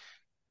truly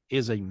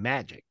is a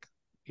magic,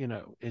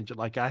 and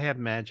like I have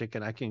magic,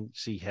 and I can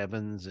see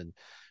heavens and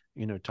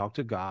talk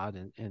to God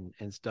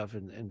and stuff,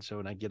 and so,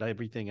 and I get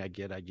everything I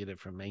get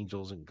it from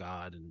angels and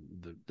God and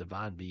the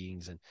divine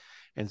beings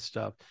and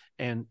stuff,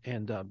 and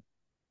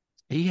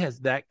he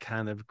has that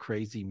kind of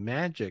crazy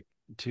magic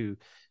to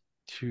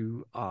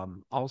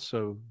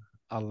also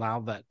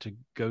allow that to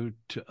go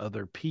to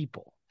other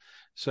people.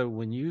 So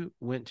when you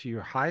went to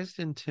your highest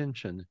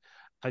intention,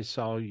 I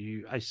saw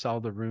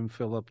the room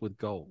fill up with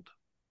gold.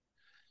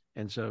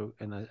 And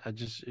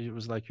just, it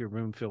was like your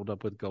room filled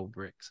up with gold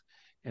bricks.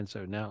 And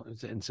so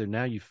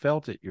now you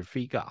felt it. Your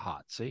feet got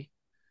hot. See,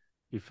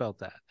 you felt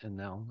that. And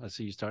now I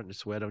see you starting to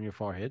sweat on your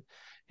forehead.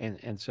 And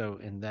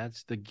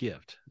that's the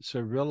gift. So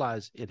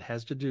realize it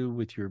has to do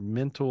with your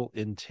mental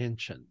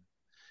intention.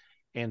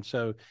 And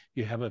so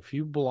you have a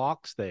few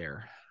blocks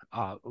there,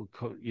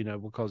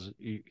 because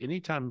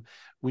anytime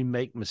we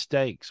make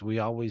mistakes, we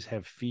always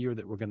have fear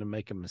that we're going to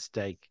make a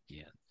mistake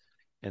again.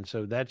 And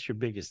so that's your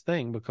biggest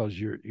thing, because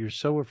you're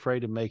so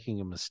afraid of making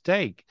a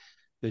mistake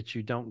that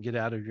you don't get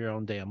out of your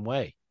own damn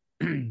way.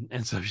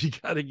 And so you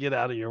got to get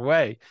out of your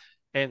way,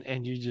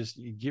 and you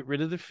get rid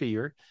of the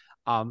fear.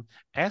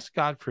 Ask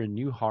God for a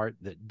new heart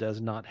that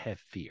does not have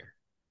fear.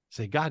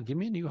 Say, God, give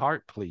me a new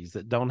heart, please,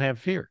 that don't have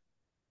fear.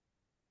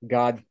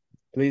 God,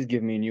 please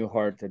give me a new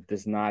heart that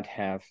does not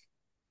have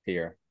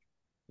fear.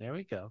 There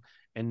we go.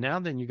 And now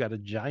then you got a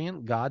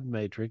giant God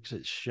matrix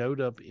that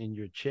showed up in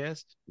your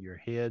chest, your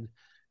head.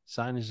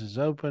 Sinuses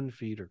open,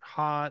 feet are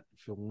hot,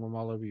 feel warm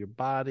all over your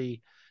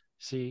body.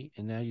 See,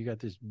 and now you got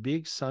this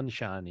big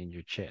sunshine in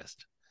your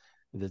chest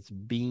that's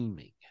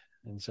beaming.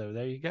 And so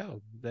there you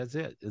go. That's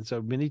it. And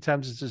so many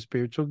times it's a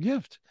spiritual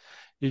gift.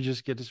 You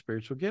just get a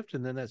spiritual gift,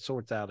 and then that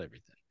sorts out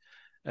everything.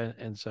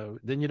 And so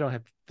then you don't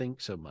have to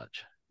think so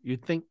much. You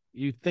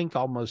think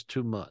almost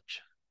too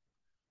much.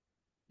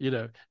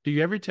 Do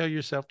you ever tell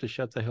yourself to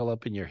shut the hell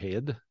up in your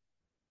head?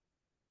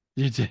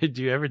 Do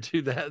you ever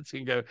do that? So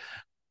you go,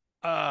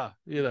 oh,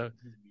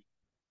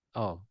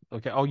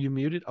 okay. Oh, you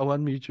muted? Oh,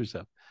 unmute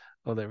yourself.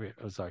 Oh, there we go.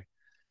 Oh, sorry.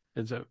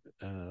 And so,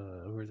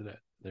 where's it at?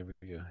 There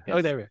we go. Yes.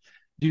 Oh, there we go.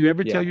 Do you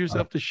ever tell Yeah.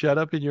 yourself to shut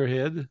up in your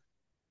head?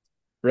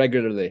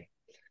 Regularly.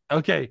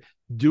 Okay.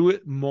 Do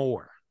it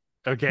more.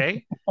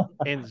 Okay.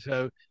 And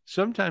so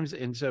sometimes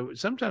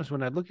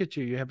when I look at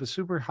you, you have a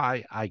super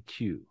high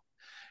IQ.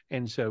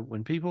 And so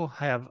when people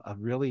have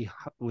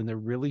when they're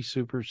really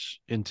super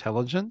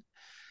intelligent,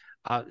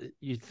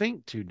 you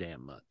think too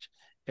damn much.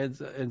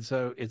 And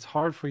so it's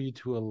hard for you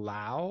to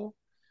allow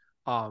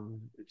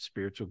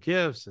spiritual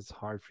gifts. It's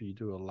hard for you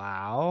to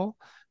allow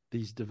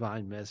these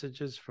divine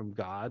messages from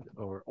God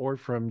or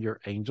from your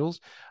angels.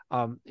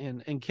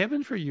 And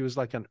Kevin, for you, is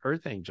like an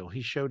earth angel.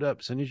 He showed up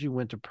as soon as you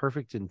went to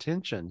perfect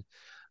intention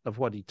of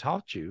what he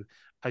taught you.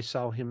 I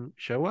saw him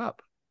show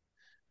up.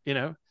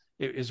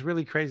 It's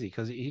really crazy,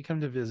 because he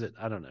came to visit,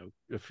 I don't know,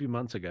 a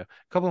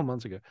couple of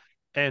months ago.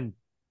 And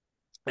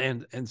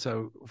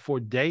so for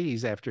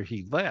days after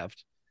he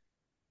left,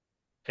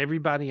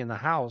 everybody in the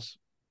house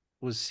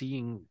was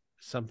seeing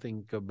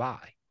something go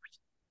by,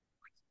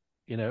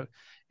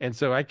 and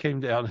so I came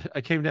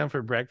down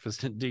for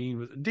breakfast, and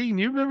Dean,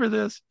 you remember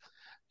this,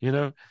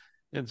 and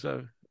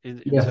so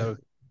Yes. so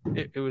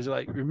it was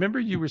like, remember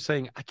you were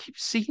saying, I keep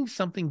seeing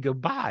something go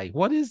by.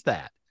 What is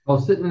that? I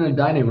was sitting in the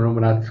dining room,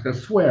 and I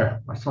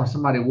swear I saw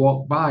somebody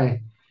walk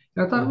by.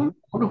 And I thought, I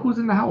wonder who's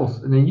in the house.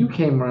 And then you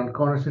came around the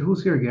corner and said,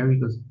 "Who's here, Gary?"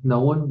 He goes,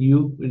 "No one,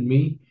 you and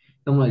me."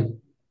 And I'm like,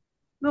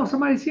 "No,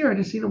 somebody's here. I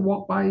just seen him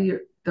walk by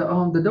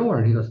the door."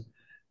 And he goes,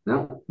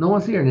 No, no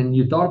one's here. And then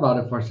you thought about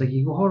it for a second.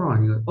 You go, hold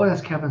on. You go, oh,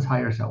 that's Kevin's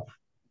higher self.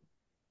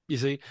 You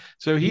see,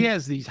 so he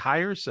has these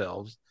higher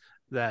selves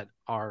that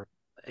are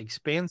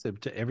expansive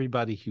to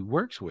everybody he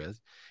works with,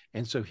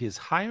 and so his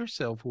higher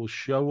self will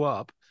show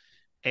up,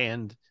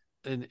 and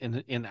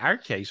in our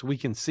case, we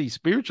can see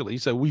spiritually,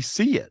 so we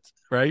see it,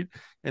 right?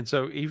 And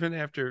so even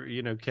after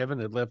Kevin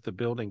had left the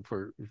building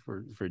for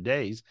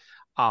days,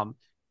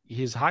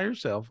 his higher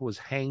self was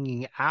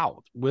hanging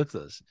out with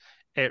us,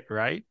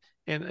 right?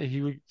 And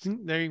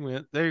there he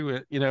went,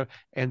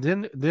 and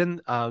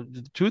then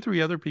two or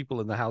three other people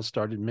in the house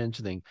started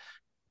mentioning,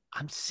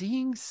 I'm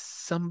seeing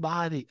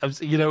somebody, and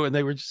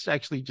they were just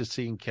actually just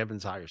seeing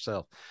Kevin's higher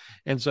self.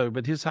 And so,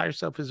 but his higher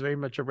self is very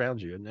much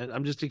around you. And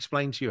I'm just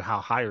explaining to you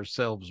how higher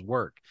selves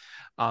work.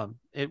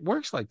 It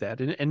works like that.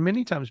 And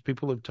many times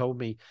people have told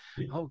me,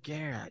 oh,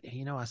 Garrett,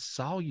 I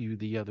saw you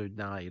the other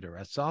night, or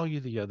I saw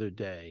you the other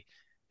day,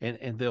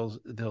 and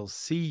they'll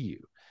see you.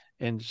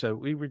 And so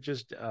we were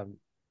just,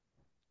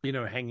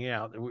 hanging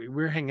out. We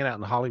were hanging out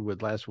in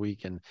Hollywood last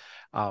week, and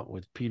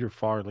with Peter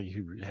Farley,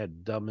 who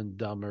had Dumb and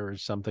Dumber, or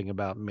Something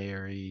About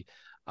Mary.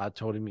 I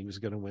told him he was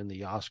going to win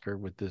the Oscar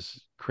with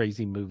this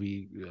crazy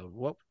movie.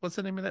 What's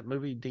the name of that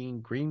movie?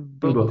 Dean Green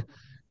Book.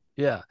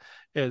 Yeah,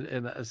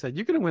 and I said,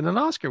 you're going to win an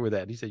Oscar with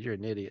that. He said, you're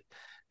an idiot.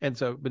 And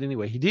so, but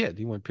anyway, he did.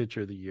 He won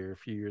Picture of the Year a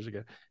few years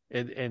ago,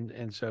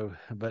 and so,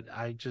 but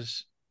I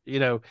just. We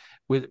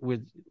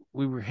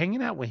were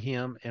hanging out with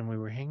him, and we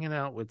were hanging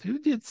out with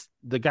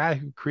the guy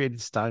who created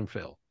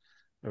Steinfeld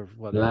or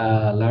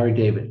whatever. Larry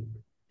David.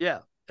 Yeah.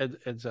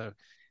 And so,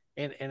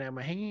 and I'm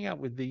hanging out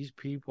with these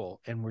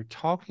people, and we're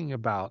talking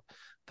about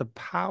the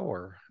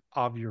power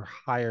of your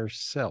higher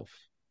self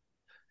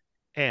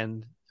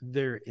and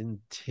their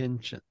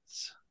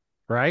intentions,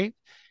 right?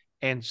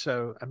 And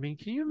so, I mean,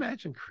 can you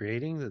imagine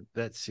creating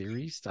that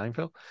series,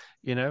 Steinfeld?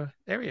 There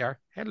we are.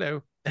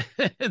 Hello.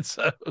 And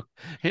so,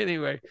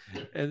 anyway,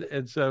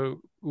 and so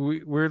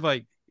we're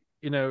like,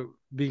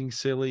 being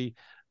silly.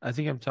 I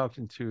think I'm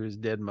talking to his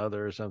dead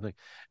mother or something.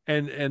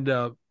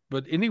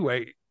 But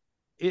anyway,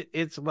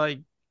 it's like,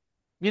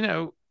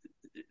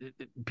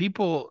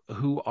 people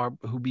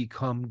who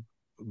become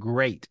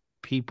great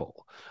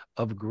people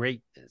of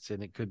greatness,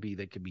 and they could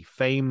be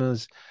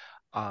famous,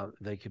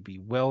 they could be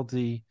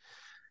wealthy.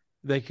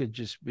 They could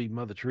just be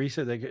Mother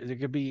Teresa. There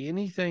could be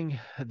anything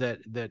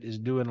that is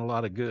doing a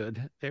lot of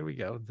good. There we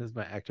go. That's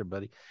my actor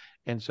buddy.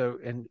 And so,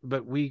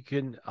 but we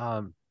can,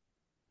 our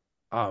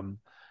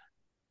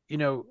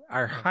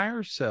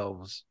higher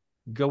selves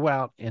go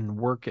out and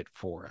work it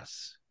for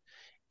us.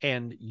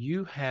 And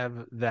you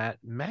have that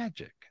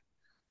magic.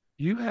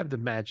 You have the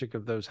magic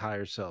of those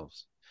higher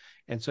selves.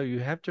 And so you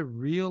have to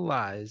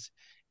realize,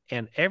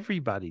 and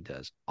everybody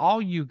does.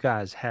 All you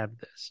guys have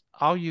this.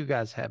 All you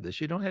guys have this.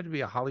 You don't have to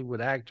be a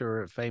Hollywood actor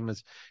or a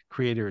famous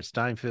creator of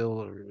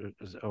Steinfeld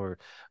or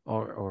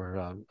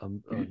an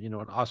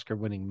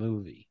Oscar-winning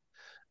movie.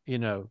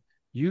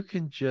 You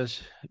can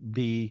just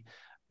be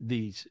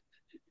these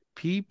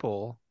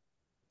people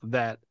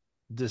that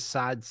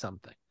decide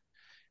something,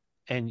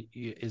 and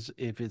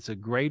if it's a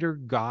greater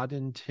God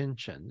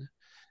intention,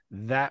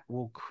 that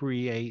will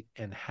create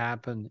and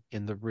happen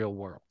in the real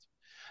world.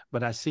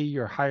 But I see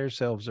your higher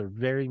selves are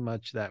very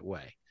much that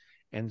way.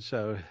 And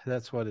so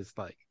that's what it's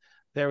like.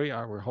 There we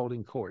are. We're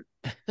holding court.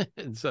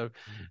 and so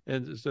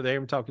there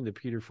I'm talking to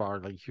Peter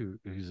Farley,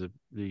 who's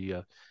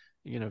the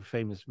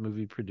famous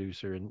movie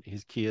producer, and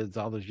his kids,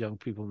 all those young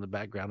people in the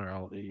background are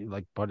all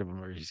like part of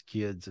them are his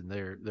kids, and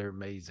they're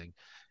amazing.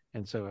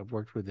 And so I've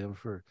worked with them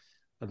for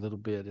a little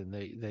bit, and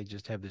they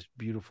just have this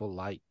beautiful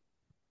light.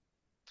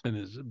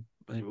 And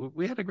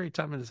we had a great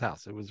time in his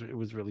house. It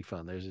was really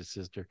fun. There's his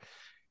sister.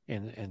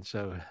 And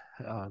so,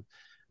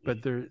 but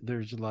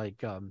there's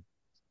like,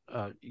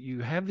 you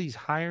have these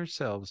higher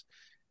selves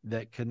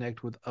that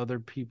connect with other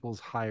people's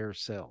higher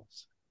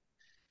selves.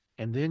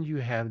 And then you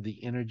have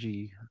the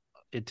energy.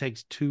 It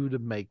takes two to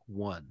make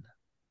one.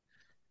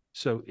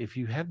 So if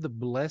you have the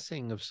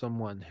blessing of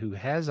someone who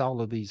has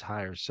all of these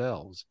higher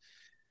selves,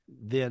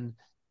 then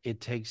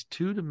it takes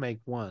two to make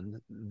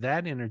one.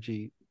 That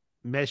energy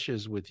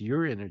meshes with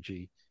your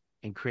energy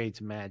and creates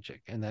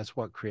magic, and that's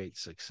what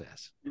creates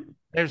success.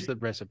 There's the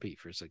recipe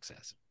for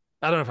success.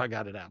 I don't know if I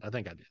got it out. I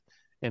think I did.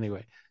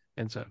 Anyway,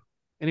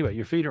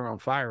 your feet are on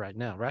fire right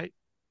now, right?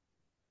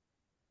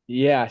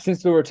 Yeah,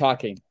 since we were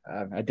talking,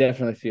 I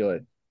definitely feel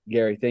it.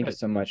 Gary, thank you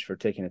so much for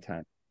taking the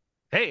time.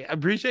 Hey, I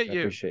appreciate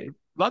you. Appreciate it.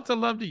 Lots of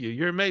love to you.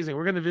 You're amazing.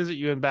 We're going to visit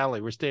you in Bali.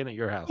 We're staying at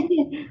your house.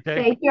 Okay?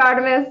 Thank you,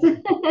 Artemis.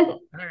 All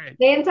right.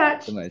 Stay in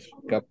touch. So nice.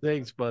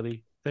 Thanks,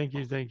 buddy. Thank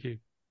you.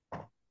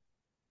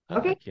 I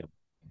like him.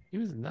 He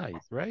was nice,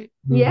 right?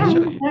 Yeah,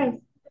 nice.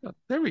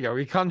 There we go.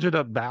 We conjured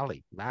up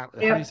Bali. How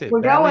do you say it?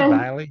 We're Bali, going.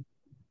 Bali?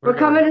 We're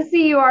coming to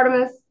see you,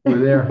 Artemis. We're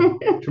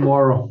there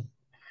tomorrow.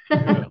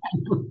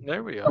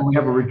 There we are. We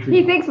have a retreat.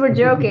 He thinks we're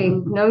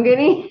joking. No, I'm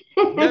kidding.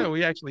 No,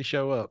 we actually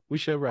show up. We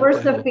show right.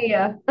 We're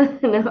Sophia.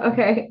 No,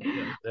 okay.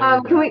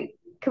 Can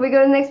we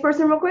go to the next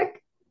person real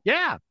quick?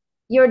 Yeah.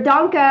 You're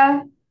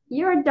Donka.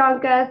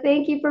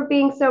 Thank you for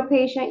being so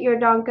patient. You're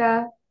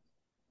Donka.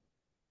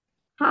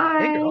 Hey,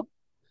 Hi. girl.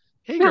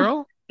 Hey,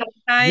 girl.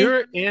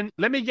 Hi.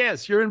 Let me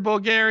guess, you're in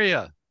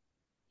Bulgaria.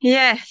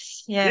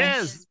 Yes, Yes,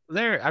 yes.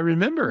 there. I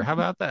remember. How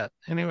about that?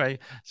 Anyway,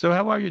 so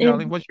how are you, Yeah.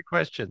 darling? What's your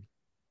question?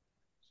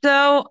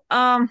 So,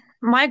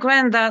 my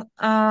granddad,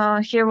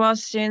 he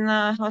was in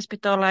a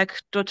hospital like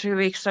 2, 3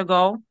 weeks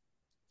ago,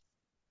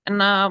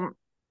 and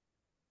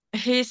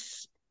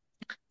he's,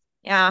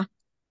 yeah.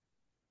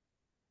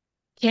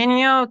 Can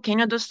you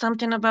do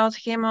something about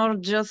him, or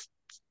just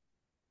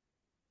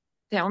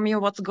tell me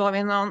what's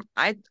going on?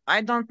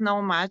 I don't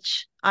know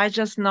much. I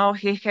just know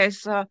he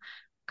has a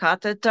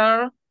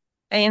catheter,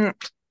 and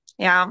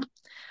yeah,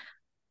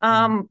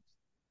 um,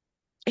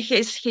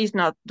 he's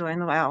not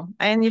doing well.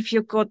 And if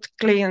you could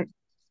clean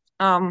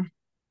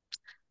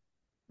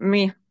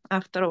me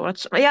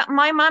afterwards. Yeah,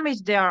 my mom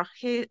is there.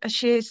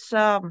 She's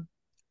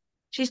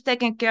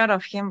taking care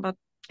of him, but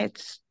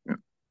it's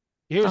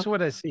Here's not.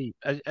 what I see.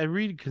 I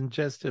read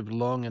congestive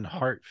lung and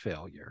heart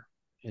failure.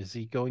 Is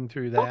he going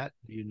through that?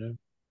 Do you know?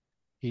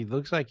 He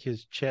looks like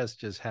his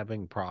chest is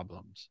having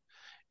problems.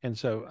 And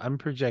so I'm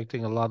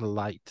projecting a lot of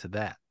light to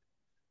that.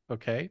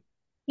 Okay.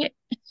 He,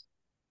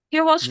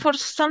 he was for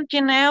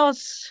something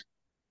else.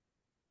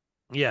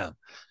 Yeah.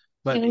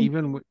 But Okay.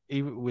 even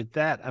with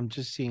that, I'm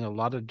just seeing a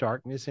lot of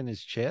darkness in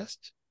his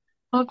chest.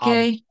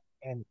 Okay.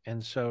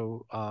 And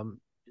so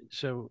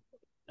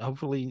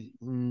hopefully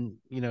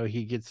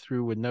he gets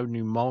through with no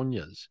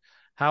pneumonias.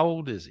 How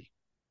old is he?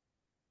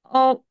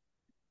 Oh,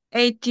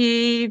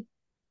 80,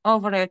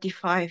 over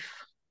 85.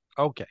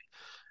 Okay.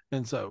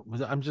 And so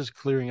I'm just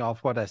clearing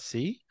off what I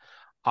see.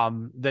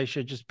 They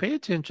should just pay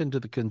attention to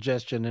the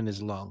congestion in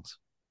his lungs.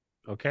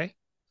 Okay.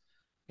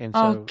 And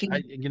so Okay.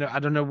 I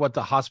don't know what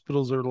the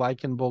hospitals are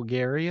like in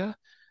Bulgaria.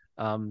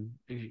 There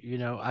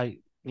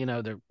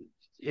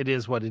it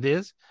is what it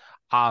is.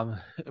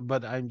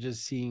 But I'm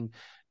just seeing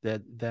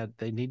that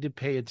they need to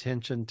pay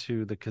attention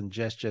to the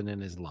congestion in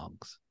his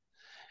lungs.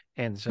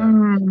 And so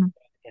Mm,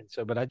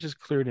 but I just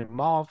cleared him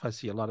off. I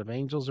see a lot of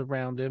angels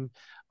around him,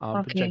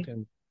 okay.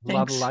 projecting a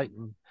lot of Thanks. light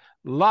and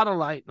a lot of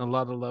light and a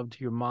lot of love to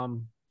your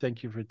mom.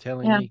 Thank you for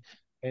telling Yeah. me.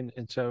 And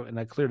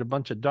I cleared a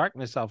bunch of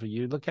darkness off of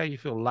you. Look how you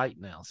feel light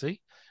now. See,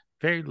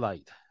 very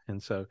light.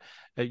 And so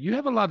you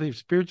have a lot of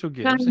spiritual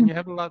gifts, and Um, you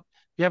have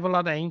a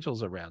lot of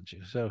angels around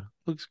you. So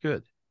looks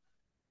good.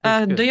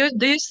 Looks do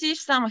good. you see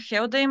some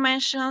hell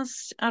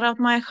dimensions around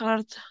my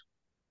heart?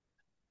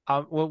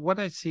 Well, what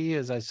I see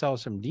is I saw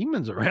some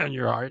demons around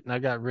your heart, and I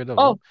got rid of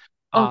Oh,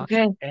 them.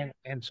 okay. And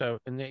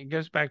it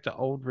goes back to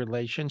old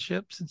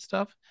relationships and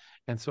stuff.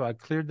 And so I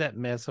cleared that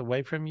mess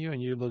away from you,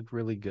 and you look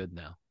really good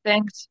now.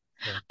 Thanks.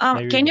 So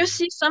there you Can you go.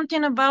 see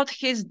something about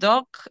his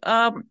dog?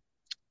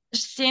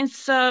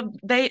 Since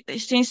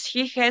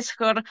he has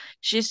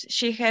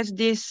she has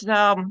this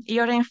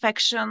ear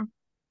infection.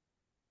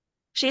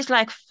 She's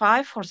like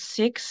 5 or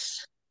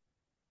 6.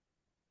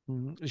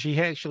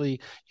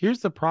 Here's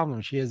the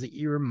problem. She has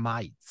ear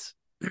mites,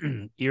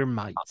 ear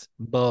mites,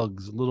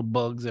 bugs, little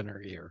bugs in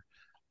her ear.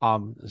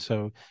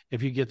 So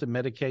if you get the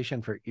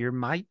medication for ear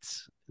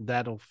mites,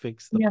 that'll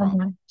fix the Yeah.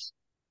 problem.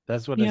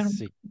 That's what I Yeah.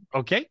 see.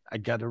 Okay, I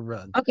gotta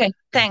run. Okay. And so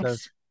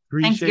Thanks.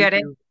 Thanks, appreciate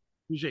Gary. you.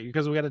 Appreciate you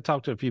because we got to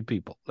talk to a few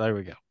people. There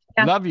we go.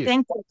 Yeah. Love you.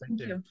 Thank you. Take Thank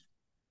care. you.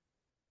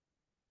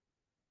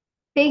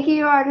 Thank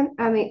you, Arden.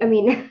 Thank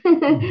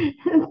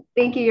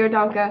you,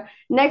 Yordonka.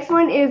 Next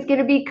one is going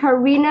to be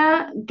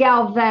Karina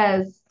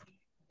Galvez.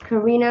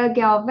 Karina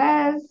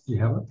Galvez. You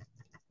have it?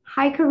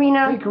 Hi,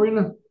 Karina. Hey,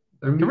 Karina.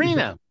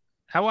 Karina,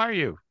 how are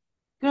you?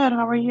 Good.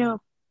 How are you?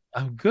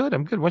 I'm good.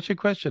 I'm good. What's your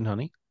question,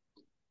 honey?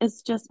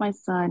 It's just my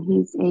son.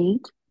 He's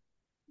 8,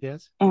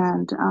 Yes.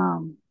 and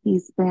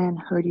he's been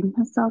hurting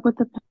himself with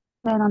the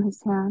pen on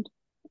his hand,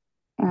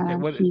 Okay.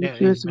 and What? he He's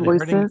hears been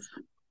hurting. voices.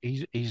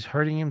 He's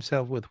hurting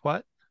himself with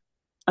what?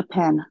 A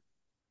pen.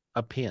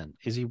 A pen.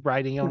 Is he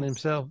writing on Yes.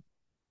 himself?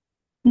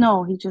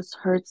 No, he just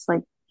hurts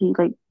like he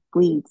like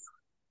bleeds.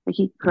 Like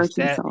he hurts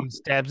himself. He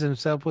stabs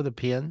himself with a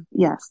pen.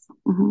 Yes.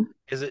 Mm-hmm.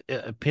 Is it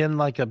a pen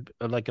like a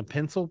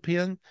pencil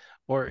pen,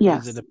 or is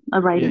Yes. it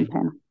A writing yeah,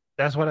 pen.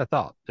 that's what I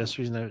thought. That's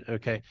the reason.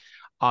 Okay.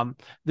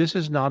 This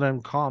is not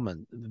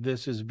uncommon.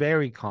 This is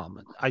very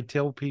common. I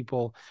tell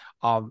people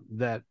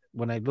that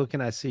when I look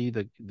and I see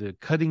the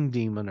cutting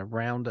demon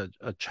around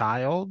a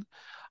child,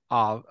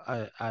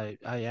 I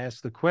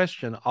ask the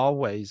question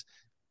always,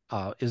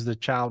 is the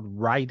child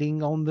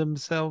writing on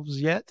themselves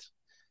yet?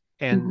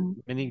 And Mm-hmm.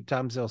 many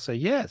times they'll say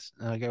yes.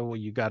 And I go, well,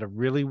 you got to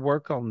really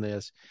work on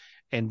this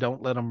and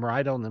don't let them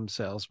write on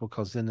themselves,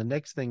 because then the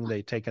next thing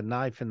they take a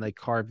knife and they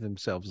carve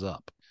themselves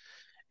up.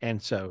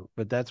 And so,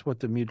 but that's what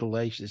the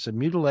mutilation, it's a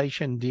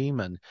mutilation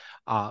demon,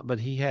 but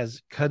he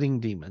has cutting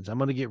demons. I'm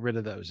going to get rid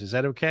of those. Is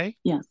that okay?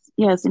 Yes.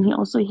 Yes. And he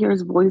also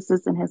hears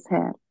voices in his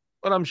head.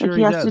 Well, I'm Like sure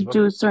he he has to does.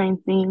 do certain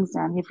things,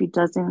 and if he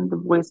doesn't, the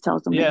voice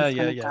tells him that Yeah, he's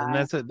yeah, gonna yeah. And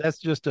die. that's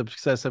just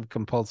obsessive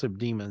compulsive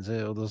demons.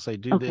 They'll say,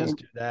 do Okay. this,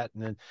 do that.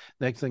 And then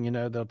next thing you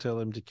know, they'll tell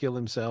him to kill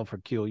himself or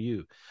kill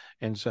you.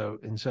 And so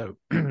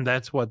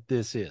that's what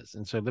this is.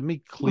 And so let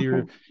me clear,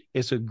 Okay.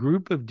 it's a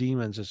group of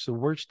demons. It's the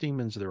worst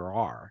demons there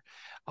are.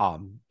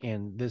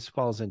 And this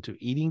falls into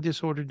eating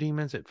disorder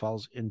demons. It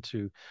falls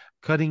into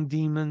cutting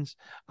demons,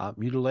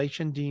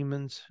 mutilation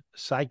demons,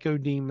 psycho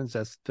demons.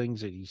 That's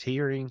things that he's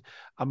hearing.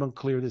 I'm going to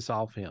clear this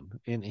off him.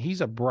 And he's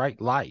a bright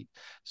light.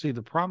 See,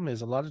 the problem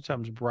is a lot of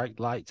times bright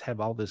lights have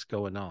all this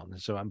going on.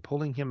 And so I'm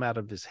pulling him out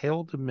of this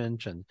hell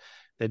dimension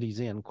that he's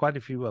in, quite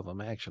a few of them,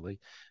 actually.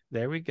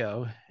 There we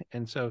go.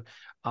 And so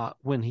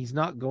when he's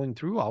not going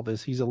through all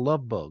this, he's a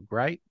love bug,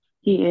 right?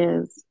 He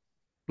is.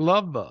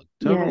 Love bug,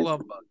 total Yes. love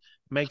bug.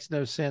 Makes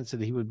no sense that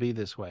he would be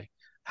this way.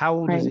 How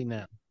old is Right. he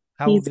now?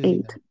 How He's old is 8. he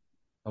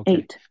now?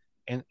 Okay.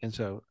 8.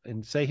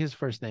 And say his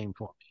first name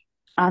for me.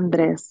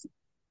 Andres.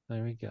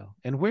 There we go.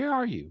 And where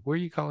are you? Where are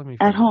you calling me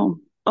from? At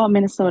home. Oh,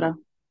 Minnesota.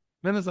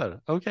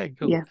 Minnesota. Okay,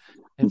 cool. Yes.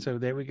 And so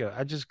there we go.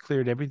 I just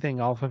cleared everything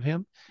off of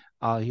him.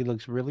 He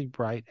looks really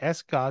bright.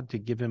 Ask God to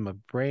give him a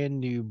brand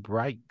new,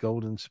 bright,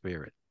 golden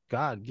spirit.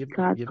 God,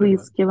 God, give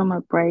please him give him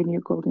a bright new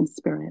golden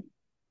spirit.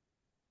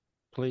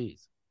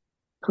 please.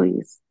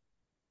 Please.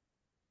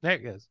 There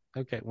it goes.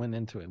 Okay, it went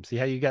into him. See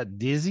how you got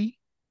dizzy?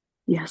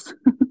 Yes.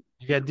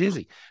 You got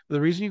dizzy.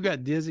 The reason you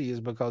got dizzy is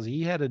because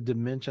he had a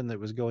dimension that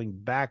was going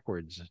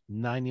backwards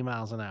 90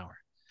 miles an hour,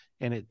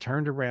 and it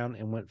turned around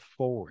and went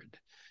forward.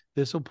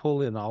 This will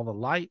pull in all the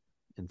light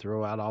and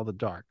throw out all the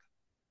dark.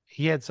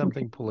 He had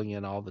something pulling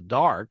in all the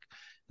dark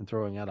and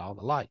throwing out all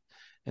the light.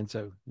 And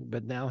so,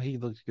 but now he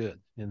looks good.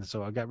 And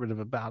so I got rid of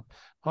about,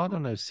 I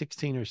don't know,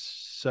 16 or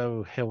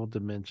so hell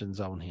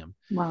dimensions on him.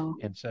 Wow.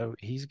 And so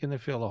he's going to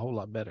feel a whole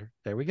lot better.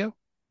 There we go.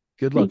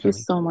 Good luck, Thank you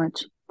honey. so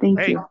much. Thank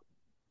Hey, you.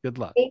 good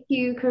luck. Thank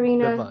you, Good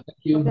Karina. luck. Thank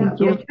you.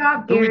 Good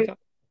job, Gary.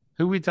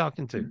 Who we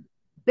talking to?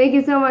 Thank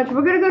you so much.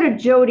 We're gonna go to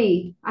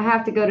Jody. I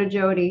have to go to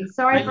Jody.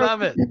 Sorry I for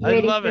love it. I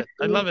waiting love for it.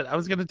 I you. love it. I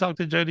was going to talk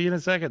to Jody in a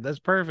second. That's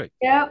perfect.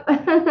 Yep.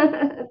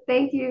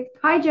 Thank you.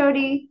 Hi,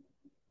 Jody.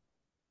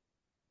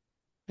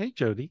 Hey,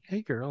 Jody.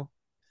 Hey, girl.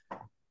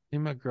 Hey,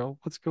 my girl.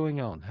 What's going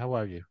on? How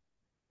are you?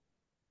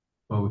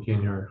 Well, we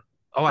can't hear her.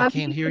 Oh, I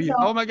can't Unmute hear you.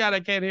 yourself. Oh my God, I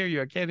can't hear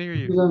you. I can't hear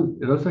you.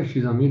 It looks like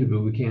she's unmuted,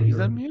 but we can't She's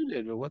hear her.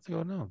 unmuted, but what's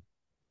going on?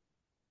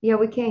 Yeah,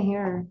 we can't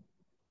hear her.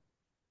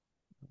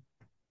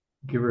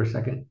 Give her a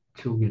second.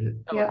 She'll get it.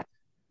 Yep.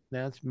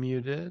 Now it's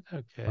muted. All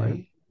right.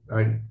 Okay. All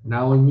right.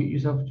 Now unmute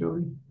yourself,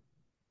 Jody.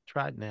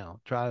 Try it now.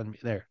 Try it.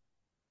 There.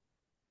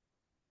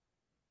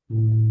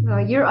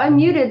 You're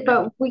unmuted,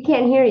 but we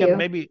can't hear Yeah,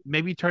 you.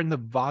 maybe turn the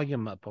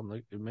volume up on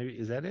the, maybe,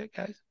 is that it,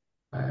 guys?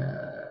 I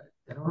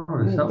don't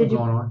know. There's something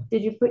going on.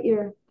 Did you put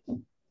your?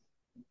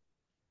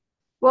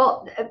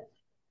 Well,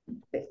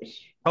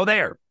 Oh,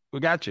 there. We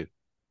got you.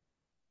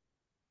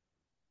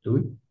 Do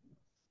we?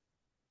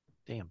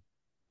 Damn.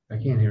 I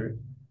can't hear it.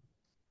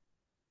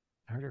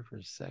 I heard her for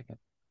a second.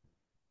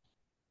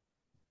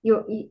 you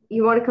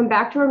want to come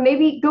back to her?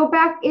 Maybe go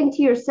back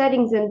into your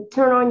settings and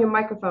turn on your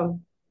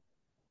microphone.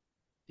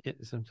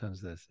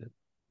 Sometimes that's it.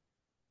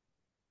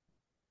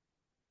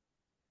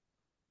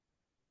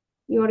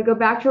 You want to go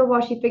back to her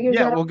while she figures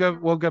Yeah, that out?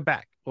 we'll go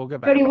back. We'll go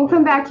back. Jody, we'll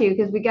come back to you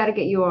because we got to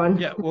get you on.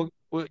 Yeah,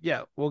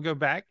 we'll go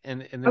back,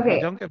 and if we Okay.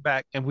 don't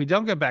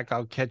go back,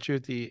 I'll catch you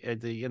at the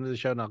end of the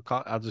show, and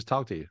I'll just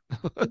talk to you.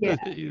 Yeah.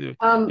 Anyway.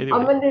 I'm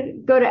going to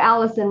go to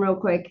Allison real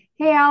quick.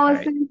 Hey,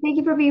 Allison, thank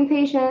you for being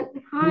patient.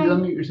 Please Hi.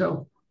 unmute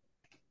yourself.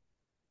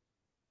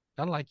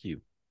 I like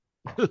you.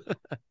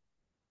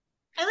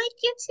 I like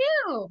you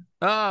too.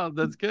 Oh,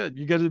 that's good.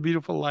 You got a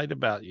beautiful light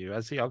about you.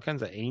 I see all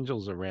kinds of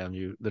angels around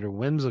you that are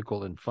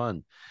whimsical and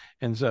fun.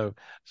 And so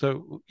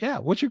yeah,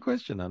 what's your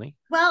question, honey?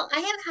 Well, I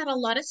have had a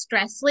lot of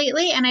stress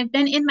lately and I've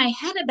been in my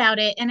head about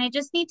it, and I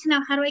just need to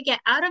know, how do I get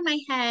out of my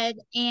head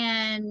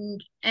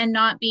and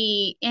not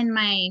be in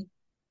my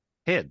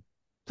Head.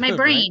 my Right?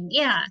 brain?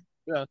 Yeah.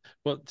 Yeah.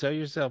 Well, tell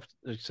yourself,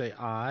 say,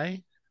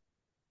 I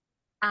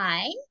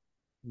I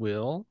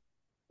will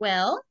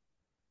will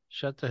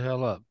shut the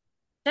hell up.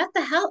 shut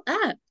the hell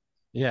up.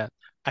 Yeah.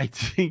 I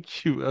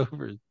think you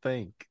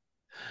overthink,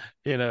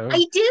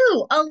 I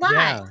do a lot.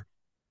 Yeah.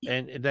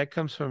 And that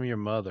comes from your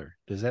mother.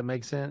 Does that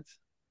make sense?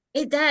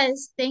 It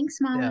does. Thanks,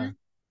 Mama.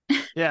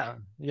 Yeah.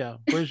 Yeah.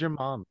 Where's your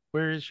mom?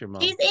 Where is your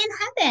mom? She's in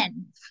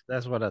heaven.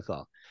 That's what I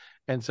thought.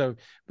 And so,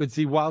 but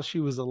see, while she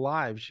was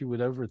alive, she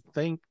would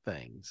overthink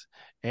things.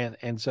 And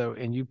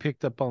you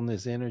picked up on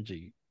this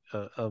energy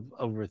of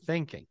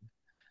overthinking,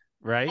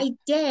 right? I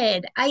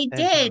did.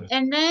 And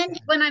And then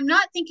when I'm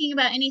not thinking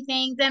about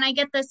anything, then I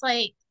get this,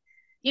 like,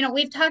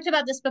 we've talked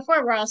about this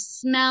before, where I'll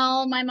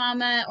smell my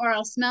mama or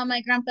I'll smell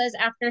my grandpa's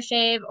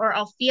aftershave or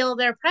I'll feel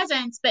their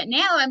presence. But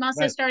now I'm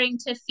also starting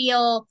to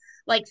feel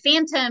like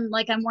phantom,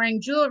 like I'm wearing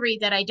jewelry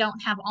that I don't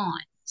have on.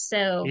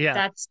 So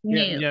that's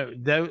new. Yeah.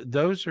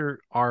 Those are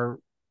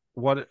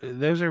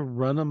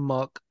run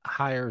amok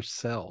higher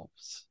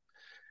selves.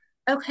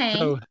 Okay.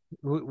 So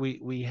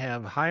we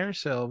have higher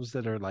selves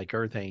that are like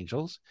earth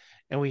angels,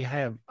 and we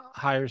have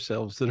higher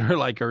selves that are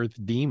like earth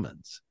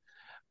demons.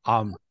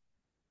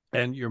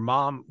 And your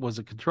mom was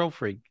a control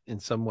freak in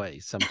some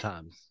ways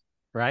sometimes,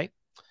 right?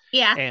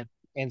 Yeah.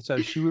 And so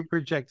she would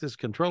project this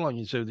control on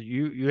you so that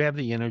you have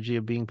the energy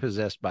of being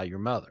possessed by your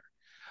mother.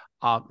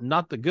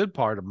 Not the good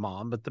part of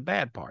mom, but the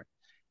bad part.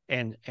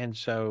 And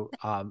so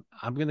I'm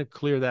going to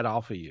clear that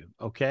off of you.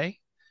 Okay.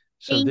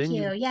 So Thank then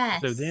you.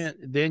 Yes. So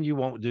then you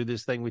won't do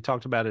this thing. We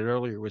talked about it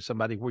earlier with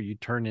somebody where you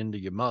turn into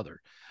your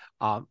mother.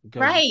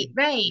 Right.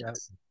 Yeah.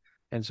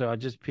 And so I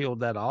just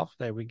peeled that off.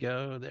 There we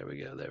go. There we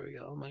go. There we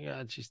go. Oh my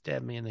God. She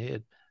stabbed me in the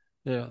head.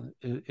 Yeah.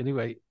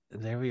 Anyway,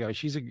 there we go.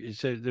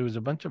 So there was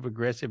a bunch of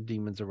aggressive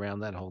demons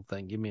around that whole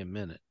thing. Give me a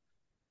minute.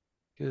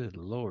 Good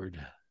Lord.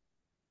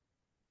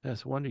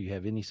 That's a wonder you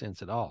have any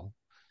sense at all.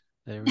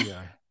 There we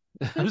are.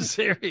 I'm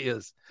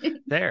serious.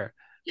 There.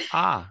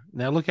 Now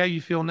look how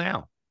you feel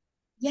now.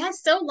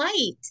 Yes, so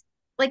light.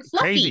 Like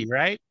fluffy. Crazy,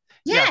 right?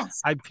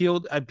 Yes. Yeah.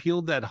 I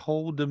peeled that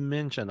whole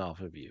dimension off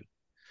of you.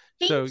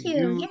 Thank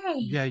you.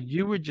 Yay.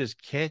 You were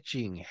just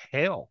catching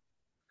hell.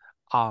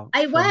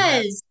 I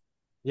was.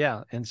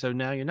 Yeah. And so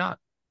now you're not.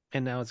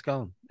 And now it's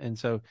gone. And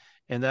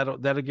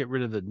that'll get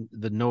rid of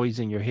the noise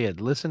in your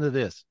head. Listen to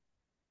this.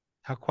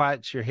 How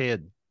quiet's your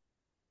head?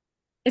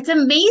 It's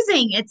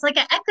amazing. It's like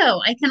an echo.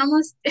 I can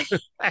almost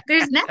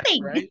there's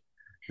nothing. Right?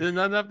 There's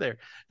nothing up there.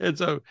 And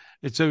so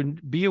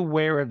be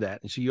aware of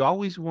that. And so you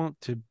always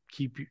want to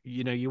keep,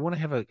 you want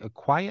to have a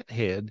quiet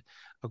head,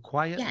 a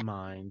quiet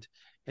mind,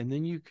 and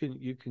then you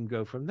can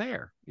go from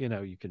there.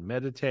 You can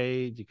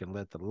meditate, you can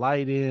let the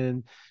light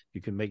in,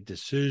 you can make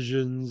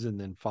decisions and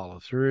then follow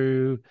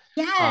through.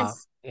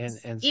 Yes.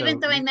 And even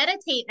though I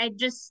meditate, I'd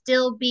just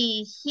still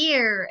be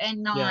here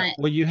and not. Yeah.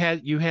 Well, you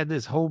had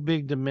this whole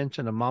big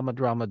dimension of mama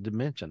drama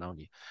dimension on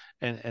you.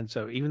 And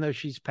so even though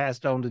she's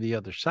passed on to the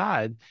other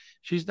side,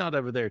 she's not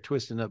over there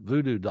twisting up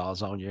voodoo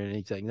dolls on you or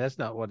anything. That's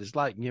not what it's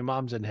like. Your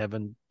mom's in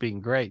heaven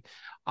being great.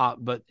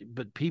 But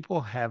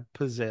people have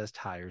possessed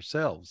higher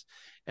selves.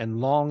 And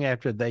long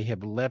after they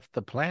have left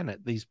the planet,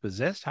 these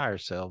possessed higher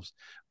selves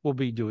will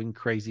be doing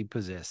crazy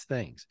possessed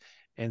things.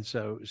 And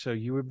so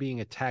you were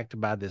being attacked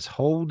by this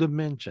whole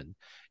dimension,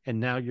 and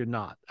now you're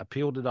not. I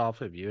peeled it off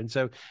of you.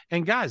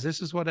 And guys,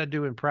 this is what I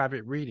do in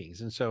private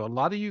readings. And so a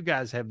lot of you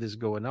guys have this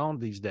going on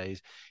these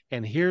days.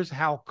 And here's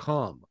how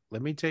come.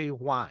 Let me tell you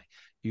why.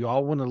 You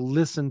all want to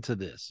listen to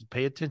this.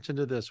 Pay attention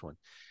to this one.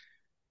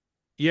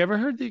 You ever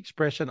heard the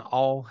expression,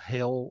 all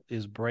hell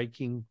is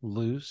breaking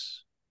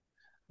loose?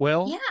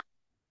 Well,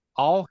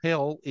 all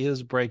hell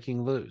is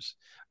breaking loose.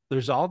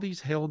 There's all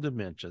these hell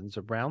dimensions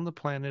around the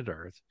planet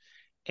Earth,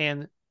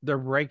 and they're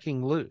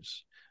breaking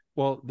loose.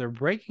 Well, they're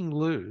breaking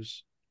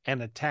loose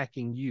and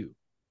attacking you.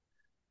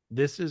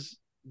 This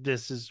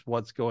is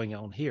what's going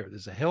on here.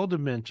 There's a hell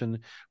dimension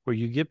where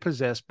you get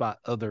possessed by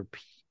other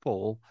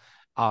people,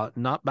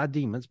 not by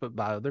demons, but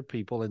by other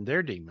people and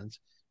their demons.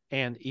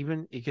 And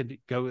even it could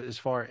go as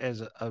far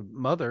as a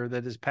mother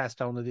that is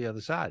passed on to the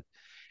other side.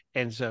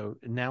 And so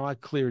now I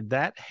cleared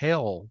that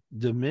hell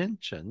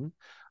dimension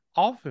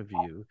off of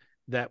you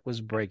that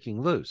was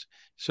breaking loose.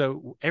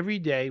 So every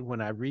day when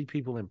I read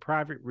people in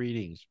private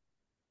readings,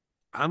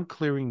 I'm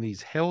clearing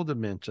these hell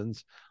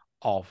dimensions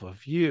off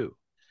of you.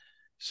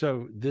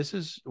 So this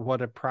is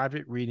what a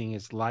private reading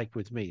is like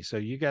with me. So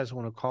you guys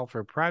want to call for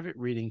a private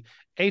reading,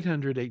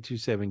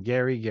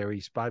 800-827-GARY,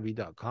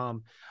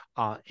 GarySpivey.com.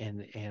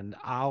 And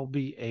I'll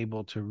be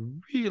able to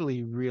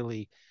really,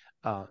 really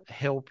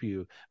help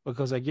you,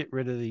 because I get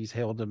rid of these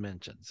hell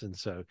dimensions. And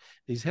so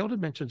these hell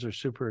dimensions are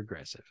super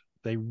aggressive.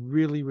 They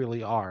really,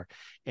 really are.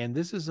 And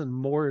this is a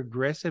more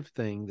aggressive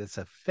thing that's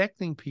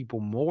affecting people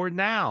more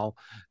now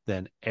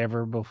than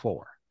ever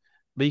before,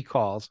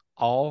 because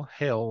all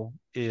hell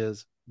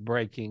is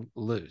breaking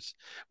loose.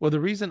 Well, the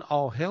reason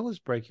all hell is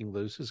breaking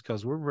loose is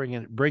because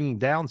we're bringing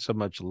down so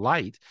much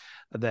light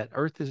that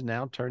Earth is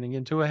now turning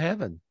into a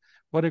heaven.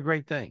 What a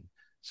great thing.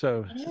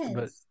 So,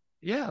 but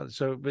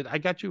I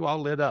got you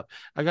all lit up.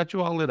 I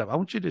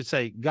want you to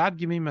say, God,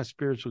 give me my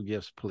spiritual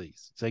gifts,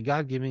 please. Say,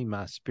 God, give me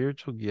my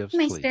spiritual gifts,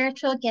 please. My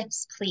spiritual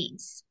gifts,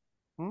 please.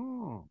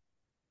 You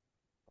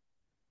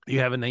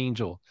have an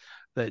angel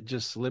that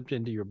just slipped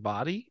into your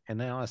body, and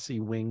now I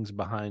see wings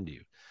behind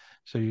you.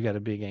 So you got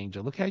a big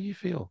angel. Look how you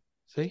feel.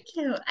 See? Thank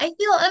you. I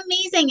feel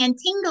amazing and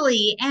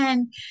tingly.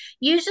 And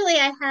usually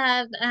I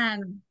have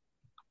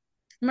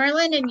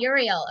Merlin and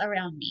Uriel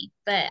around me,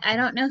 but I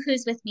don't know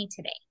who's with me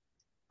today.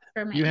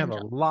 You have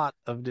a lot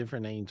of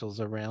different angels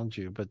around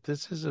you, but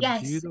this is a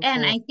beautiful.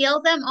 And I feel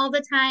them all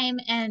the time,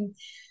 and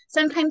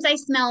sometimes I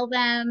smell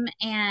them,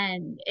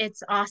 and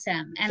it's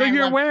awesome. And so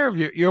you're aware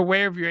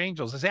of your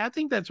angels. I say, I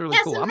think that's really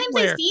cool. Sometimes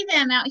I see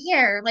them out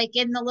here, like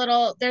in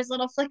there's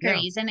little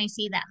flickeries, and I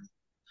see them.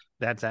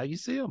 That's how you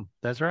see them.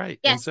 That's right.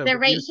 Yes, they're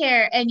right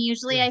here. And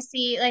usually I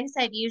see, like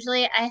I said,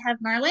 usually I have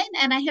Merlin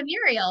and I have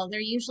Uriel. They're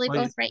usually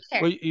both right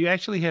here. Well, you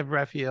actually have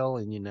Raphael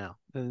in you now.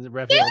 And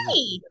Raphael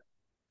Yay!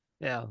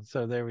 Yeah,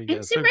 so there we go.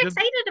 I'm super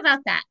excited about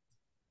that.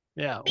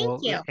 Yeah,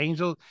 Thank you.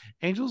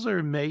 Angels are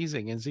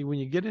amazing. And see, when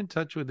you get in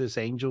touch with this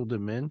angel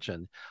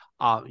dimension,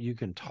 you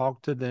can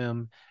talk to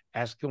them,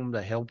 ask them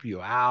to help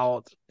you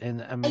out.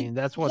 And I mean,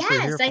 that's what they're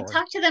here for. Yes, I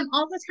talk to them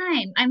all the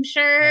time. I'm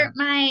sure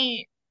my,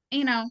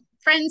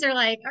 friends are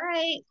like, all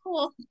right,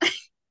 cool.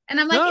 And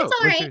I'm like, it's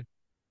all right.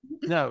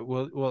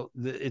 No,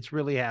 it's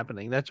really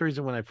happening. That's the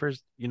reason when I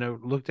first,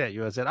 looked at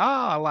you, I said, "Oh,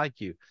 I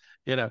like you,"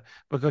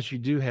 because you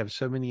do have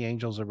so many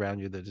angels around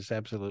you that is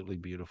absolutely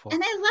beautiful.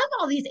 And I love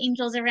all these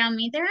angels around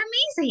me. They're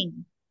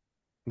amazing.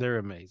 They're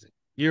amazing.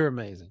 You're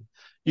amazing.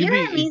 You're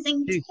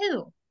amazing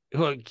too.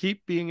 Well,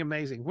 keep being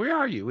amazing. Where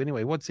are you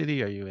anyway? What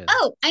city are you in?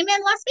 Oh, I'm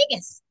in Las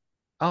Vegas.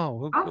 Oh,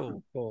 well,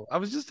 cool, cool. I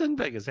was just in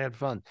Vegas, had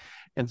fun,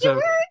 and You so,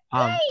 were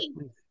great.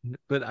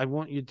 but I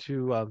want you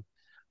to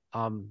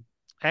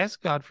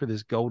ask God for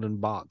this golden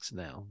box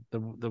now.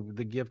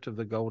 The gift of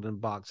the golden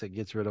box that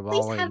gets rid of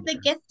Please all have anger. the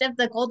gift of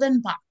the golden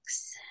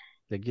box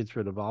That gets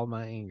rid of all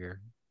my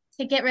anger.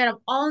 to get rid of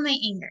all my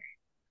anger.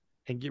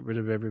 And get rid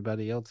of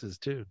everybody else's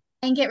too.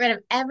 And get rid of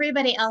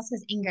everybody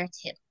else's anger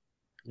too.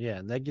 Yeah,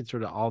 and that gets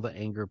rid of all the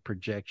anger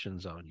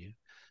projections on you.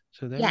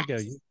 So there Yes. we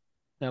go.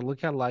 Now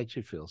look how light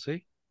you feel.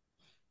 See?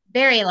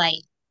 Very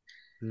light.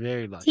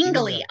 Very light.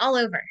 Tingly all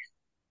over.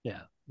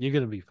 Yeah, you're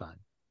gonna be fine.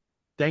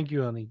 Thank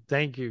you, honey.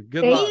 Thank you.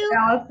 Good Thank luck. you,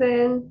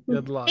 Allison.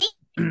 Good luck.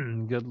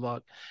 Good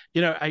luck.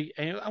 I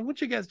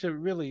want you guys to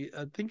really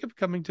think of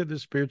coming to the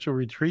spiritual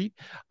retreat.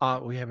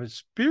 We have a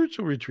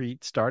spiritual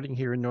retreat starting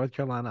here in North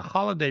Carolina,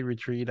 holiday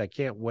retreat. I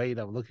can't wait.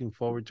 I'm looking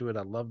forward to it.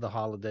 I love the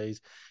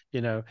holidays.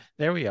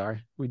 There we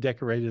are. We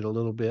decorated a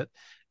little bit.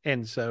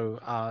 And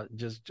so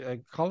just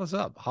call us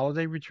up.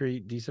 Holiday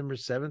retreat, December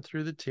 7th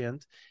through the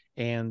 10th.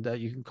 And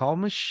you can call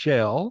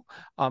Michelle.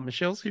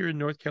 Michelle's here in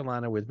North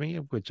Carolina with me,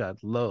 which I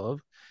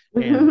love.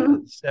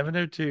 And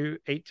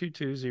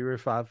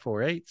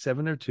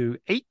 702-822-0548,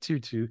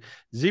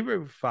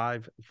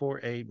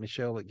 702-822-0548,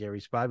 Michelle at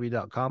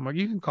GarySpivey.com, or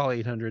you can call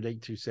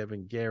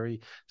 800-827-GARY,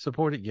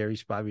 support at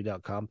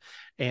GarySpivey.com,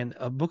 and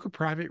book a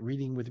private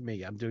reading with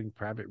me. I'm doing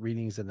private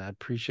readings, and I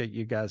appreciate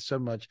you guys so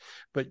much.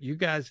 But you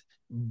guys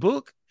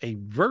book a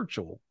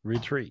virtual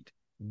retreat.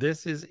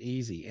 This is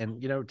easy. And,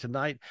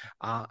 tonight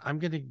I'm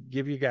going to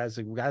give you guys,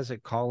 the guys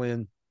that call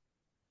in,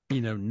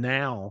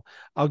 now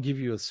I'll give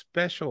you a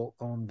special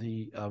on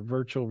the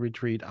virtual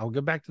retreat. I'll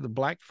go back to the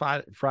Black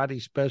Friday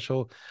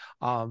special,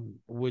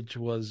 which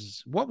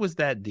was, what was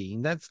that,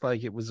 Dean? That's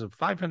like, it was a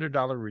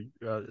 $500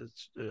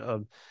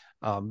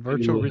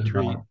 virtual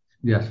retreat.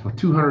 Yes, for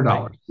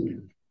 $200.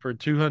 For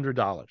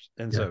 $200.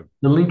 And so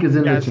the link is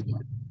in the chat.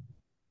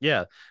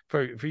 Yeah,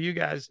 for you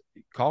guys,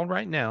 call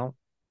right now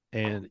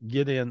and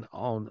get in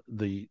on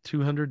the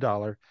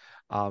 $200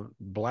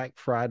 Black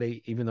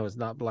Friday, even though it's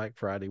not Black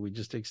Friday, we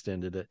just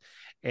extended it.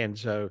 And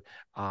so,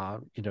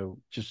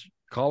 just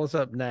call us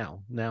up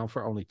now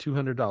for only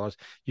 $200.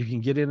 You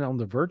can get in on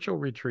the virtual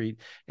retreat.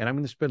 And I'm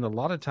going to spend a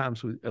lot of time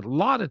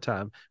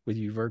with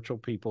you virtual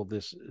people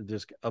this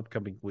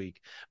upcoming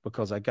week,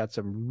 because I got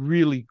some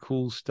really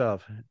cool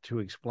stuff to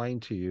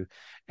explain to you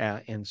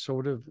and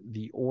sort of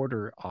the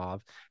order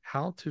of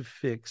how to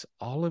fix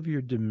all of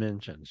your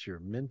dimensions, your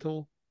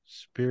mental,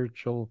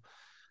 spiritual,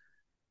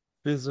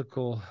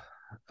 physical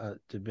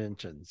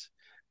dimensions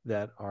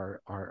that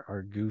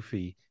are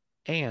goofy,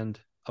 and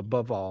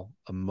above all,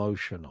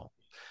 emotional.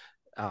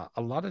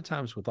 A lot of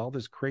times with all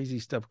this crazy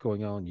stuff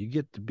going on, you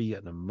get to be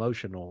an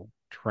emotional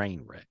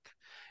train wreck.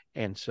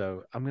 And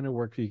so I'm going to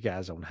work with you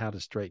guys on how to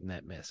straighten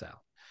that mess out.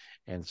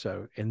 And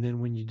then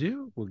when you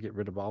do, we'll get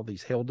rid of all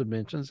these hell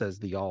dimensions as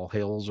the all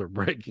hells are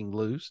breaking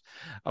loose.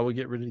 I will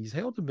get rid of these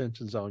hell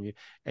dimensions on you,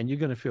 and you're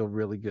going to feel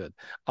really good.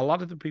 A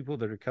lot of the people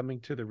that are coming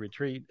to the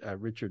retreat,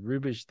 Richard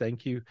Rubish,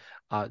 thank you.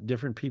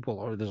 Different people,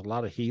 or there's a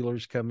lot of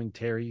healers coming.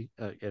 Terry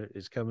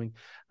is coming.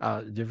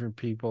 Different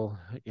people,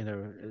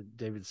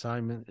 David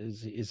Simon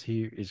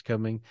is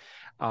coming.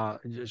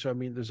 So, I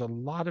mean, there's a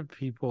lot of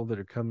people that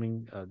are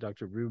coming.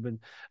 Dr.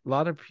 Rubin, a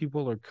lot of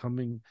people are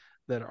coming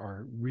that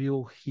are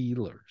real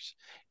healers.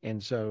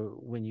 And so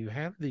when you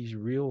have these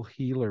real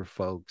healer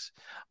folks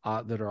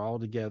that are all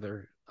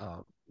together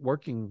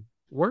working,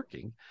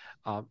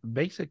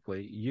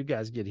 basically you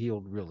guys get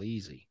healed real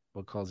easy,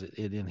 because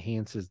it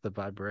enhances the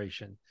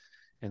vibration.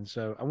 And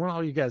so I want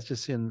all you guys to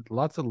send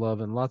lots of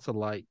love and lots of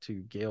light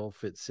to Gail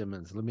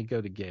Fitzsimmons. Let me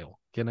go to Gail.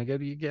 Can I go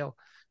to you, Gail?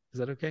 Is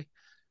that okay?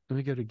 Let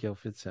me go to Gail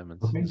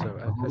Fitzsimmons. Okay.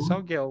 So I saw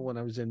Gail when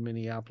I was in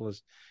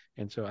Minneapolis.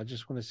 And so I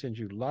just want to send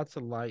you lots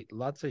of light,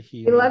 lots of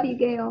healing. We love you,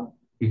 Gail.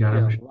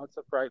 Lots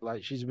of bright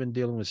light. She's been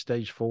dealing with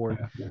stage 4.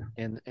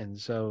 And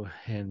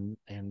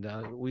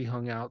we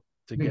hung out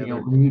together.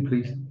 Can you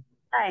please?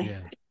 Hi. Yeah.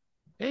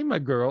 Hey, my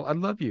girl. I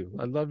love you.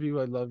 I love you.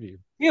 I love you.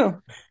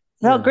 You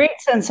felt great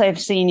since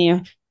I've seen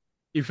you.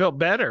 You felt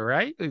better,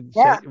 right?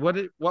 Yeah.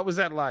 So what was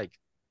that like?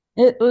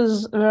 It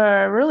was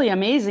really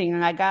amazing.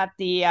 I got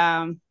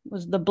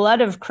was the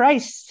blood of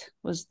Christ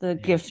was the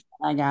gift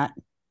I got.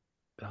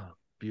 Oh,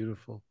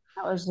 beautiful.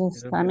 That was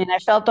just, I mean, I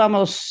felt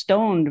almost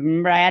stoned.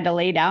 Remember, I had to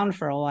lay down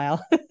for a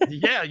while.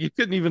 Yeah, you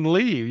couldn't even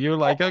leave. You were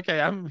like, okay,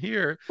 I'm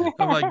here.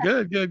 I'm like,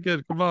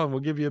 good. Come on,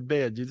 we'll give you a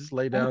bed. You just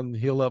lay down and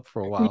heal up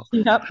for a while.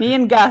 Yep, me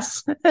and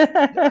Gus.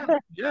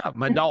 Yeah,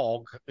 my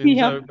dog. And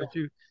yep.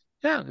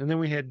 and then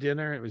we had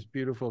dinner. It was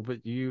beautiful.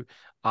 But you,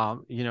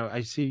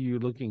 I see you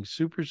looking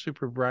super,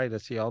 super bright. I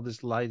see all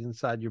this light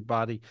inside your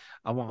body.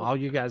 I want all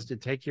you guys to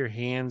take your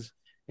hands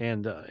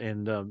and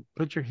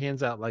put your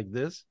hands out like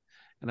this.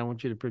 and I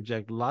want you to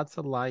project lots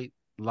of light,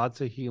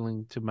 lots of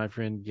healing to my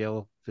friend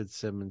Gail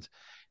Fitzsimmons.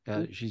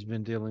 She's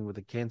been dealing with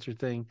a cancer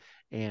thing,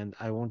 and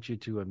I want you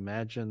to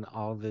imagine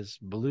all this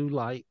blue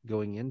light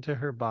going into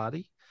her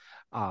body,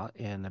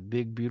 and a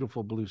big,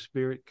 beautiful blue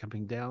spirit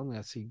coming down.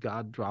 I see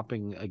God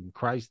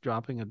Christ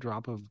dropping a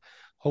drop of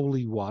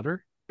holy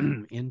water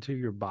into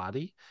your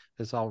body.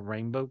 That's all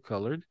rainbow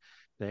colored.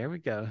 There we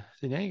go.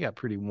 See, now you got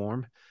pretty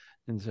warm.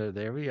 And so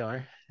there we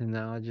are. And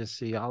now I just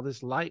see all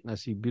this light, and I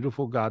see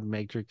beautiful God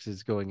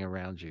matrices going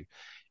around you.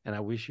 And I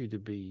wish you to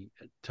be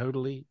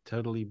totally,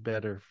 totally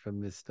better from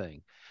this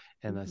thing.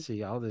 And I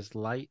see all this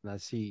light, and I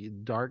see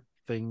dark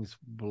things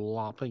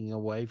blopping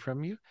away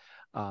from you.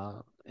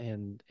 I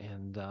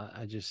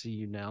just see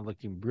you now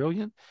looking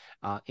brilliant,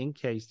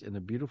 encased in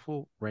a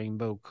beautiful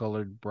rainbow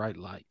colored bright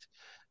light.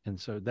 And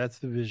so that's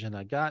the vision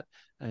I got.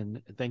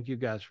 And thank you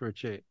guys for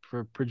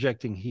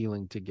projecting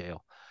healing to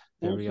Gail.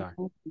 There we are.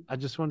 I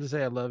just wanted to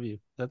say I love you.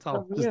 That's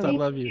all. Just I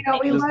love you. I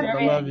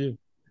love you.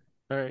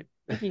 All right.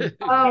 Thank you.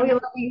 We love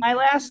you. My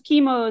last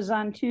chemo is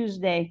on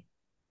Tuesday.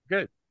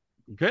 Good.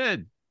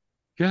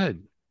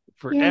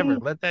 Forever. Yay.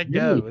 Let that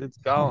go. It's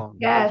gone.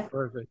 Yes. That's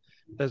perfect.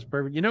 That's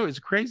perfect. You know, it's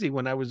crazy.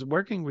 When I was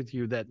working with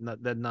you that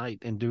night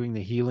and doing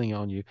the healing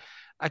on you,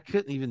 I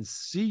couldn't even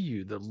see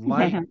you. The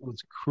light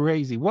was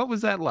crazy. What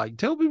was that like?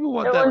 Tell people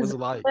what that was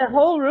like. The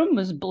whole room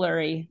was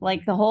blurry,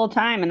 like the whole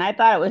time. And I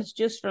thought it was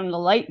just from the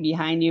light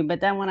behind you. But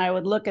then when I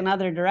would look in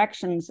other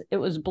directions, it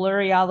was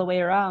blurry all the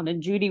way around.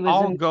 And Judy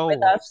was in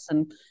with us,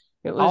 and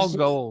it was all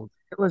gold.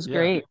 It was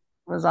great. It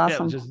was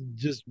awesome. Yeah,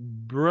 just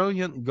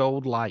brilliant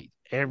gold light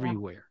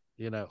everywhere.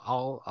 You know,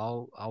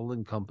 all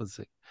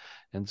encompassing.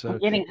 And so I'm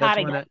getting hot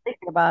again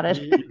thinking about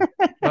it.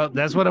 Well,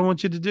 that's what I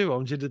want you to do. I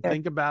want you to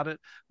think about it,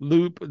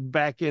 loop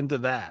back into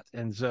that.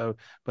 And so,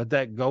 but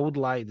that gold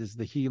light is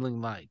the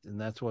healing light, and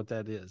that's what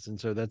that is. And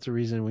so that's the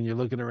reason when you're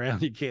looking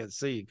around, you can't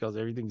see it, because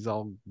everything's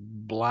all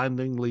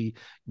blindingly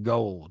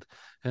gold.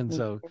 And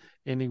so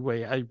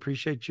anyway, I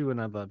appreciate you,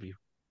 and I love you.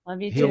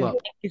 Love you too.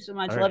 Thank you so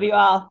much. Love you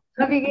all.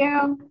 Love you,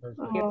 Gail.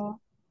 Oh.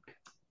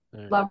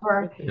 Love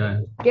her.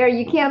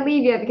 Gary, you can't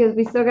leave yet because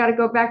we still got to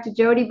go back to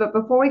Jody. But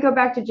before we go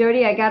back to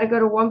Jody, I got to go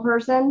to one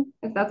person,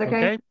 if that's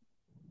okay.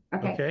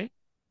 Okay.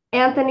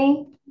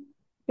 Anthony,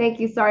 thank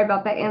you. Sorry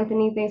about that,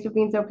 Anthony. Thanks for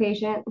being so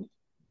patient.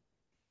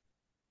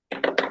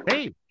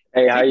 Hey,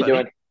 how you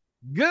doing?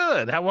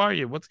 Good. How are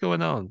you? What's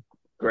going on?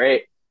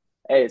 Great.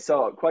 Hey,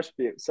 so question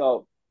for you.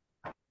 So,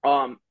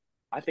 I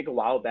think a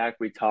while back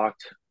we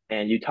talked,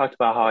 and you talked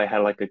about how I had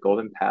like a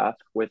golden path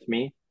with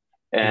me,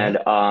 and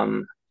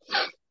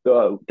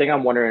the thing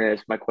I'm wondering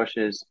is, my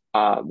question is,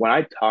 when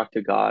I talk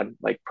to God,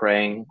 like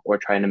praying or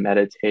trying to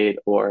meditate,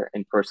 or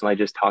in person, like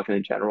just talking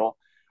in general,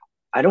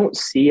 I don't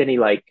see any,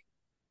 like,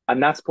 I'm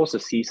not supposed to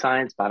see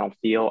signs, but I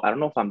don't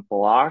know if I'm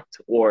blocked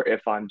or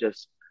if I'm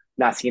just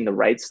not seeing the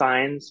right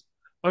signs.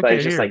 Okay, but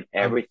it's just like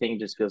everything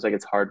just feels like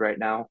it's hard right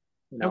now.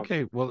 You know?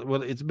 Okay,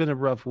 well, it's been a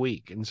rough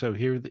week, and so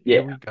here we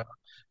go.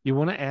 You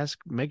want to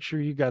make sure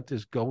you got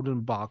this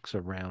golden box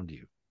around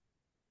you.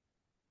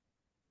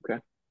 Okay.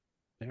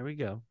 There we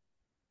go.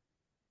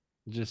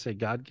 Just say,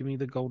 God, give me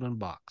the golden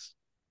box.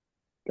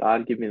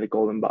 God, give me the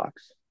golden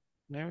box.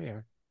 There we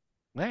are.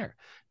 There.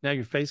 Now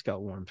your face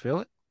got warm.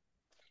 Feel it?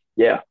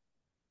 Yeah.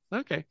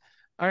 Okay.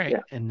 All right. Yeah.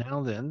 And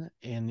now then,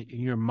 in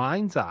your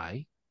mind's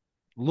eye,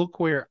 look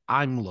where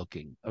I'm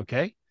looking.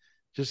 Okay.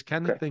 Just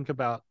kind of think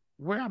about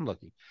where I'm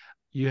looking.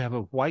 You have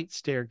a white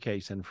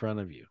staircase in front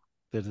of you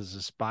that is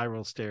a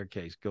spiral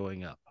staircase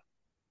going up.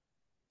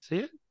 See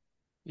it?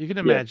 You can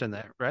imagine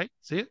that, right?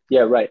 See it?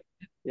 Yeah, right.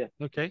 Yeah.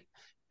 Okay.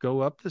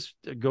 Go up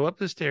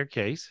the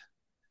staircase.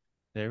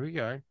 There we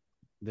are.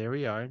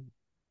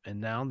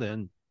 And now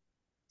then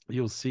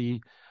you'll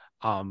see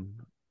a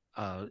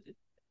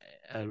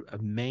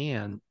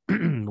man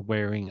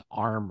wearing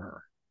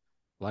armor,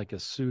 like a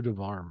suit of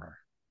armor.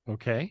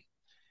 Okay.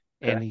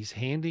 And he's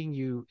handing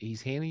you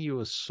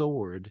a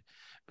sword,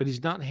 but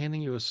he's not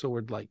handing you a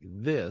sword like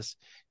this.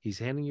 He's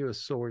handing you a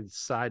sword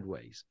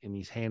sideways, and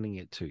he's handing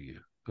it to you.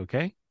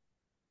 Okay.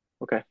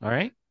 Okay. All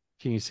right.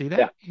 Can you see that?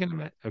 Yeah. You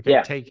can, okay.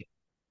 Yeah. Take it.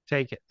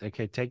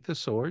 Okay. Take the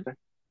sword.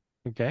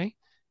 Okay.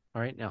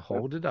 All right. Now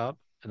hold it up,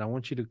 and I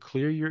want you to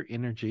clear your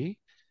energy.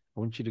 I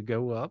want you to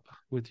go up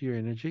with your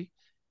energy.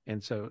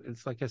 And so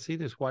it's like I see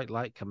this white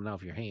light coming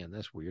off your hand.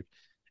 That's weird.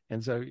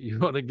 And so you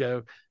want to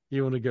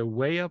go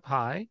way up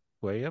high.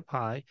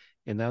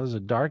 And now there's a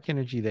dark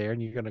energy there,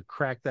 and you're going to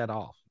crack that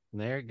off.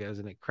 And there it goes,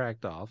 and it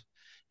cracked off.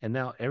 And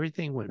now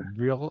everything went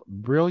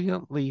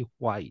brilliantly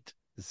white.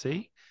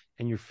 See?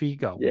 And your feet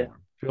got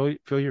warm.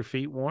 Feel your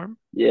feet warm?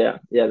 Yeah,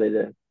 they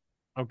did.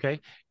 Okay.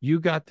 You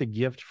got the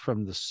gift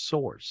from the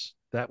source.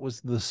 That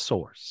was the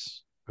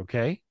source.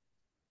 Okay.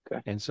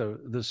 And so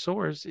the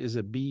source is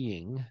a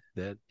being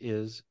that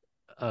is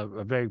a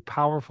very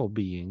powerful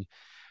being.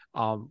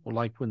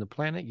 Like when the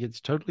planet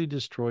gets totally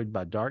destroyed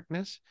by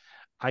darkness,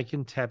 I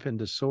can tap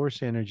into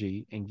source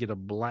energy and get a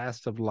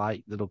blast of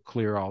light that'll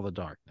clear all the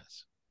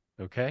darkness.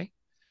 Okay.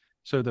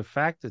 So the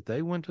fact that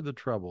they went to the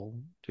trouble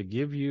to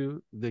give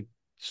you the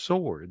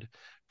sword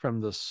from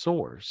the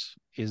source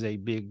is a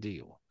big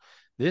deal.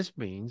 This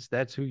means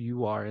that's who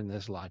you are in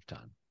this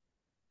lifetime.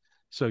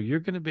 So you're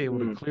going to be able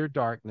to clear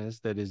darkness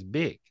that is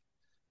big.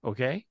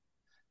 Okay.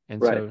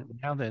 And so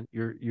now then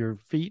your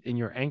feet and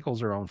your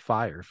ankles are on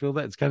fire. Feel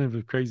that? It's kind of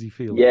a crazy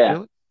feeling. Yeah.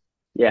 Feel it?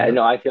 Yeah.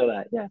 No, I feel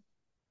that. Yeah.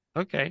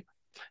 Okay.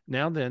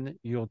 Now then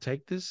you'll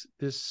take this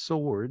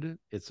sword.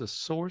 It's a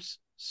source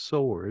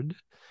sword,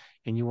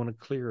 and you want to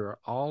clear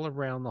all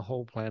around the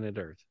whole planet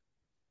Earth.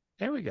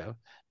 There we go.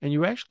 And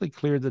you actually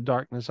cleared the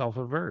darkness off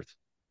of Earth.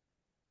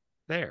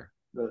 There.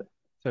 Really?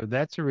 So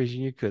that's the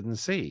reason you couldn't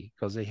see,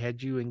 because they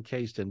had you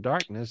encased in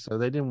darkness. So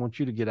they didn't want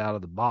you to get out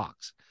of the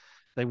box.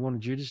 They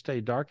wanted you to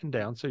stay darkened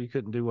down so you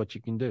couldn't do what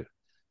you can do.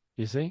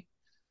 You see?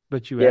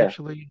 But you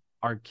actually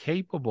are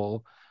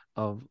capable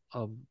of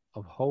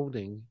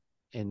holding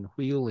and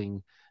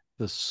wielding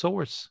the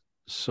source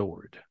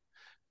sword,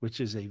 which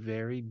is a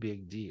very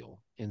big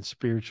deal in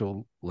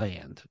spiritual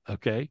land.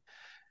 Okay.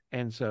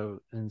 And so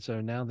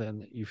now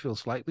then you feel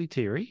slightly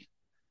teary,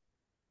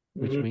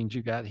 which means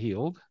you got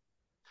healed,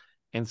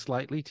 and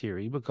slightly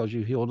teary because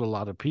you healed a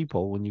lot of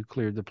people when you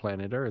cleared the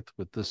planet Earth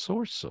with the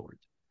source sword.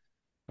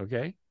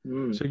 Okay.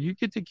 So you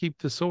get to keep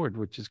the sword,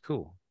 which is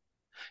cool.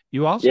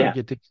 You also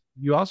get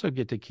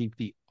to keep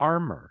the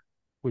armor,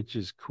 which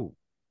is cool.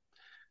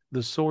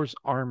 The source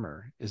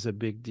armor is a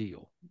big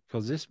deal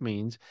because this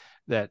means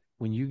that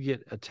when you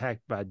get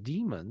attacked by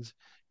demons,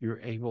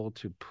 you're able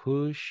to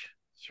push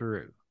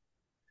through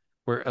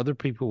where other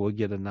people will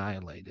get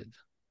annihilated.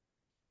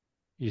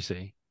 You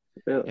see?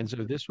 Really? And so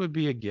this would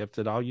be a gift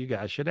that all you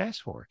guys should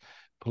ask for.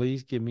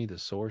 Please give me the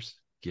source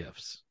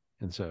gifts.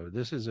 And so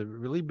this is a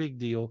really big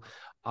deal.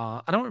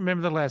 I don't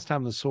remember the last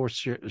time the source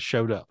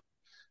showed up,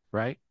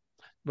 right?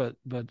 But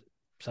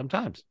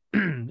sometimes.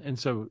 And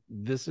so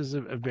this is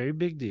a very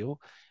big deal.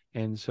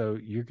 And so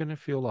you're going to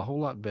feel a whole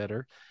lot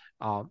better.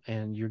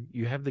 And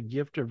you have the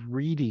gift of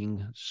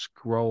reading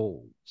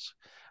scrolls.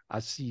 I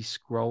see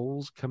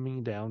scrolls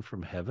coming down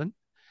from heaven.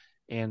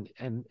 And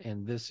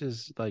this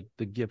is like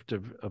the gift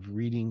of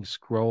reading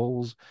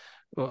scrolls,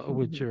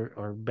 which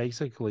are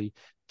basically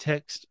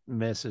text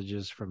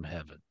messages from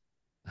heaven.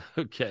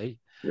 Okay.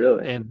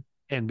 Really?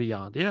 And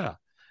beyond. Yeah.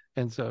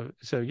 And so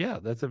yeah,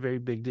 that's a very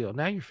big deal.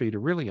 Now your feet are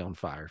really on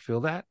fire.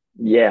 Feel that?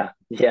 Yeah.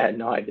 Yeah.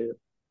 No, I do.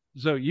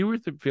 So you were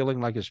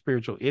feeling like a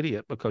spiritual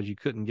idiot because you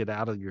couldn't get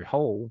out of your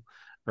hole,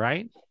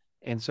 right?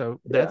 And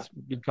so that's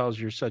because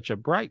you're such a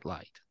bright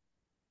light,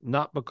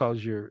 not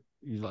because you're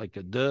like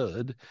a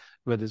dud,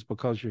 but it's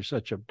because you're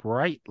such a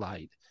bright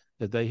light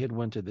that they had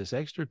went to this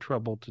extra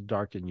trouble to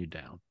darken you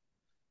down.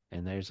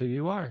 And there's who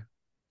you are.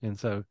 And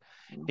so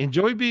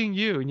enjoy being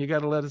you, and you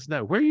got to let us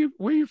know. Where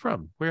are you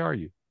from? Where are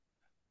you?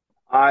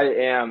 I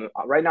am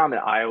right now. I'm in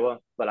Iowa,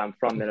 but I'm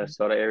from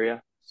Minnesota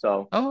area.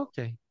 So,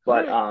 okay.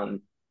 But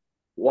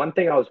one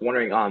thing I was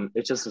wondering,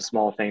 it's just a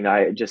small thing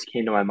that just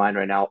came to my mind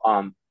right now.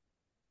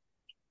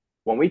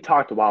 When we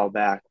talked a while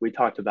back, we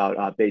talked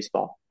about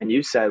baseball, and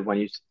you said when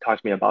you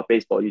talked to me about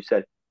baseball, you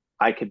said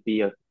I could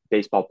be a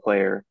baseball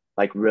player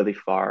like really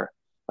far,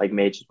 like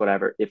majors,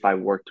 whatever, if I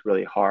worked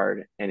really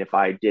hard and if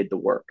I did the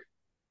work.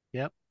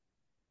 Yep.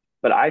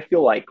 But I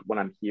feel like when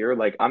I'm here,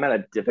 like I'm at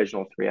a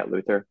divisional 3 at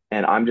Luther,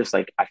 and I'm just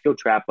like I feel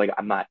trapped, like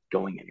I'm not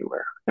going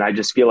anywhere, and I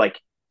just feel like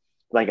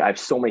I have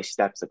so many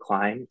steps to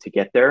climb to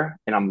get there,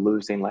 and I'm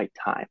losing like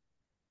time.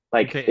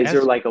 Like, is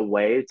there like a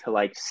way to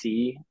like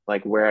see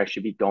like where I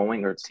should be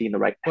going or seeing the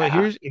right path?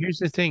 Well, here's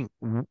the thing.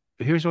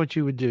 Here's what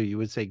you would do. You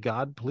would say,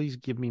 God, please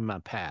give me my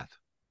path.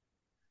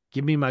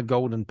 Give me my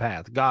golden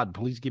path. God,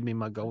 please give me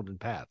my golden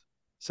path.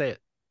 Say it.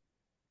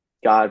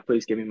 God,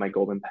 please give me my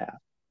golden path.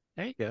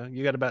 There you go.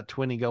 You got about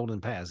 20 golden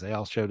paths. They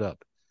all showed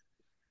up.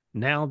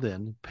 Now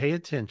then, pay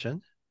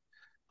attention.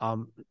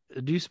 Do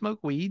you smoke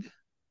weed?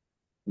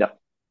 No.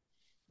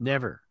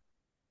 Never.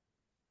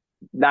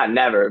 Not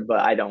never,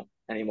 but I don't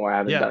anymore. I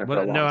haven't done it for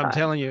a long time.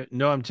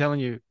 I'm telling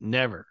you,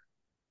 never.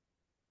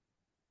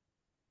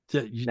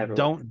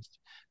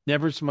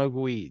 Never smoke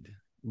weed.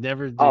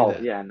 Never do that. Oh,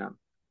 yeah, no.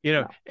 You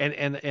know, no.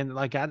 and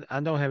like I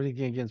don't have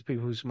anything against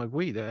people who smoke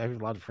weed. I have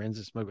a lot of friends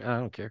that smoke. I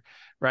don't care,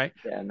 right?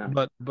 Yeah,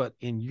 no. But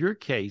in your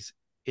case,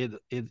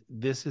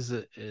 this is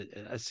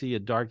I see a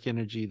dark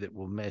energy that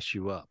will mess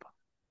you up.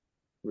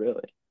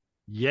 Really?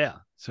 Yeah.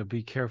 So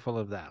be careful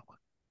of that one.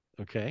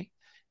 Okay.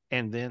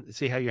 And then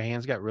see how your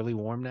hands got really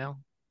warm now?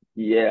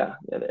 Yeah,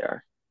 they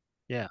are.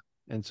 Yeah.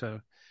 And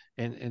so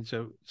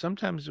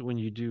sometimes when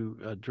you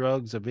do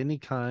drugs of any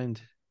kind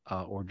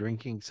or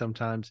drinking,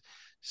 sometimes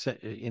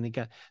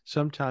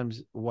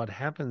what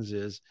happens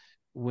is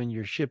when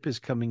your ship is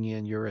coming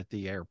in, you're at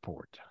the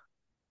airport.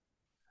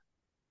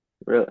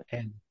 Really?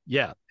 And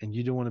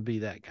you don't want to be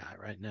that guy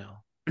right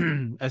now.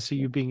 I see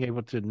you being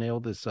able to nail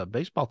this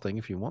baseball thing.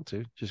 If you want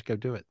to, just go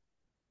do it.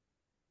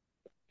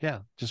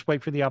 Yeah, just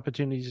wait for the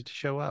opportunities to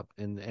show up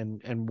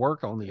and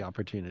work on the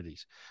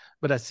opportunities.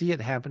 But I see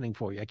it happening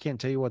for you. I can't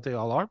tell you what they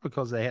all are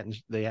because they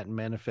hadn't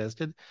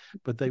manifested,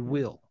 but they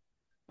will.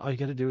 all you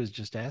got to do is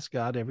just ask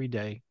God every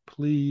day,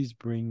 please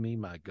bring me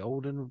my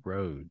golden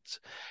roads.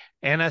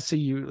 And I see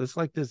you, it's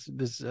like this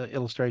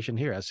illustration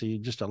here. I see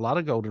just a lot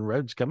of golden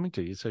roads coming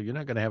to you. So you're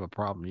not going to have a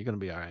problem. You're going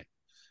to be all right.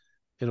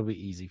 It'll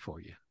be easy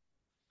for you.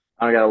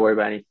 I don't got to worry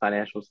about any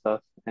financial stuff,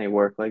 any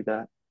work like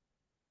that.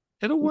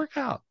 It'll work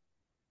out.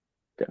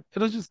 Okay.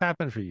 It'll just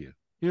happen for you.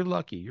 You're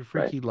lucky. You're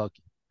freaky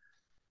lucky.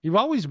 You've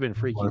always been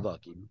freaky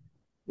lucky,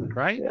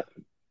 right?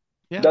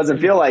 Yeah. Doesn't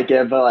feel like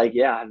it, but like,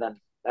 yeah, then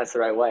that's the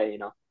right way, you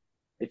know.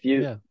 If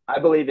you, I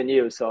believe in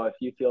you, so if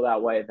you feel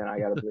that way, then I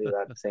gotta believe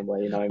that the same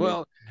way. You know what I mean?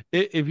 Well,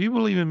 if you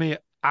believe in me,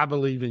 I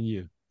believe in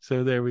you.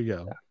 So there we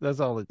go. Yeah. That's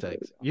all it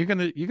takes. You're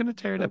gonna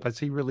tear it up. I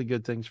see really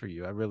good things for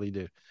you. I really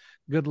do.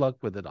 Good luck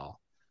with it all.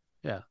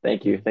 Yeah.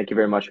 Thank you. Thank you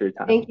very much for your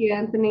time. Thank you,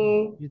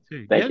 Anthony. You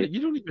too. Thank you.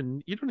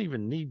 You don't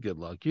even need good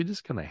luck. You're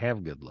just gonna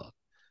have good luck.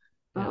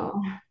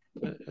 Oh.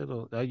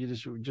 You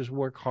just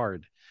work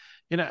hard.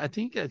 You know, I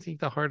think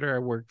the harder I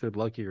work, the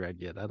luckier I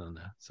get. I don't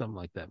know, something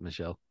like that,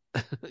 Michelle.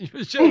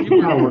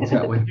 Michelle, works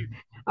that way.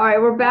 All right,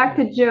 we're back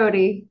to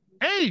Jody.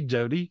 Hey,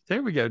 Jody.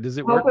 There we go. Does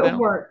it Hope work it now?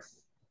 works.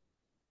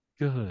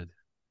 Good.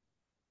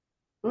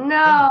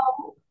 No.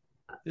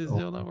 It's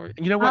still not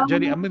working. You know what,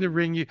 Jody? I'm gonna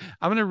ring you.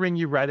 I'm gonna ring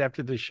you right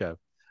after the show.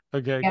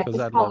 Okay, because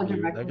I love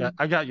you.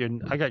 I got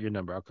your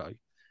number. I'll call you.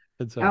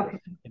 And so anyway,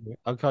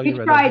 I'll call you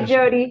right tried, after.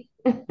 Jody.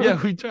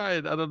 Yeah, we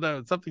tried. I don't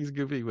know. Something's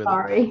goofy with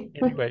it.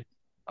 Anyway,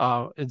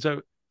 and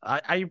so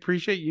I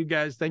appreciate you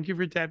guys. Thank you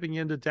for tapping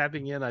in.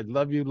 I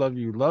love you, love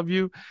you, love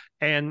you.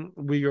 And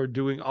we are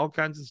doing all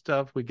kinds of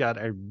stuff. We got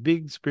our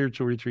big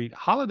spiritual retreat,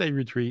 holiday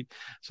retreat.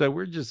 So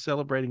we're just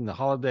celebrating the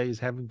holidays,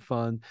 having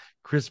fun,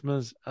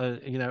 Christmas.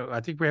 You know,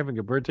 I think we're having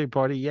a birthday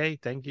party. Yay.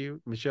 Thank you,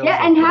 Michelle.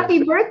 Yeah, and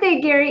happy birthday,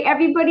 Gary.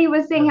 Everybody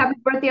was saying happy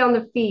birthday on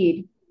the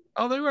feed.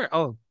 Oh, they were.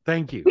 Oh,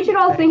 thank you. We should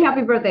all sing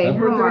happy birthday.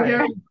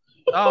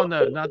 Oh,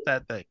 no, not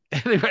that thing.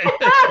 Anyway.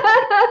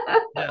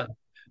 Yeah.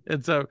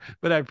 And so,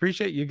 but I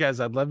appreciate you guys.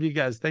 I love you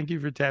guys. Thank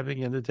you for tapping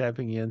in.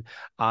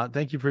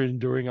 Thank you for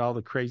enduring all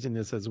the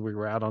craziness as we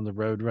were out on the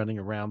road running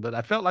around. But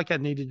I felt like I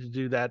needed to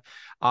do that.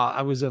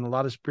 I was in a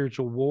lot of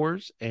spiritual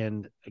wars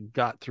and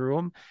got through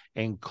them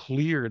and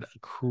cleared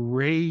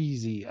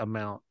crazy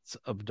amounts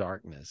of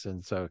darkness.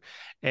 And so,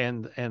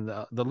 and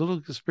the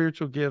little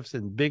spiritual gifts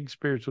and big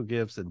spiritual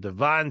gifts and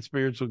divine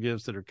spiritual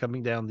gifts that are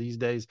coming down these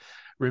days,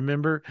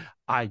 remember,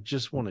 I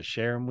just want to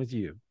share them with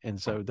you.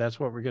 And so that's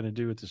what we're going to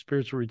do at the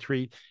spiritual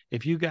retreat.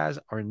 If you guys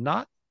are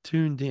not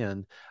tuned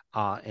in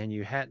and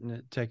you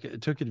hadn't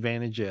took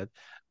advantage yet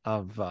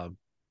of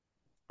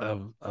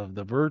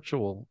the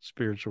virtual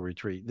spiritual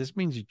retreat, this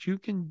means that you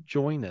can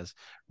join us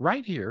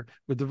right here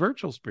with the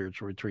virtual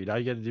spiritual retreat. All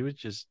you got to do is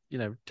just,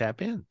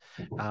 tap in.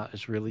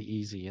 It's really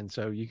easy. And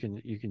so you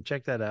can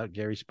check that out,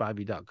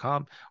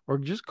 GarySpivey.com, or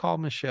just call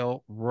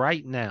Michelle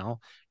right now.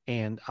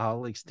 And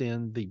I'll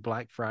extend the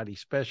Black Friday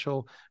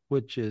special,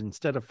 which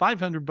instead of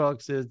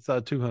 $500, it's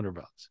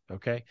 $200.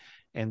 Okay.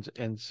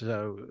 And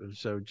so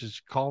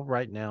just call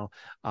right now,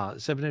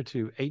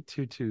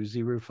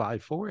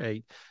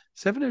 702-822-0548,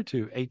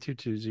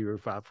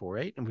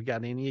 702-822-0548. And we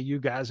got any of you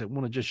guys that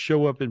want to just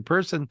show up in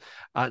person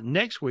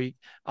next week,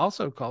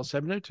 also call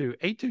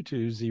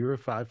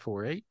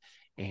 702-822-0548.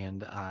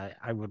 And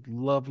I would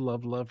love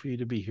for you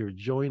to be here.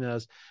 Join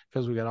us,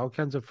 because we got all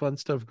kinds of fun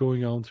stuff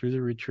going on through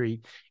the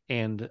retreat.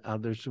 And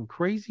there's some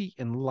crazy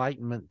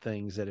enlightenment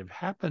things that have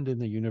happened in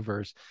the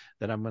universe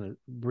that I'm going to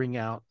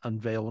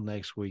unveil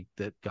next week,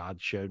 that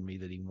God showed me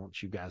that he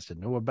wants you guys to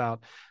know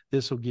about.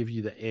 This will give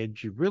you the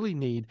edge you really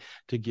need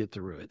to get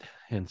through it.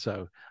 And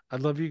so I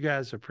love you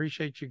guys.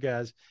 Appreciate you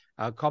guys.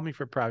 Call me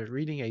for private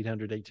reading,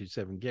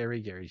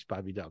 800-827-GARY,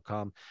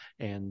 GarySpivey.com.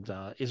 And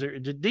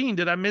Dean,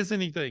 did I miss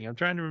anything? I'm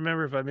trying to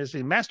remember if I missed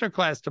any.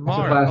 Masterclass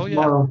tomorrow.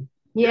 Tomorrow.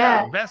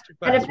 Yeah.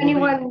 Masterclass. And if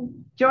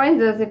anyone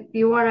joins us, if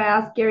you want to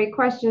ask Gary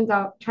questions,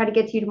 I'll try to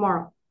get to you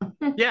tomorrow.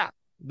 Yeah,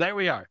 there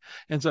we are.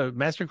 And so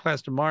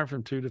masterclass tomorrow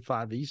from 2 to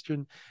 5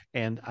 Eastern.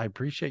 And I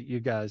appreciate you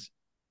guys.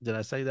 Did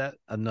I say that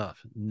enough?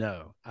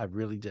 No, I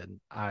really didn't.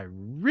 I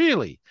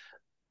really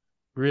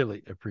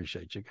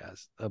appreciate you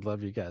guys. I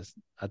love you guys.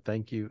 I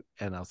thank you,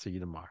 and I'll see you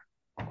tomorrow.